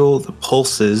feel the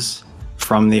pulses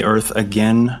from the earth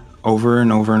again, over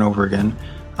and over and over again,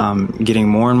 getting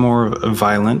more and more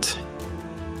violent.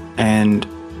 And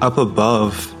up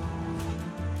above,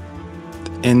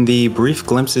 in the brief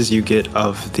glimpses you get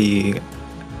of the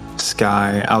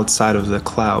sky outside of the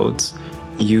clouds,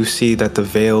 you see that the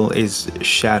veil is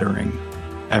shattering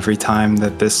every time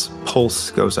that this pulse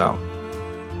goes out.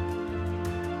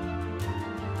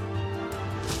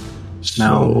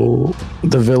 So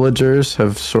the villagers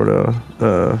have sort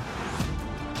of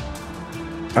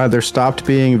either stopped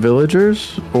being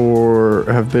villagers or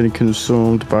have been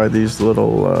consumed by these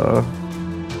little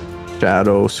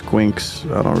shadow squinks.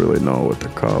 I don't really know what to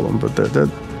call them, but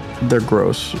they're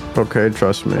gross. Okay,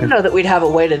 trust me. I don't know that we'd have a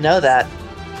way to know that.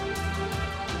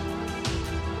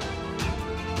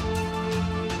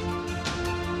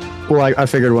 Well, I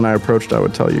figured when I approached, I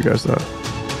would tell you guys that.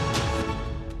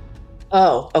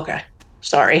 Oh, okay.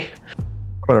 Sorry.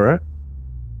 All right.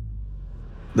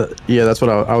 Yeah, that's what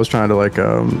I was trying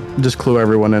to just clue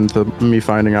everyone into me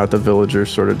finding out the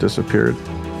villagers sort of disappeared.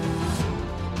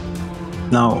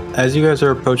 Now, as you guys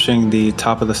are approaching the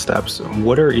top of the steps,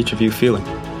 what are each of you feeling?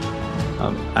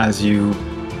 As you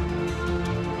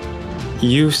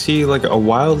see like a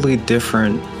wildly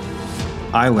different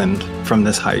island from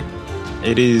this height.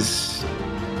 It is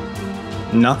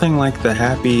nothing like the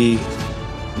happy,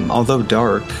 although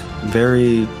dark,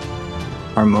 very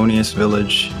harmonious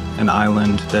village and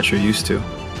island that you're used to.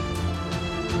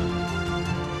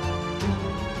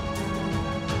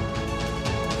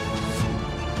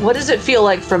 What does it feel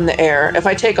like from the air? If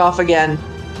I take off again,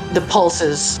 the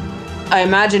pulses. I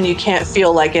imagine you can't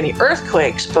feel like any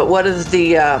earthquakes, but what does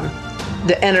the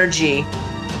energy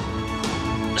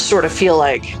sort of feel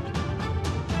like?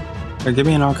 Give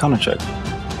me an Arcana check.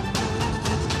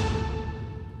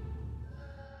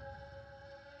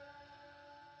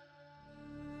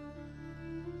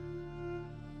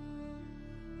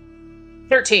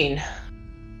 $13.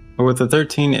 With the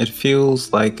 13, it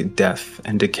feels like death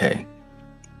and decay.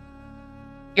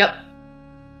 Yep.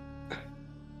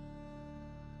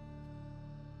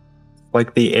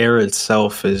 Like the air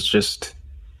itself is just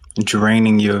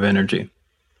draining you of energy.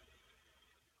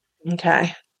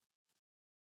 Okay.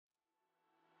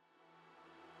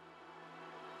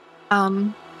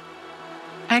 I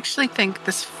actually think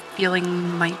this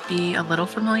feeling might be a little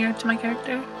familiar to my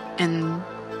character in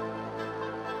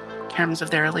terms of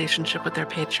their relationship with their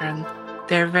patron.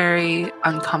 They're very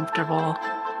uncomfortable.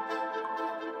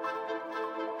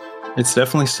 It's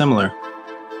definitely similar,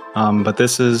 but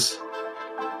this is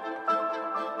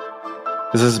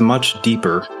much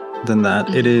deeper than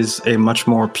that. It is a much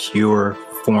more pure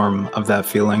form of that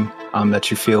feeling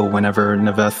that you feel whenever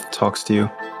Neveth talks to you.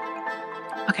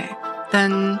 Okay,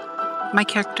 then my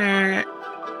character...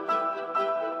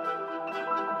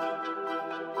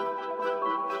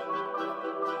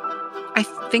 I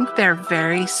think they're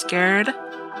very scared,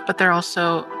 but they're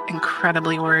also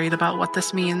incredibly worried about what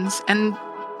this means, and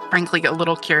frankly a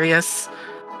little curious.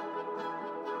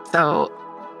 So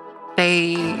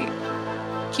they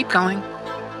keep going.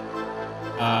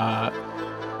 My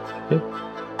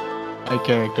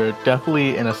character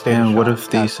definitely in a state of And shock. what of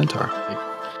the centaur?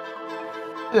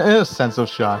 In a sense of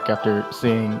shock after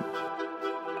seeing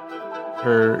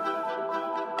her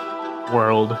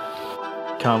world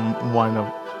become one of,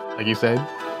 like you said,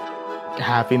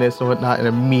 happiness and whatnot, and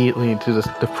immediately into this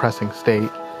depressing state.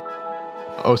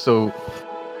 Also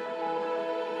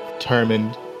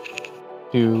determined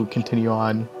to continue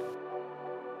on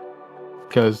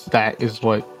because that is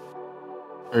what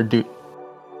her duty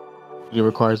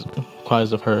requires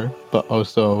of her, but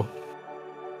also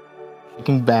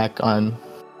looking back on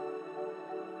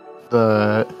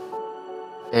the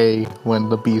day when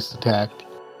the beast attacked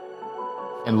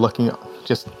and looking,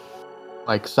 just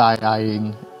like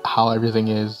side-eyeing how everything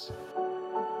is,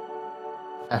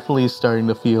 definitely starting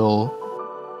to feel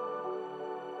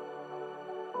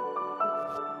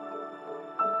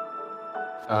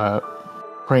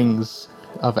springs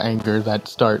of anger that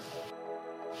start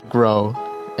to grow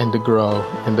and to grow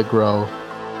and to grow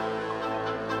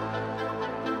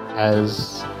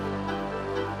as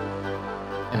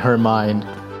in her mind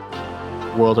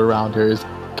the world around her is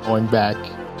going back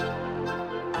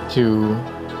to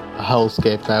a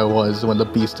hellscape that it was when the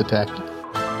beast attacked.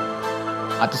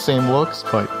 Not the same looks,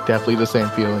 but definitely the same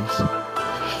feelings.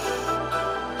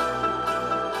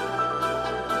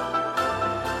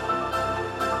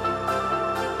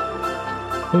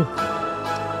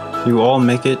 You all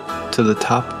make it to the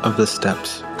top of the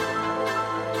steps,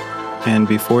 and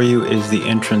before you is the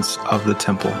entrance of the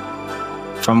temple.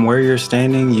 From where you're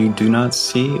standing, you do not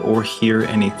see or hear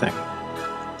anything.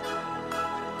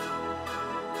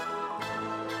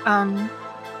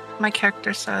 My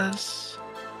character says,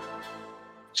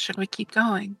 should we keep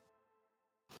going?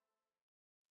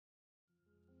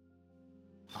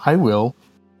 I will.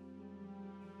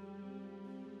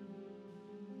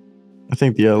 I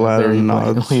think the Aladdin Very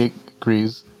nods. blatantly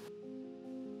agrees.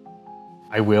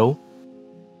 I will.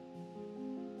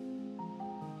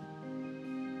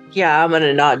 Yeah, I'm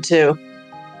gonna nod too.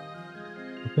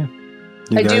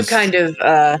 I do kind of,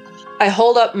 I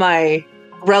hold up my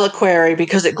reliquary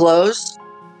because it glows.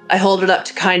 I hold it up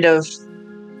to kind of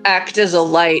act as a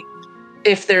light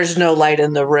if there's no light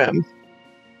in the room.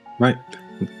 Right.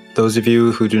 Those of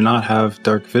you who do not have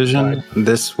dark vision, Right.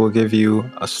 this will give you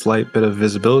a slight bit of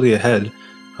visibility ahead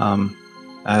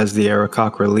as the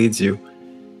Aarakocra leads you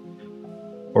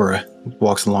or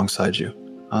walks alongside you.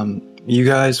 You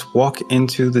guys walk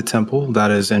into the temple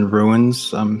that is in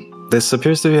ruins. This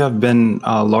appears to have been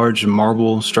a large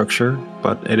marble structure,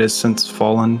 but it has since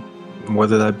fallen,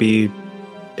 whether that be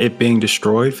it being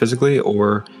destroyed physically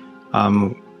or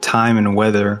time and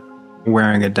weather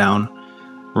wearing it down.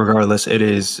 Regardless, it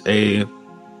is a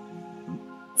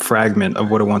fragment of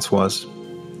what it once was.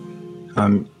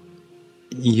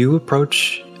 You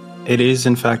approach, it is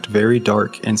in fact very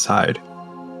dark inside.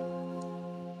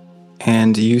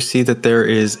 And you see that there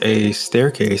is a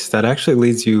staircase that actually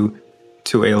leads you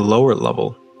to a lower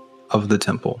level of the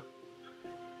temple.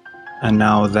 And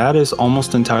now that is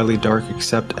almost entirely dark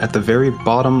except at the very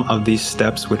bottom of these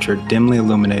steps, which are dimly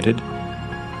illuminated,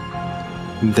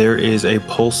 there is a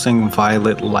pulsing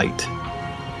violet light.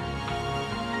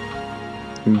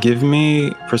 Give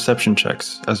me perception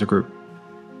checks as a group.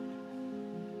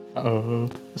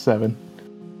 7.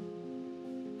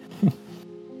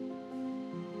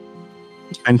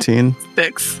 19.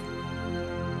 6.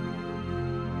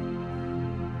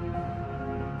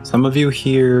 Some of you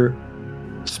hear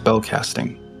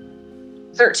spellcasting.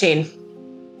 13.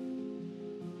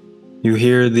 You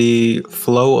hear the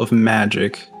flow of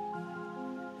magic.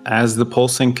 As the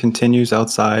pulsing continues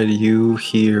outside, you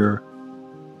hear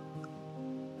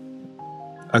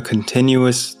a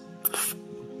continuous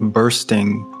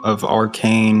bursting of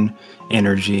arcane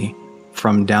energy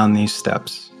from down these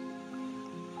steps.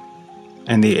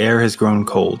 And the air has grown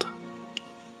cold.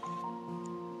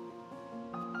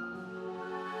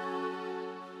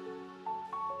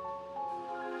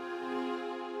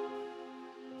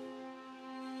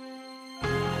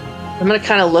 I'm going to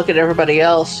kind of look at everybody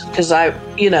else because I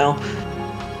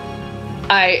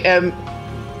am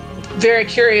very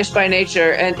curious by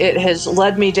nature, and it has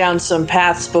led me down some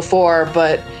paths before,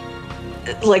 but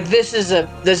like this is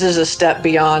a step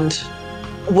beyond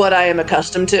what I am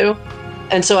accustomed to,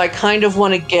 and so I kind of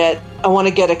want to get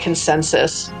a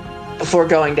consensus before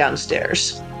going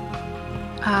downstairs.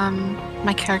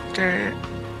 My character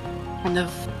kind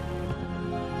of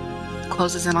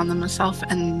closes in on them herself,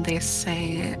 and they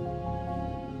say,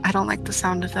 "I don't like the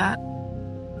sound of that."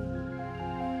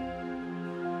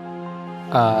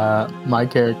 My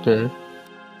character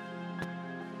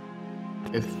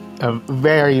is a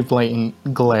very blatant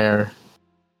glare,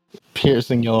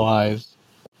 piercing yellow eyes,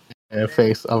 and a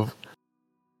face of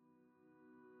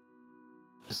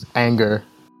just anger.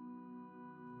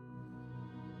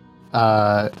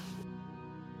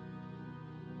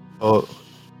 Will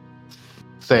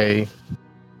say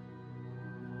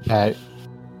that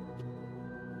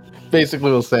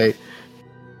basically will say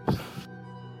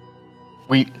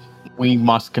we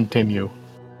must continue.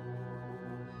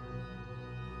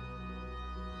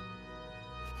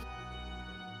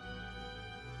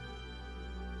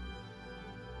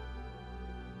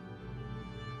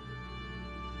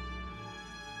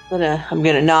 I'm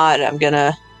gonna nod.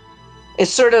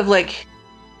 It's sort of like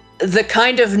the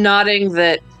kind of nodding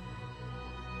that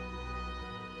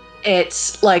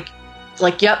it's like,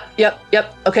 yep,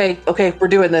 okay, we're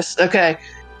doing this, okay,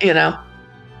 I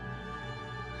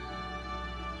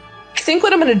think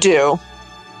what I'm gonna do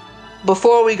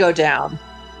before we go down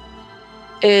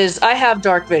is I have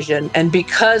dark vision, and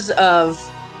because of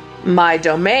my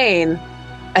domain,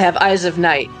 I have eyes of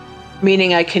night,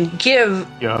 meaning I can give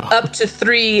up to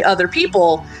 3 other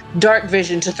people dark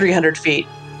vision to 300 feet.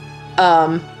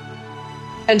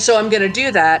 And so I'm going to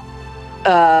do that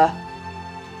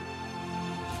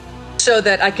so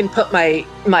that I can put my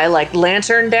like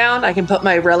lantern down. I can put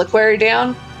my reliquary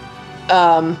down.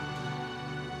 And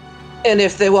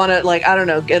if they want to, like, I don't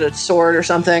know, get a sword or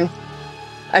something,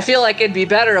 I feel like it'd be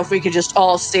better if we could just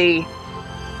all see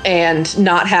and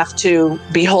not have to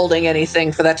be holding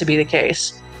anything for that to be the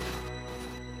case.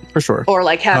 For sure. Or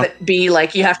like have it be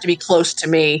like you have to be close to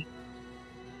me.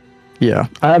 Yeah,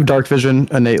 I have dark vision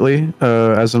innately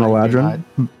as an Eladrin,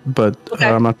 but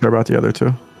I'm not sure about the other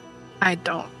 2. I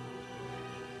don't.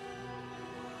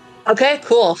 Okay,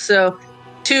 cool. So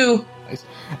 2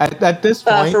 at this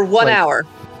point for 1 hour,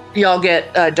 y'all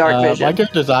get dark vision. My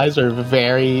character's eyes are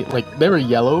very they were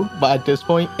yellow, but at this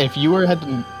point, if you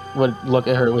would look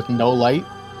at her with no light,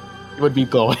 it would be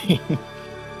glowing.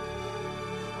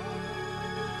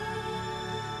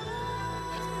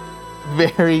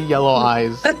 Very yellow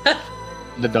eyes in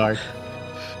the dark.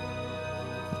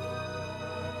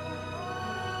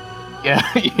 Yeah.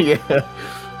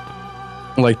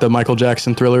 Like the Michael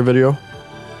Jackson Thriller video?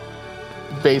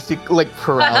 Basic, like,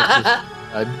 paralysis.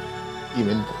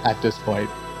 Even at this point.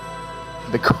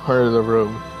 The corner of the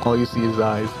room, all you see is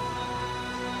eyes.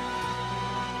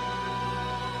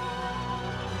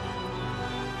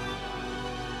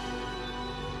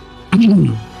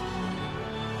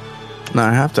 Now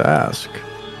I have to ask,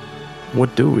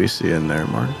 what do we see in there,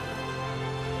 Mark?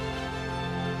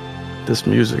 This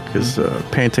music is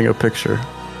painting a picture.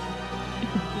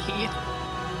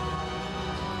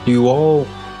 You all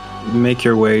make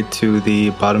your way to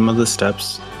the bottom of the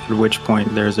steps, at which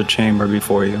point there's a chamber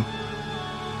before you.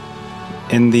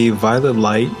 In the violet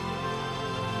light,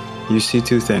 you see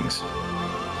 2 things.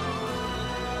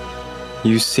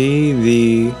 You see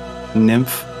the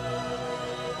nymph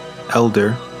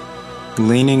elder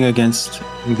leaning against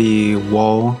the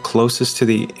wall closest to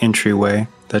the entryway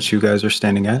that you guys are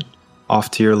standing at, off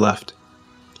to your left.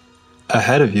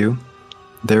 Ahead of you,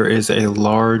 there is a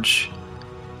large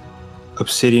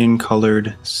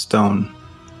obsidian-colored stone,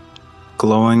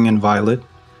 glowing in violet,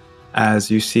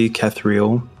 as you see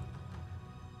Kethriel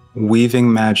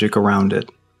weaving magic around it.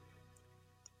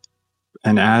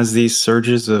 And as these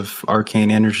surges of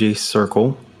arcane energy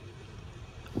circle,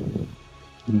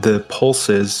 the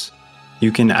pulses,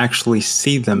 you can actually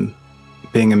see them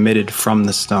being emitted from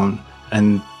the stone.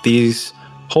 And these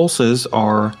pulses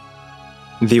are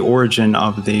the origin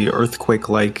of the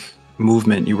earthquake-like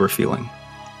movement you were feeling.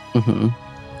 Mm-hmm.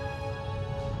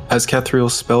 As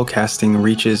Kethriel's spellcasting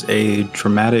reaches a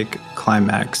dramatic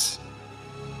climax,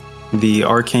 the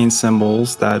arcane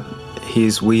symbols that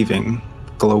he's weaving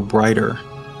glow brighter,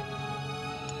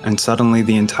 and suddenly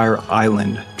the entire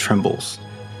island trembles,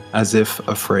 as if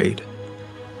afraid.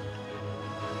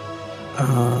 I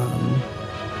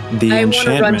want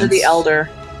to run to the elder.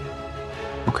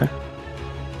 Okay.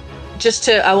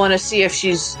 I want to see if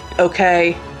she's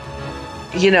okay.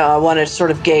 I want to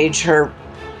sort of gauge her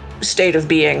state of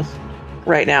being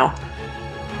right now.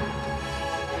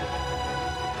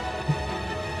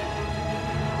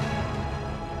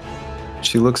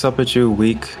 She looks up at you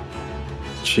weak.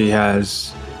 She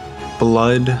has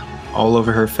blood all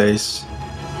over her face.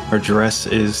 Her dress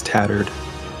is tattered.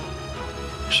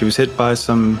 She was hit by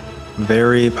some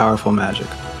very powerful magic,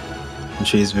 and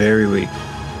she's very weak.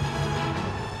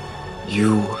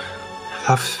 You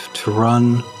have to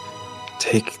run.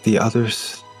 Take the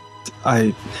others.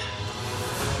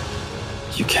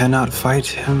 You cannot fight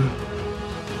him.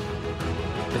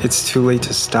 It's too late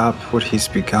to stop what he's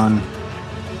begun.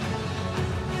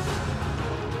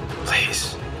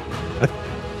 Please.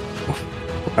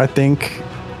 I think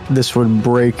this would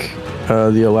break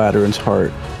the Eladrin's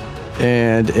heart.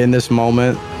 And in this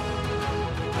moment,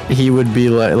 he would be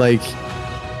like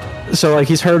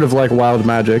he's heard of like wild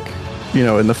magic,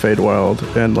 in the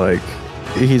Feywild, and like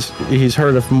he's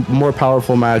heard of more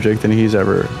powerful magic than he's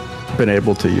ever been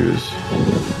able to use.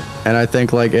 And I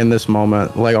think like in this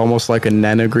moment, like almost like a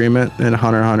Nen agreement in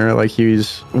Hunter x Hunter, like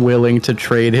he's willing to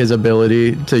trade his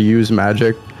ability to use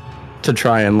magic to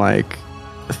try and like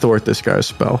thwart this guy's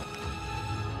spell.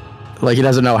 Like he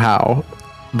doesn't know how,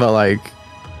 but like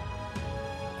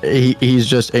he's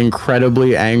just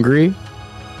incredibly angry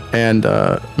and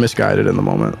misguided in the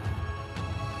moment.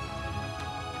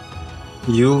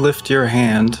 You lift your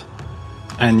hand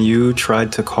and you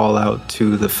tried to call out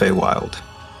to the Feywild.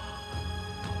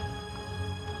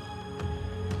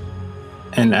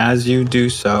 And as you do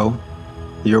so,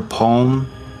 your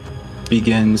palm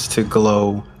begins to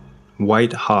glow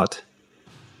white hot,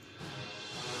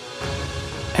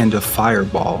 and a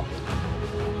fireball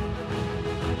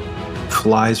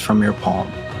flies from your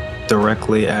palm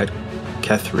directly at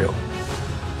Kethriel.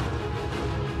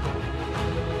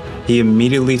 He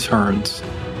immediately turns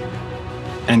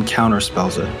and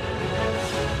counterspells it,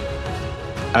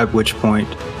 at which point,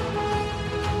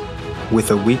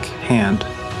 with a weak hand,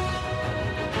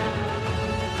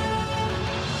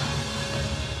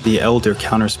 the Elder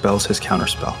counterspells his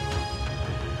counterspell.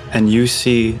 And you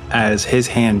see as his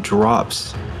hand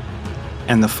drops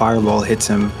and the fireball hits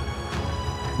him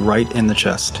right in the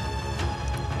chest.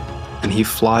 And he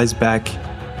flies back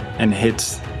and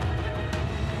hits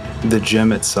the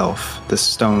gem itself, the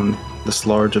stone, this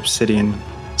large obsidian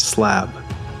slab.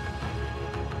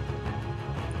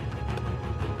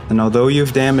 And although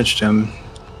you've damaged him,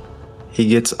 he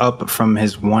gets up from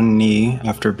his one knee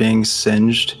after being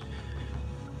singed.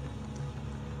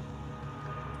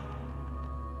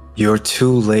 You're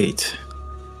too late.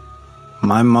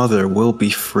 My mother will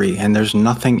be free, and there's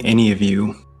nothing any of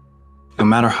you, no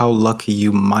matter how lucky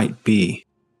you might be,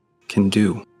 can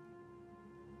do.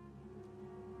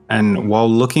 And while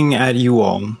looking at you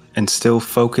all and still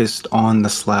focused on the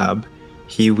slab,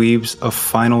 he weaves a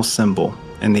final symbol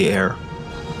in the air.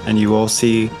 And you all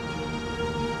see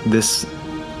this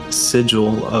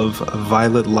sigil of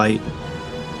violet light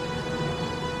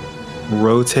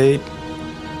rotate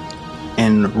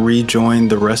and rejoin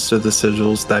the rest of the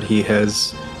sigils that he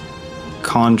has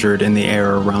conjured in the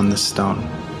air around the stone.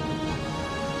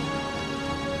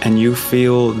 And you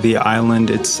feel the island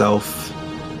itself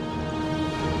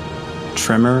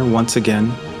tremor once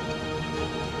again.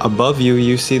 Above you,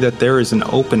 you see that there is an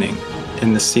opening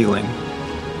in the ceiling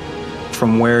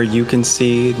from where you can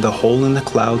see the hole in the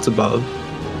clouds above.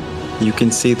 You can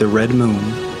see the red moon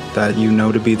that you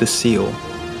know to be the seal.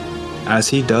 As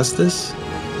he does this,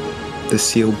 the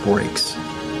seal breaks.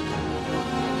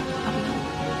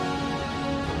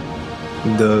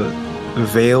 The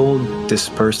veil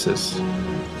disperses.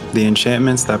 The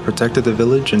enchantments that protected the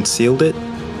village and sealed it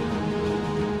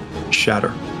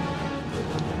shatter.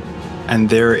 And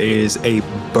there is a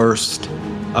burst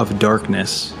of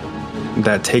darkness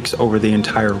that takes over the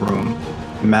entire room.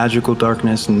 Magical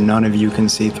darkness none of you can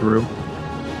see through.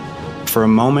 For a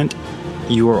moment,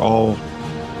 you are all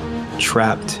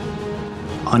trapped,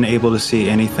 unable to see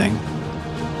anything,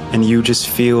 and you just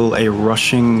feel a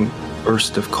rushing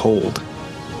burst of cold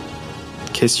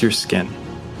kiss your skin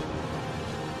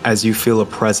as you feel a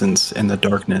presence in the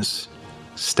darkness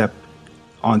step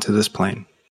onto this plane.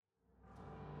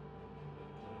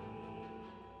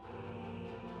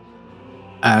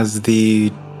 As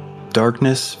the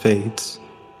darkness fades,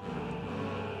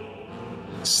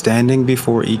 standing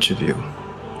before each of you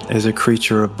is a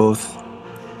creature of both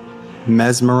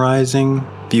mesmerizing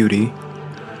beauty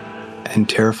and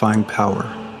terrifying power.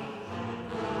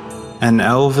 An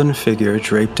elven figure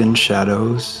draped in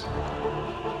shadows,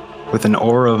 with an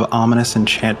aura of ominous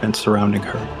enchantment surrounding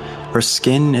her. Her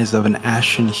skin is of an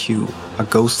ashen hue, a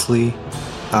ghostly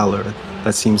pallor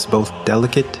that seems both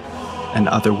delicate and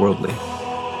otherworldly.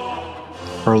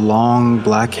 Her long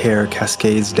black hair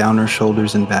cascades down her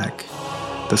shoulders and back,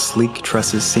 the sleek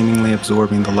tresses seemingly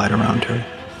absorbing the light around her.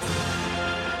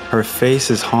 Her face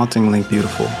is hauntingly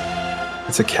beautiful.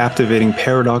 It's a captivating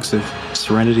paradox of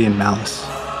serenity and malice.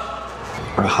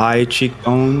 Her high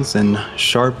cheekbones and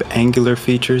sharp, angular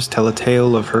features tell a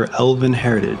tale of her elven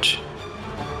heritage,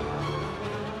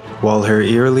 while her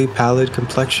eerily pallid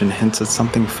complexion hints at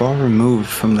something far removed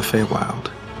from the Feywild.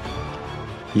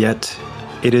 Yet,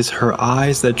 it is her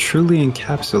eyes that truly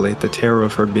encapsulate the terror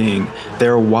of her being. They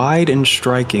are wide and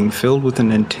striking, filled with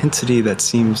an intensity that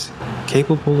seems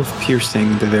capable of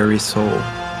piercing the very soul.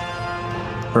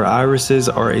 Her irises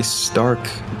are a stark,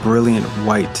 brilliant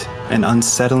white, an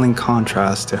unsettling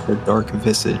contrast to her dark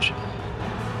visage.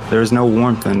 There is no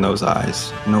warmth in those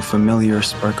eyes, no familiar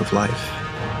spark of life.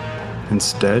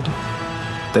 Instead,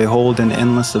 they hold an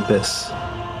endless abyss,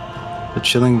 a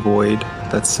chilling void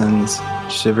that sends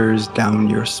shivers down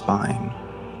your spine.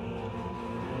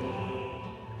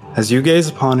 As you gaze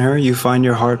upon her, you find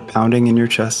your heart pounding in your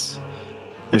chest.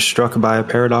 You're struck by a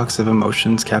paradox of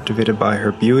emotions, captivated by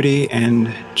her beauty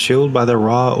and chilled by the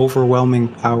raw, overwhelming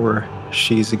power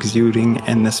she's exuding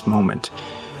in this moment.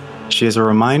 She is a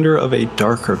reminder of a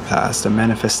darker past, a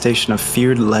manifestation of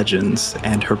feared legends,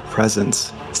 and her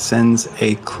presence sends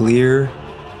a clear,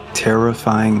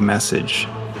 terrifying message.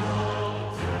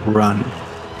 Run.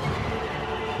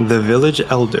 The village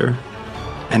elder,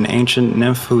 an ancient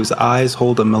nymph whose eyes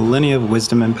hold a millennia of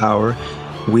wisdom and power,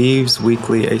 weaves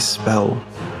weakly a spell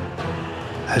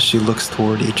as she looks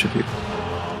toward each of you.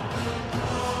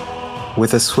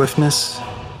 With a swiftness,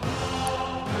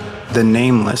 the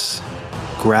Nameless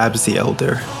grabs the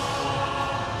elder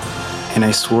in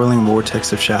a swirling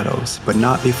vortex of shadows, but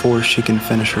not before she can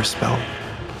finish her spell.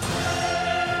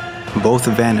 Both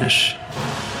vanish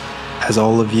as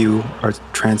all of you are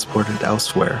transported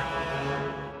elsewhere.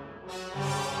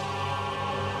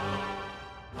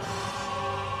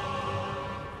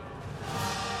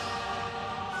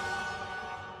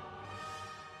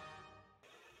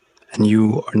 And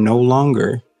you are no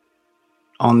longer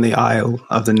on the Isle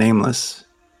of the Nameless,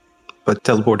 but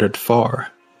teleported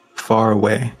far, far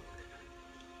away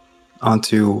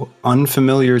onto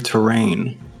unfamiliar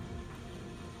terrain.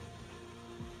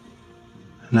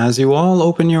 And as you all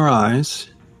open your eyes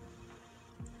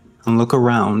and look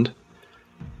around,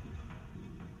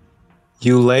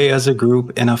 you lay as a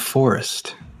group in a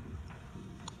forest,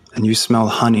 and you smell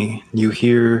honey. You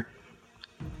hear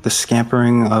the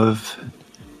scampering of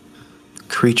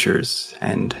creatures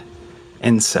and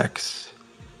insects.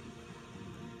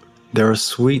 There are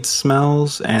sweet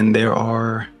smells, and there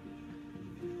are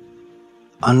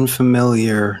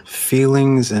unfamiliar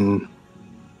feelings and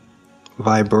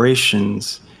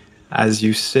vibrations as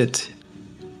you sit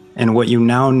in what you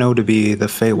now know to be the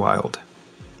Feywild.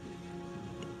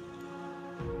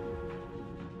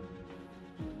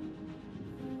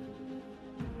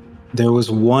 There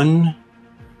was one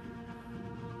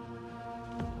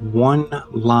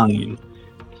line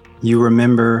you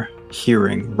remember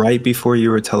hearing right before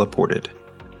you were teleported.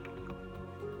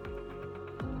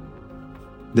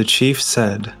 The chief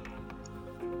said,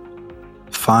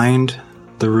 "Find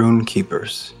the rune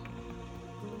keepers."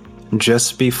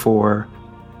 Just before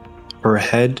her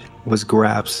head was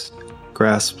grasped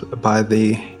by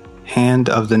the hand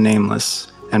of the Nameless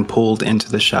and pulled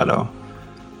into the shadow.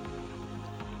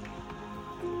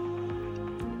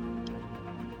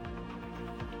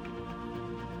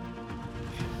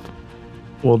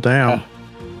 Well, damn.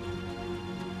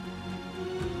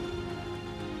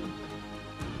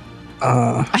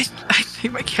 I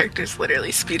think my character's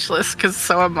literally speechless, because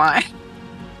so am I.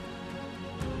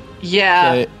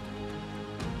 Yeah.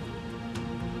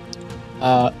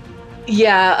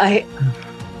 Yeah, I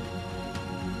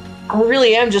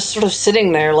really am just sort of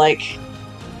sitting there like...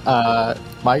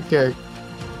 My character...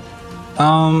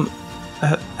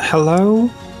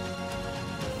 Hello?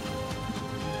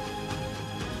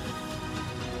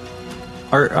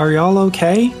 Are y'all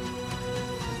okay?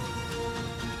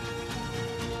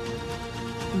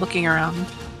 Looking around.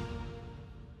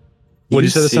 What did you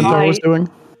say the centaur was doing?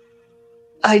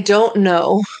 I don't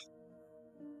know.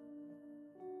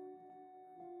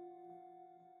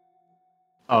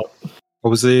 Oh. What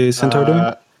was the centaur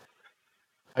doing?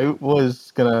 I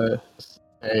was gonna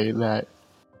say that,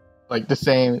 like, the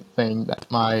same thing,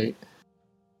 that my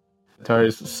centaur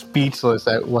is speechless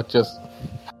at what just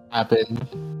happened.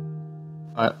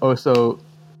 But also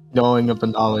knowing of the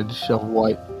knowledge of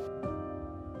what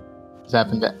has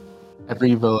happened to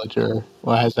every villager,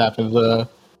 what has happened to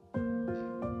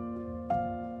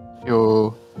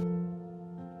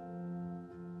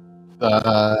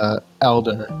the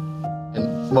elder,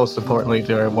 and most importantly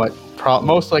to her, what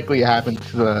most likely happened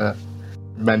to the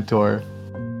mentor.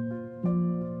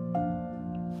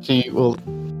 She will.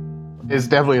 It's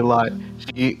definitely a lot.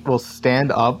 She will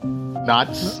stand up, not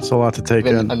It's a lot to take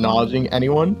even in. acknowledging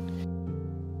anyone,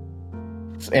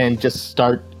 and just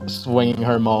start swinging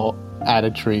her maul at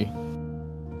a tree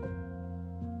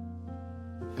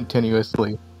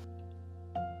continuously.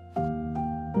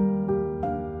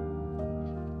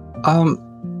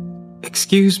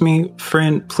 Excuse me,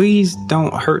 friend, please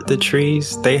don't hurt the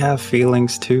trees. They have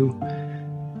feelings too.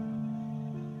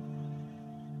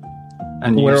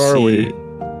 And you Where are see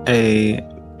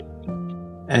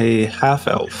a half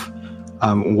elf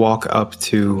walk up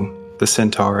to the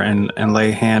centaur and lay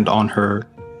a hand on her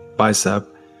bicep.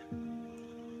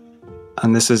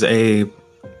 And this is a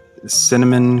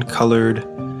cinnamon colored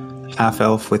half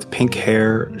elf with pink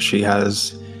hair. She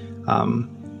has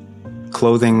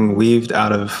clothing weaved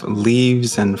out of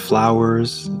leaves and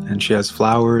flowers, and she has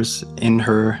flowers in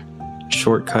her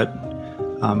shortcut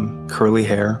curly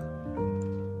hair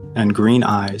and green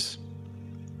eyes.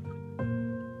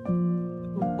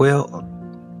 Well,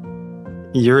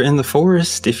 you're in the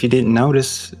forest if you didn't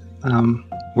notice.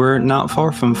 We're not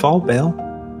far from Fallbell.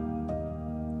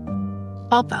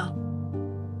 Fallbell.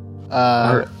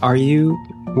 Are you?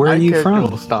 Where are My you character from?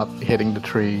 will stop hitting the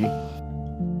tree.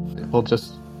 It will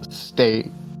just stay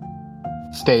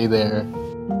there,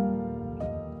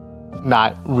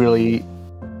 not really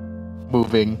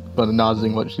moving, but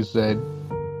acknowledging what she said.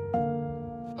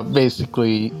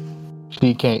 Basically,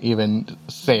 she can't even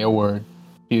say a word.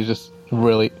 She's just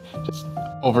really just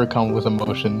overcome with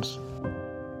emotions,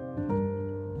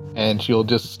 and she'll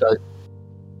just start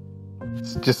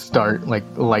like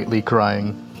lightly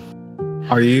crying.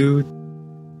 Are you?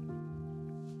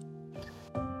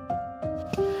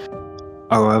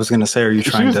 Oh, I was gonna say, are you She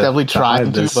trying was to definitely to trying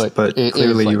hide to, this? but it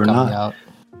clearly is, like, you were coming not.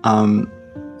 out.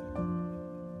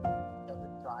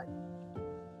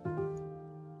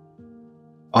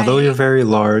 Although you're very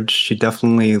large, she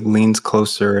definitely leans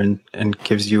closer and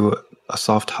gives you a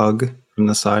soft hug from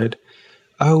the side.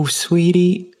 Oh,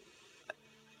 sweetie.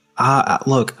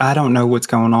 Look, I don't know what's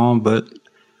going on, but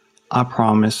I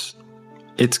promise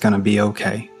it's gonna be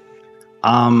okay.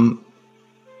 I'm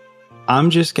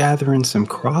just gathering some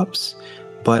crops,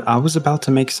 but I was about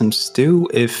to make some stew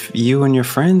if you and your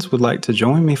friends would like to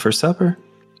join me for supper.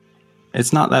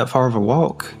 It's not that far of a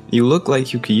walk. You look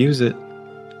like you could use it.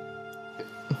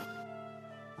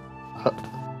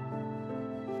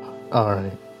 All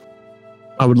right.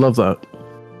 I would love that.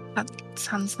 That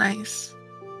sounds nice.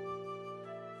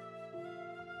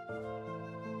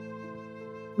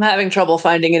 I'm having trouble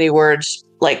finding any words.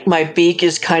 Like, my beak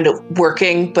is kind of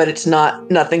working, but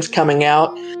nothing's coming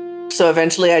out. So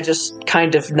eventually I just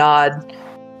kind of nod.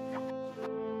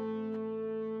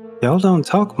 Y'all don't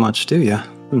talk much, do ya?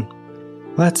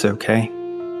 That's okay.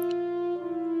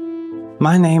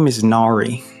 My name is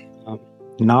Nari.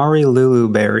 Nari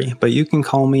Luluberry, but you can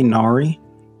call me Nari.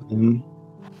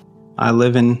 I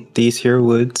live in these here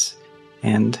woods,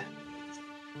 and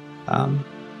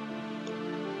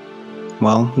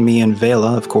well, me and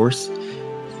Vela, of course.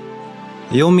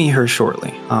 You'll meet her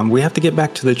shortly. We have to get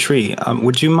back to the tree.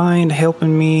 Would you mind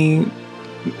helping me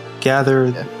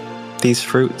gather these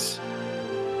fruits?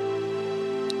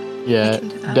 Yeah, I can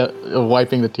do that.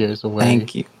 wiping the tears away.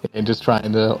 Thank you. And just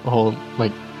trying to hold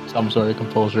like some sort of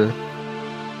composure.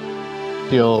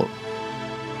 She'll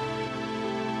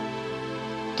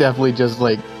definitely just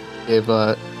like give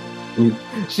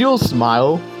she'll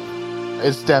smile.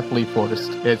 It's definitely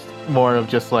forced. It's more of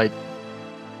just like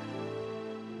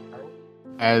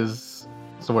as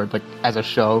what's the word, like as a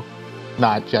show,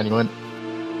 not genuine.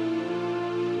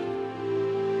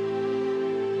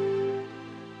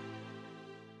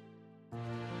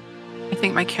 I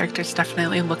think my character's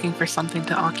definitely looking for something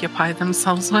to occupy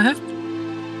themselves with.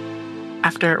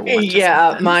 After what just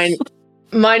happened.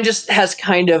 Mine just has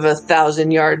kind of a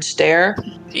 1,000-yard stare,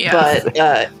 Yeah.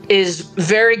 but is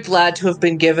very glad to have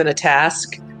been given a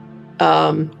task.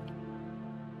 And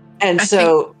I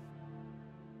so,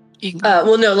 You can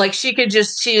well, no, like she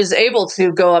is able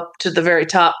to go up to the very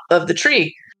top of the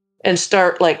tree and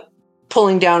start like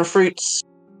pulling down fruits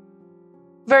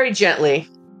very gently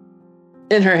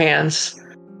in her hands.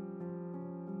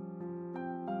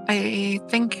 I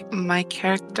think my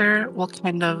character will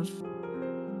kind of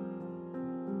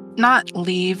not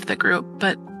leave the group,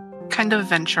 but kind of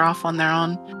venture off on their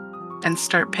own and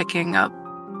start picking up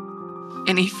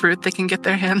any fruit they can get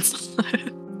their hands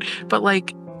on. But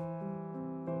like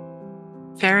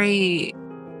very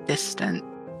distant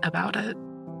about it.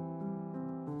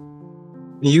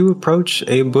 You approach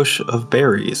a bush of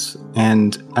berries,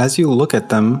 and as you look at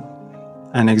them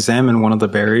and examine one of the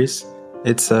berries,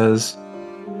 it says,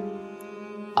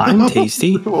 "I'm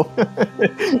tasty.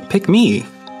 Pick me."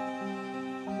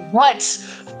 What?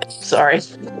 Sorry.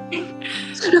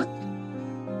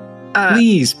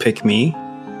 Please pick me.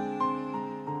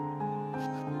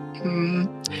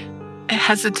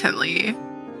 Hesitantly,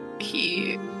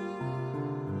 he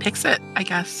picks it, I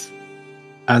guess.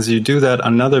 As you do that,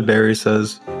 another berry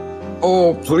says,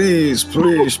 "Oh, please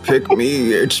pick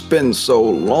me. It's been so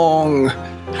long.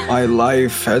 My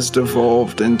life has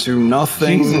devolved into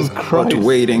nothing Jesus but Christ.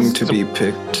 waiting to be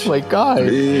picked. Oh my God.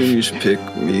 Please pick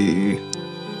me."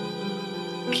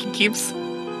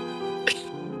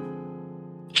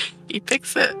 He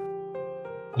picks it.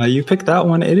 You pick that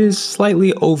one. It is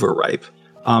slightly overripe.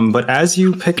 But as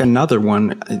you pick another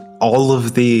one, all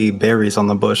of the berries on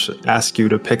the bush ask you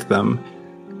to pick them.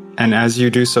 And as you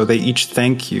do so, they each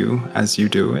thank you as you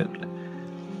do it.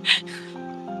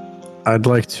 I'd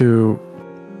like to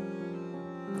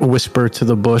whisper to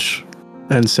the bush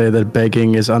and say that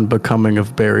begging is unbecoming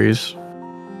of berries.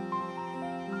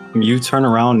 You turn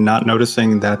around, not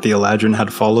noticing that the Eladrin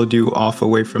had followed you off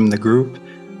away from the group,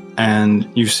 and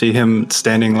you see him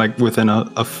standing like within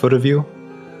a foot of you.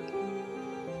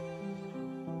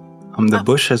 The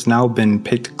bush has now been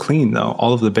picked clean, though.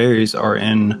 All of the berries are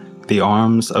in the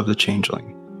arms of the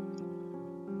changeling.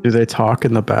 Do they talk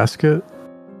in the basket?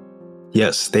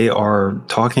 Yes, they are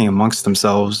talking amongst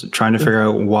themselves, trying to figure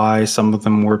out why some of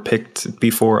them were picked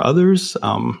before others.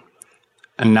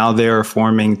 And now they are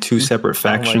forming two separate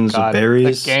factions of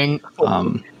berries.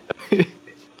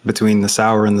 Between the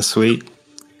sour and the sweet.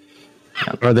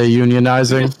 Are they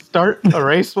unionizing? Start a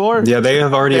race war? Yeah, they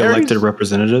have already elected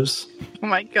representatives. Oh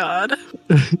my God.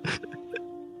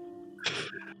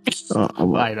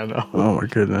 I don't know. Oh my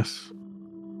goodness.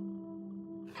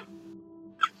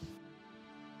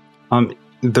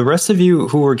 The rest of you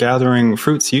who were gathering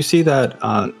fruits, you see that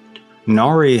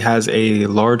Nari has a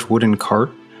large wooden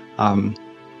cart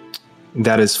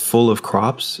that is full of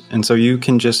crops, and so you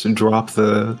can just drop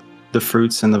the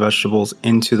fruits and the vegetables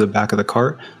into the back of the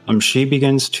cart. She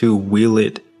begins to wheel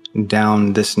it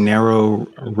down this narrow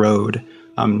road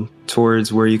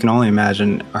towards where you can only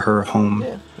imagine her home.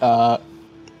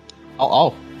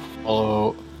 I'll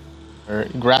follow her,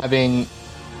 grabbing.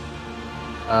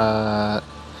 How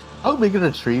big are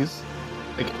the trees?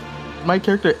 Like, is my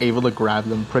character able to grab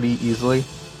them pretty easily?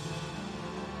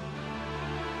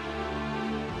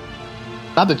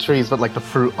 Not the trees, but like the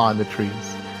fruit on the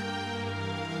trees.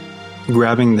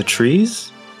 Grabbing the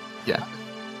trees? Yeah.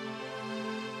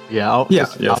 I'll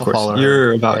of course.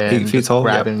 You're about 8 feet tall.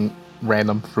 Grabbing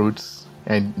random fruits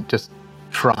and just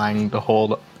trying to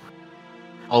hold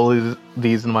all of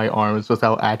these in my arms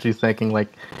without actually thinking,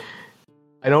 like,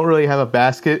 I don't really have a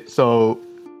basket, so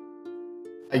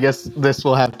I guess this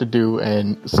will have to do,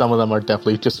 and some of them are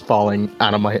definitely just falling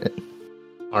out of my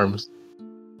arms.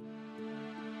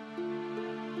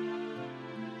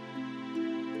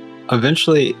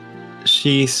 Eventually,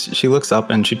 she looks up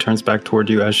and she turns back toward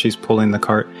you as she's pulling the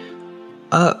cart.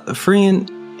 Frian,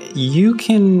 you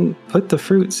can put the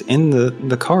fruits in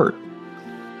the cart.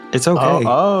 It's okay.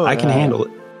 I can handle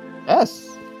it. Yes.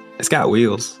 It's got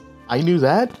wheels. I knew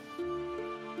that.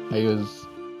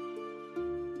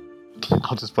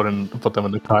 I'll just put them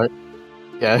in the cart.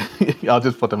 Yeah, I'll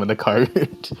just put them in the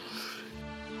cart.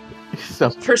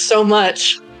 For so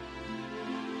much.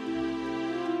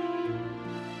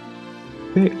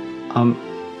 Okay.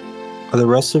 Are the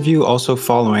rest of you also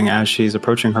following as she's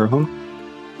approaching her home?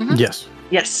 Mm-hmm. Yes.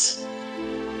 Yes.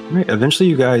 Right. Eventually,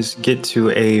 you guys get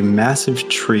to a massive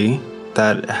tree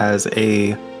that has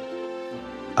a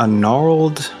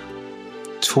gnarled,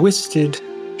 twisted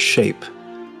shape,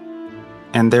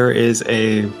 and there is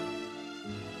a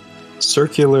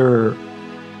circular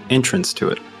entrance to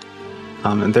it.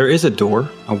 And there is a door,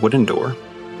 a wooden door,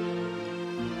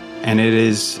 and it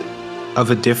is of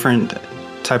a different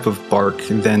type of bark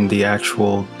than the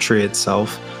actual tree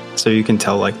itself. So you can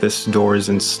tell, like, this door is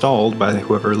installed by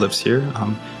whoever lives here.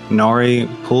 Nari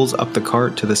pulls up the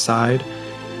cart to the side.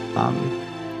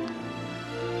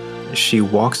 She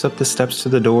walks up the steps to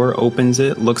the door, opens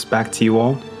it, looks back to you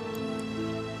all.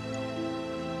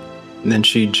 And then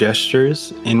she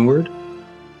gestures inward.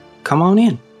 Come on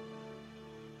in.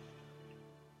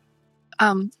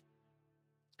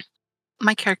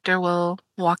 My character will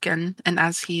walk in, and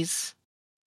as he's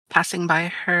passing by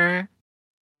her,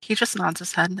 he just nods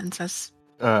his head and says,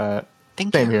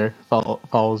 "Thank Same you." here.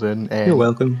 Follows in, and You're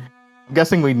welcome. I'm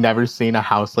guessing we've never seen a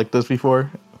house like this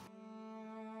before.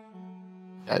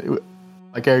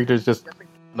 My character's just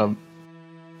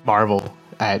marvel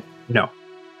at No.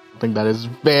 something that is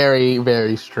very,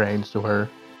 very strange to her.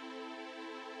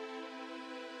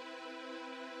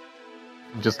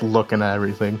 Just looking at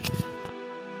everything.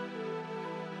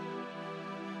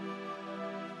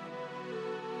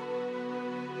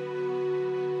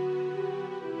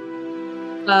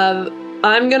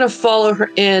 I'm gonna follow her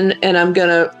in, and I'm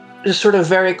gonna just sort of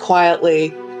very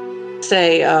quietly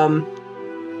say,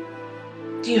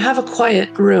 do you have a quiet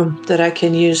room that I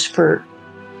can use for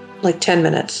like 10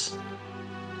 minutes?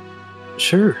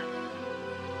 Sure.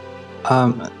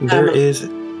 There's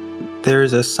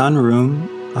a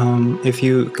sunroom. If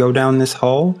you go down this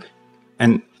hall,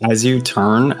 and as you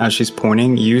turn, as she's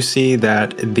pointing, you see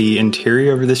that the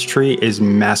interior of this tree is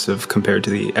massive compared to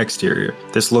the exterior.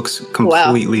 This looks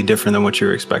completely different than what you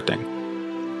were expecting.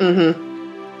 Mm-hmm.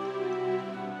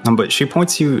 But she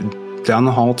points you down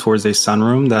the hall towards a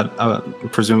sunroom that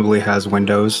presumably has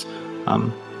windows.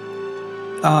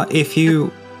 If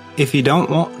you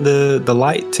don't want the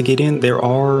light to get in, there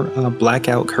are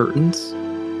blackout curtains.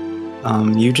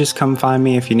 You just come find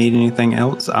me if you need anything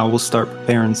else. I will start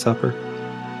preparing supper.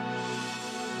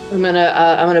 I'm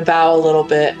gonna bow a little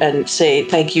bit and say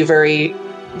thank you, very,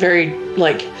 very,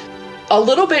 like, a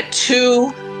little bit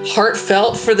too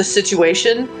heartfelt for the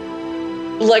situation.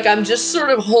 Like, I'm just sort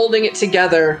of holding it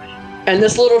together, and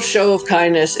this little show of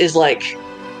kindness is like,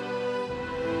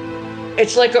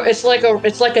 it's like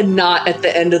a knot at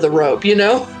the end of the rope, you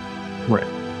know? Right.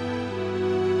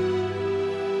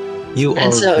 You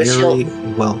are very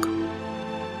welcome.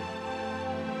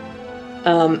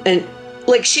 And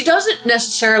like, she doesn't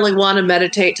necessarily want to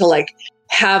meditate to like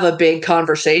have a big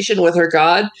conversation with her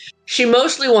God. She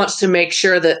mostly wants to make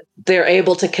sure that they're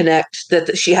able to connect,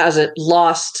 that she hasn't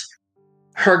lost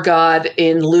her God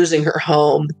in losing her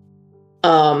home.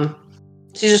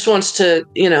 She just wants to,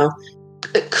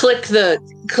 click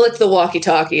the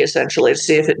walkie-talkie essentially to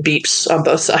see if it beeps on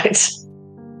both sides.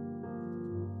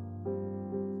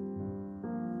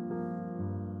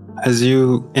 As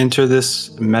you enter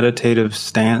this meditative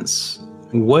stance,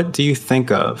 what do you think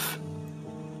of?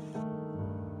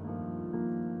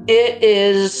 It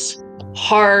is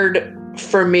hard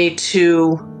for me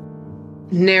to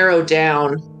narrow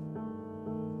down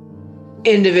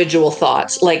individual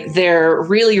thoughts. Like, they're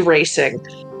really racing,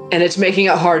 and it's making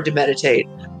it hard to meditate.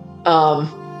 I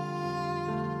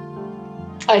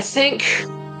think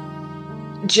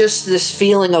just this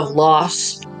feeling of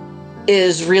loss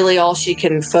is really all she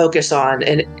can focus on.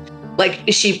 And like,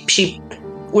 she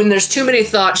when there's too many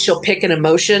thoughts, she'll pick an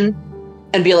emotion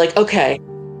and be like, okay,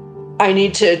 I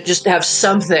need to just have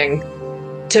something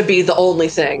to be the only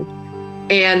thing.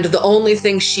 And the only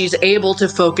thing she's able to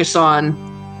focus on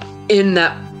in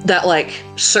that like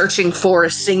searching for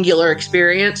a singular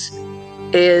experience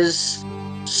is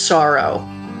sorrow,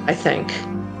 I think.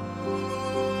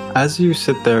 As you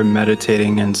sit there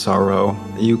meditating in sorrow,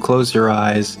 you close your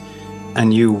eyes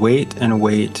and you wait and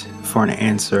wait for an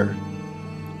answer.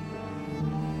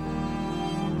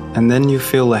 And then you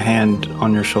feel a hand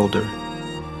on your shoulder.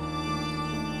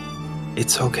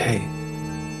 It's okay.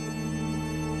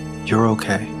 You're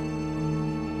okay.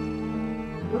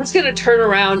 I'm just gonna turn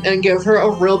around and give her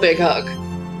a real big hug.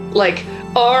 Like,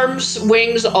 arms,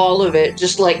 wings, all of it,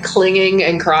 just like clinging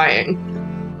and crying.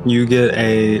 You get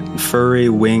a furry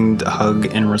winged hug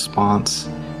in response.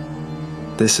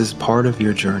 This is part of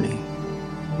your journey.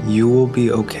 You will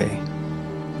be okay.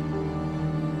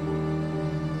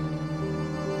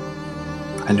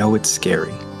 I know it's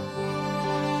scary.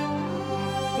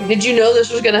 Did you know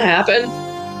this was going to happen?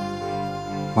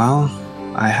 Well,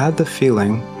 I had the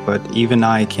feeling, but even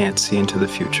I can't see into the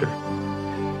future.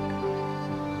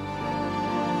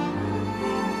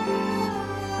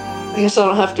 I guess I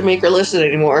don't have to make her listen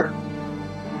anymore.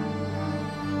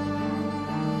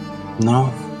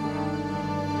 No.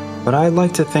 But I'd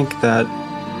like to think that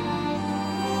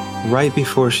right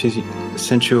before she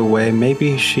sent you away,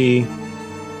 maybe she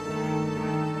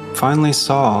finally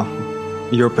saw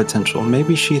your potential.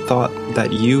 Maybe she thought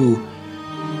that you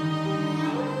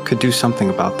could do something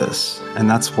about this, and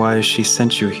that's why she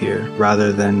sent you here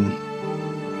rather than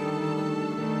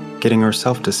getting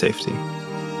herself to safety.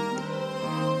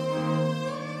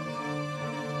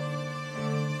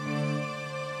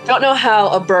 Don't know how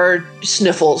a bird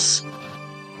sniffles.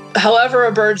 However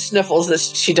a bird sniffles,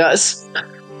 this she does.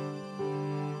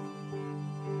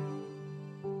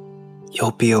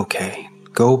 You'll be okay.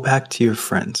 Go back to your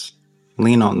friends.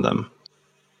 Lean on them.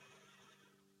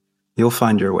 You'll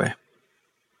find your way.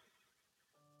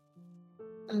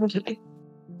 Okay.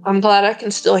 I'm glad I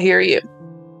can still hear you.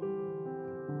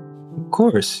 Of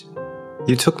course.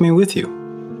 You took me with you.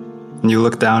 And you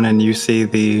look down and you see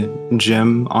the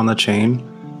gem on the chain.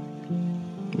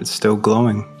 it's still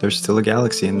glowing. There's still a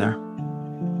galaxy in there.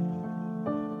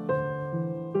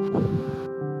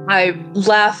 I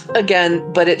laugh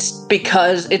again, but it's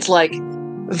because it's like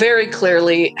very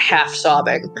clearly half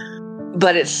sobbing,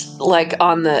 but it's like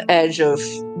on the edge of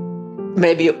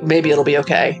maybe it'll be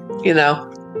okay, you know?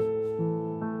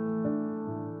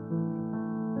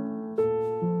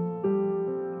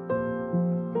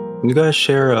 You guys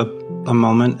share a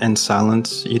moment in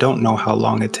silence. You don't know how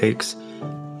long it takes,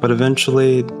 but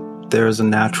eventually there's a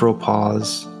natural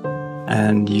pause,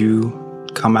 and you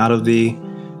come out of the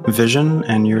vision,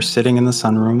 and you're sitting in the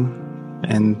sunroom,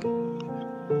 in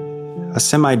a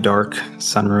semi-dark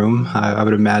sunroom. I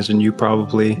would imagine you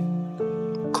probably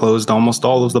closed almost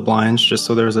all of the blinds just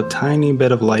so there's a tiny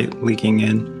bit of light leaking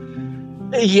in.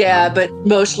 Yeah, but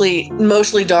mostly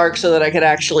dark so that I could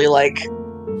actually like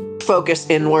focus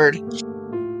inward.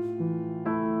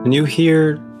 And you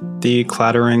hear the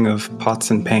clattering of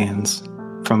pots and pans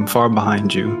from far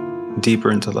behind you,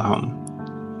 deeper into the home.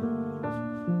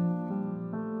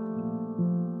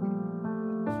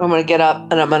 I'm going to get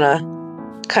up and I'm going to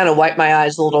kind of wipe my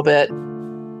eyes a little bit,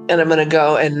 and I'm going to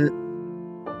go and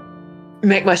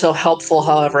make myself helpful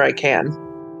however I can.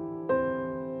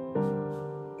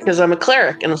 Because I'm a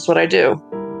cleric and that's what I do.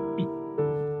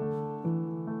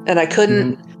 And I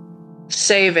couldn't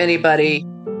save anybody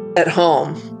at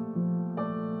home,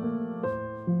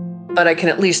 but I can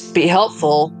at least be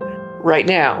helpful right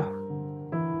now.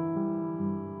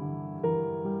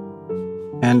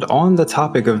 And on the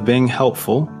topic of being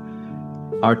helpful,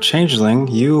 our changeling,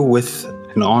 you with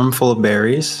an armful of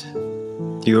berries,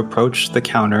 you approach the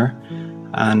counter,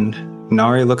 and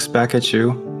Nari looks back at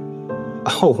you.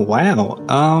 Oh, wow.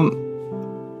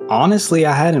 Honestly,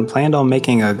 I hadn't planned on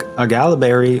making a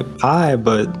galaberry pie,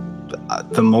 but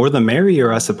the more the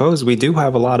merrier, I suppose. We do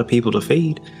have a lot of people to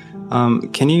feed.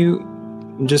 Can you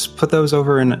just put those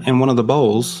over in one of the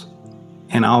bowls,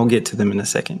 and I'll get to them in a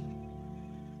second.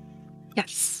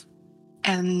 Yes.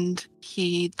 And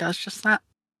he does just that.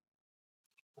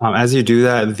 As you do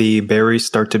that, the berries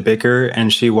start to bicker,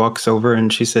 and she walks over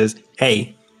and she says,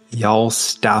 "Hey, y'all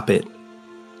stop it.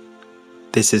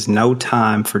 This is no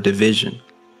time for division.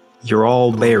 You're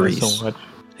all berries, so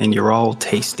and you're all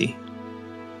tasty."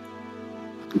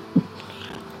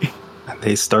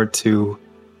 They start to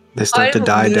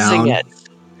die down.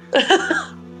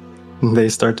 They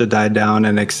start to die down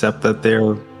and accept that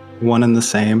they're one and the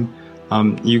same.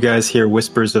 You guys hear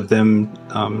whispers of them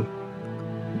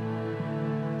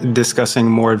discussing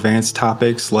more advanced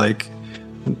topics like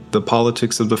the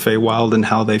politics of the Feywild and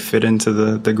how they fit into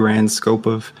the grand scope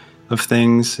of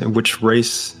things, which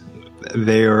race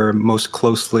they are most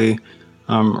closely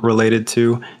related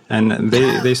to. And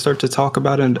they start to talk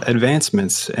about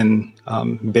advancements in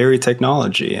berry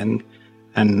technology and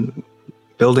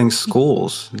building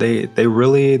schools. They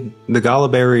really, the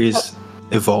galaberries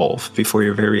evolve before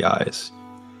your very eyes.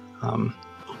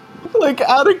 Like,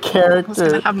 out of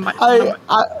character. I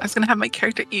was gonna have my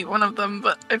character eat one of them,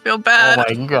 but I feel bad.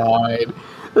 Oh my god.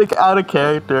 Like, out of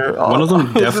character. One of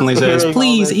them definitely says,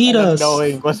 "Please eat us."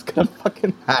 Knowing what's gonna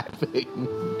fucking happen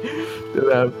to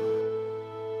them.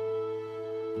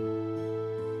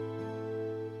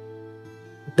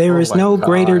 There is no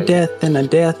greater death than a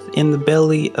death in the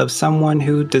belly of someone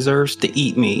who deserves to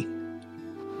eat me.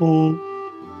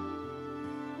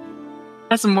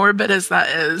 As morbid as that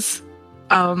is,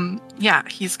 yeah,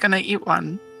 he's gonna eat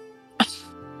one.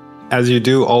 As you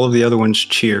do, all of the other ones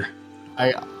cheer.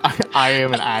 I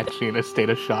am actually in a state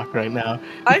of shock right now.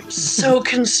 I'm so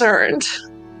concerned.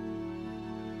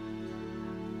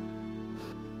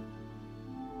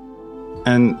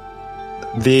 And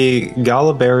the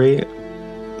galaberry,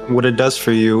 what it does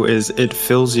for you is it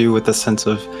fills you with a sense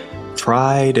of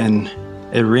pride, and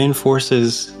it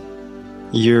reinforces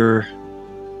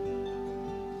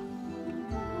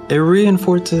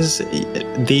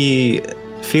the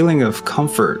feeling of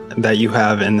comfort that you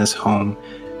have in this home,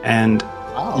 and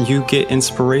you get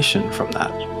inspiration from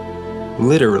that,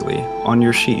 literally, on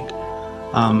your sheet.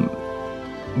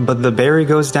 But the berry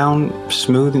goes down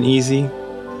smooth and easy.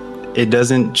 It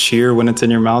doesn't cheer when it's in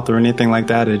your mouth or anything like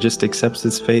that. It just accepts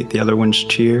its fate. The other ones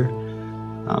cheer.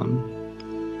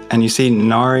 And you see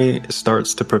Nari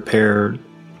starts to prepare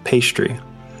pastry.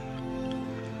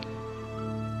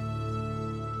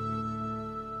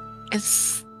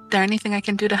 Is there anything I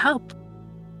can do to help?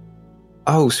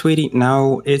 Oh, sweetie,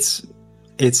 no, it's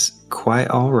quite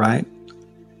all right.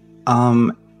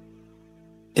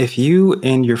 If you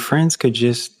and your friends could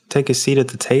just take a seat at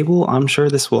the table, I'm sure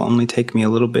this will only take me a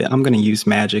little bit. I'm going to use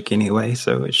magic anyway,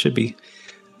 so it should be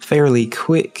fairly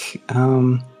quick.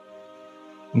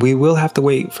 We will have to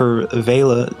wait for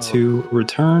Vela to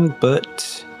return,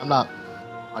 but I'm not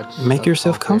much make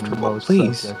yourself up in comfortable, most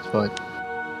please. subjects, but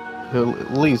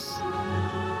at least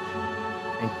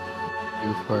thank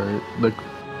you for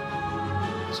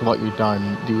what you've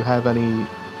done. Do you have any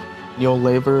mule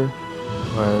labor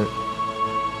or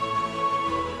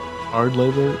hard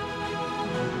labor?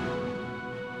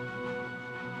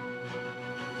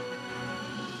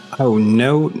 Oh,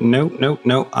 no.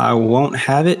 I won't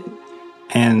have it.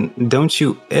 And don't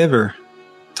you ever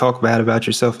talk bad about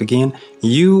yourself again.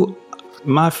 You,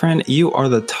 my friend, you are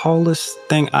the tallest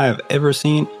thing I have ever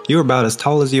seen. You're about as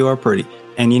tall as you are pretty.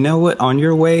 And you know what? On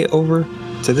your way over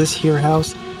to this here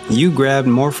house, you grabbed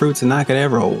more fruits than I could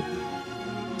ever hold.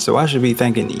 So I should be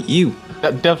thanking you.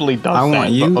 That definitely does. I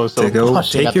want you to go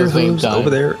take your hooves over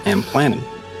there and plant them.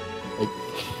 Like,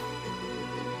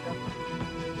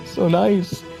 so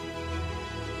nice.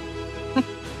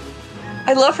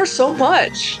 I love her so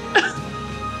much.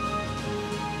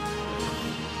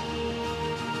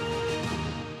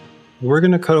 We're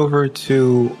going to cut over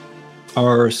to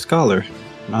our scholar.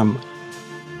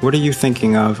 What are you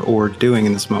thinking of or doing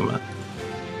in this moment?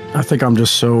 I think I'm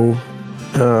just so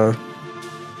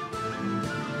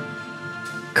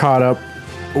caught up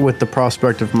with the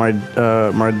prospect of my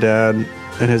dad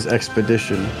and his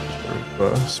expedition,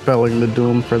 spelling the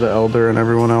doom for the elder and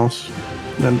everyone else.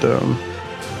 And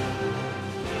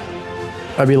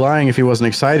I'd be lying if he wasn't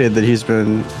excited that he's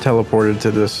been teleported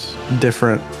to this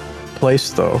different place,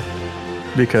 though,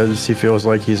 because he feels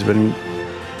like he's been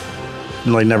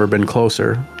never been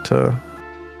closer to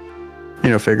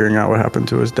figuring out what happened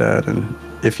to his dad, and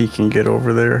if he can get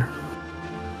over there,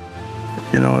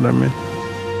 you know what I mean.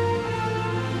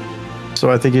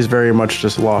 So I think he's very much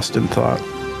just lost in thought.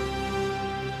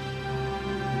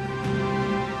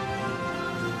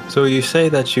 So you say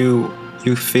that you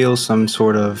feel some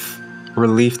sort of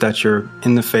relief that you're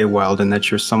in the Feywild and that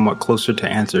you're somewhat closer to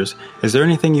answers. Is there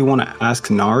anything you want to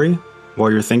ask Nari while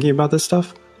you're thinking about this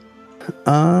stuff?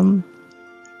 Not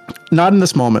in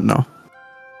this moment, no.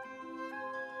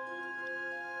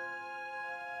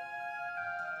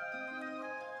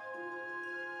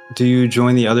 Do you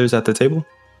join the others at the table?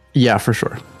 Yeah, for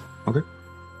sure. Okay.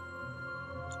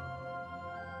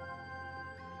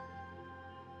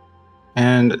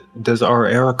 And does our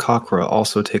Aarakocra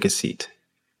also take a seat?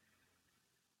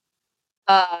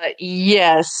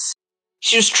 Yes.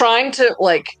 She was trying to,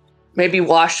 maybe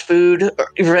wash food or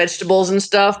vegetables and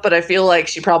stuff, but I feel like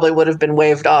she probably would have been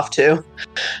waved off too.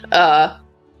 And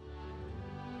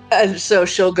so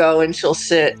she'll go and she'll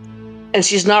sit, and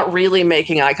she's not really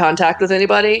making eye contact with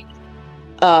anybody.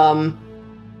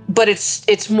 But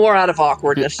it's more out of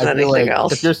awkwardness than anything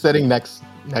else. If you're sitting next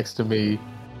to me,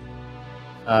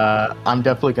 I'm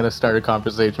definitely gonna start a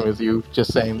conversation with you,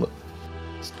 just saying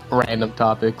random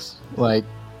topics like,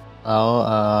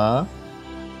 well,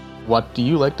 what do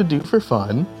you like to do for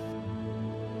fun?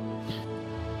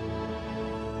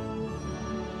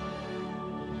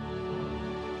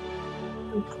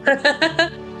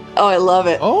 Oh, I love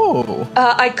it. Oh.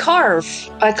 I carve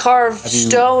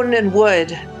stone and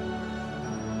wood.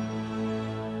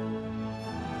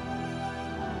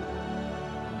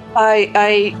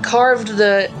 I carved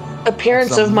the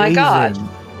appearance of my god,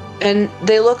 and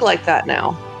they look like that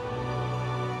now.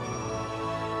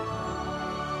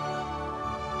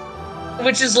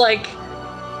 Which is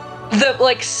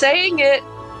saying it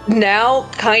now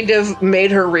kind of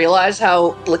made her realize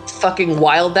how fucking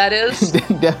wild that is.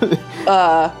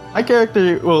 My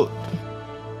character,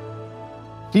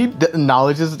 he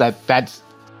acknowledges that that's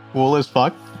cool as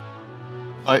fuck,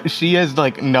 but she has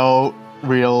no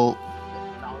real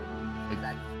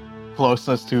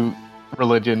closeness to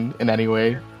religion in any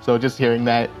way. So just hearing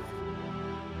that,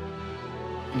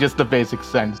 just the basic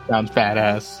sense sounds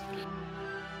badass.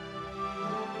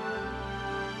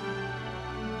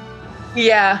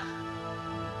 Yeah.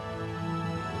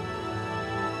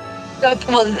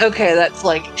 Okay, that's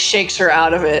shakes her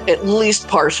out of it, at least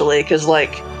partially, because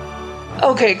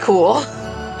okay, cool.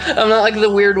 I'm not the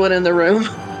weird one in the room.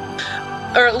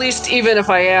 Or at least even if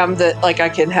I am, that I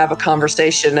can have a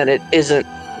conversation and it isn't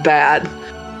bad.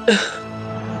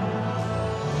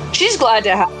 She's glad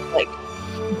to have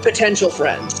potential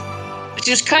friends.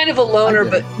 She's kind of a loner,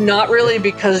 but not really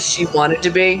because she wanted to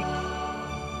be.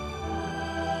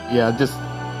 Yeah,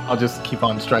 I'll just keep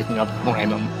on striking up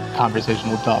random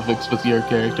conversational topics with your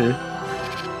character.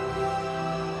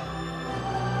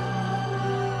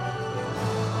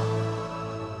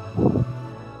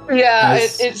 Yeah,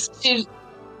 nice.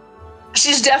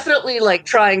 She's definitely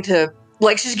trying to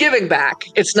she's giving back.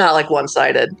 It's not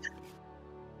one-sided.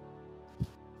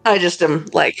 I just am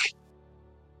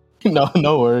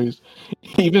No worries.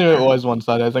 Even if it was one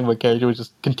side, I think my character would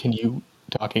just continue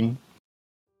talking.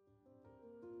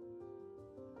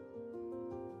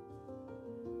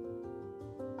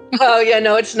 Oh yeah,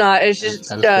 no, it's not. It's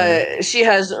just she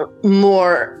has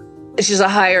more. She's a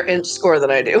higher int score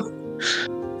than I do.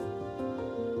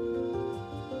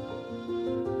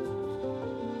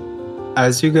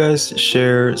 As you guys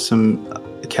share some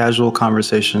casual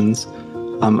conversations,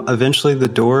 eventually the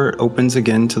door opens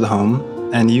again to the home,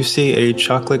 and you see a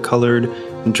chocolate-colored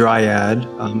dryad,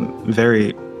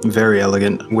 very, very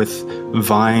elegant, with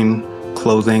vine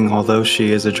clothing. Although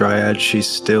she is a dryad, she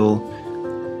still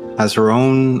has her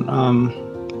own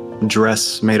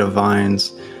dress made of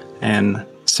vines and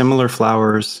similar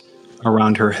flowers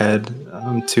around her head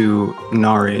to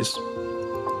Nari's.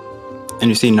 And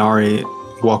you see Nari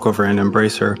walk over and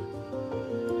embrace her.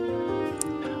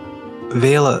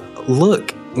 Vela,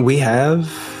 look, we have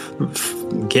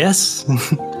guests.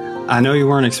 I know you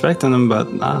weren't expecting them, but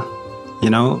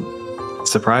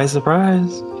surprise,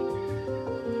 surprise.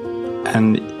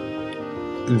 And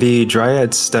the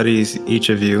dryad studies each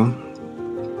of you.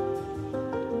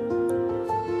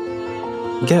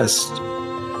 Guest,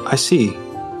 I see.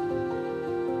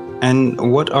 And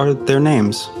what are their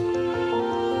names?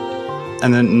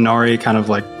 And then Nari kind of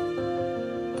like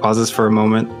pauses for a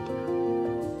moment.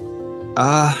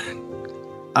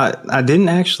 I didn't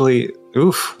actually.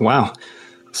 Oof, wow.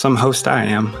 Some host I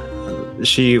am.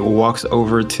 She walks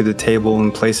over to the table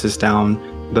and places down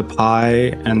the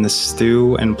pie and the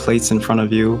stew and plates in front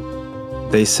of you.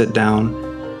 They sit down.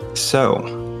 So,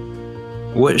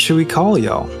 what should we call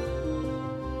y'all?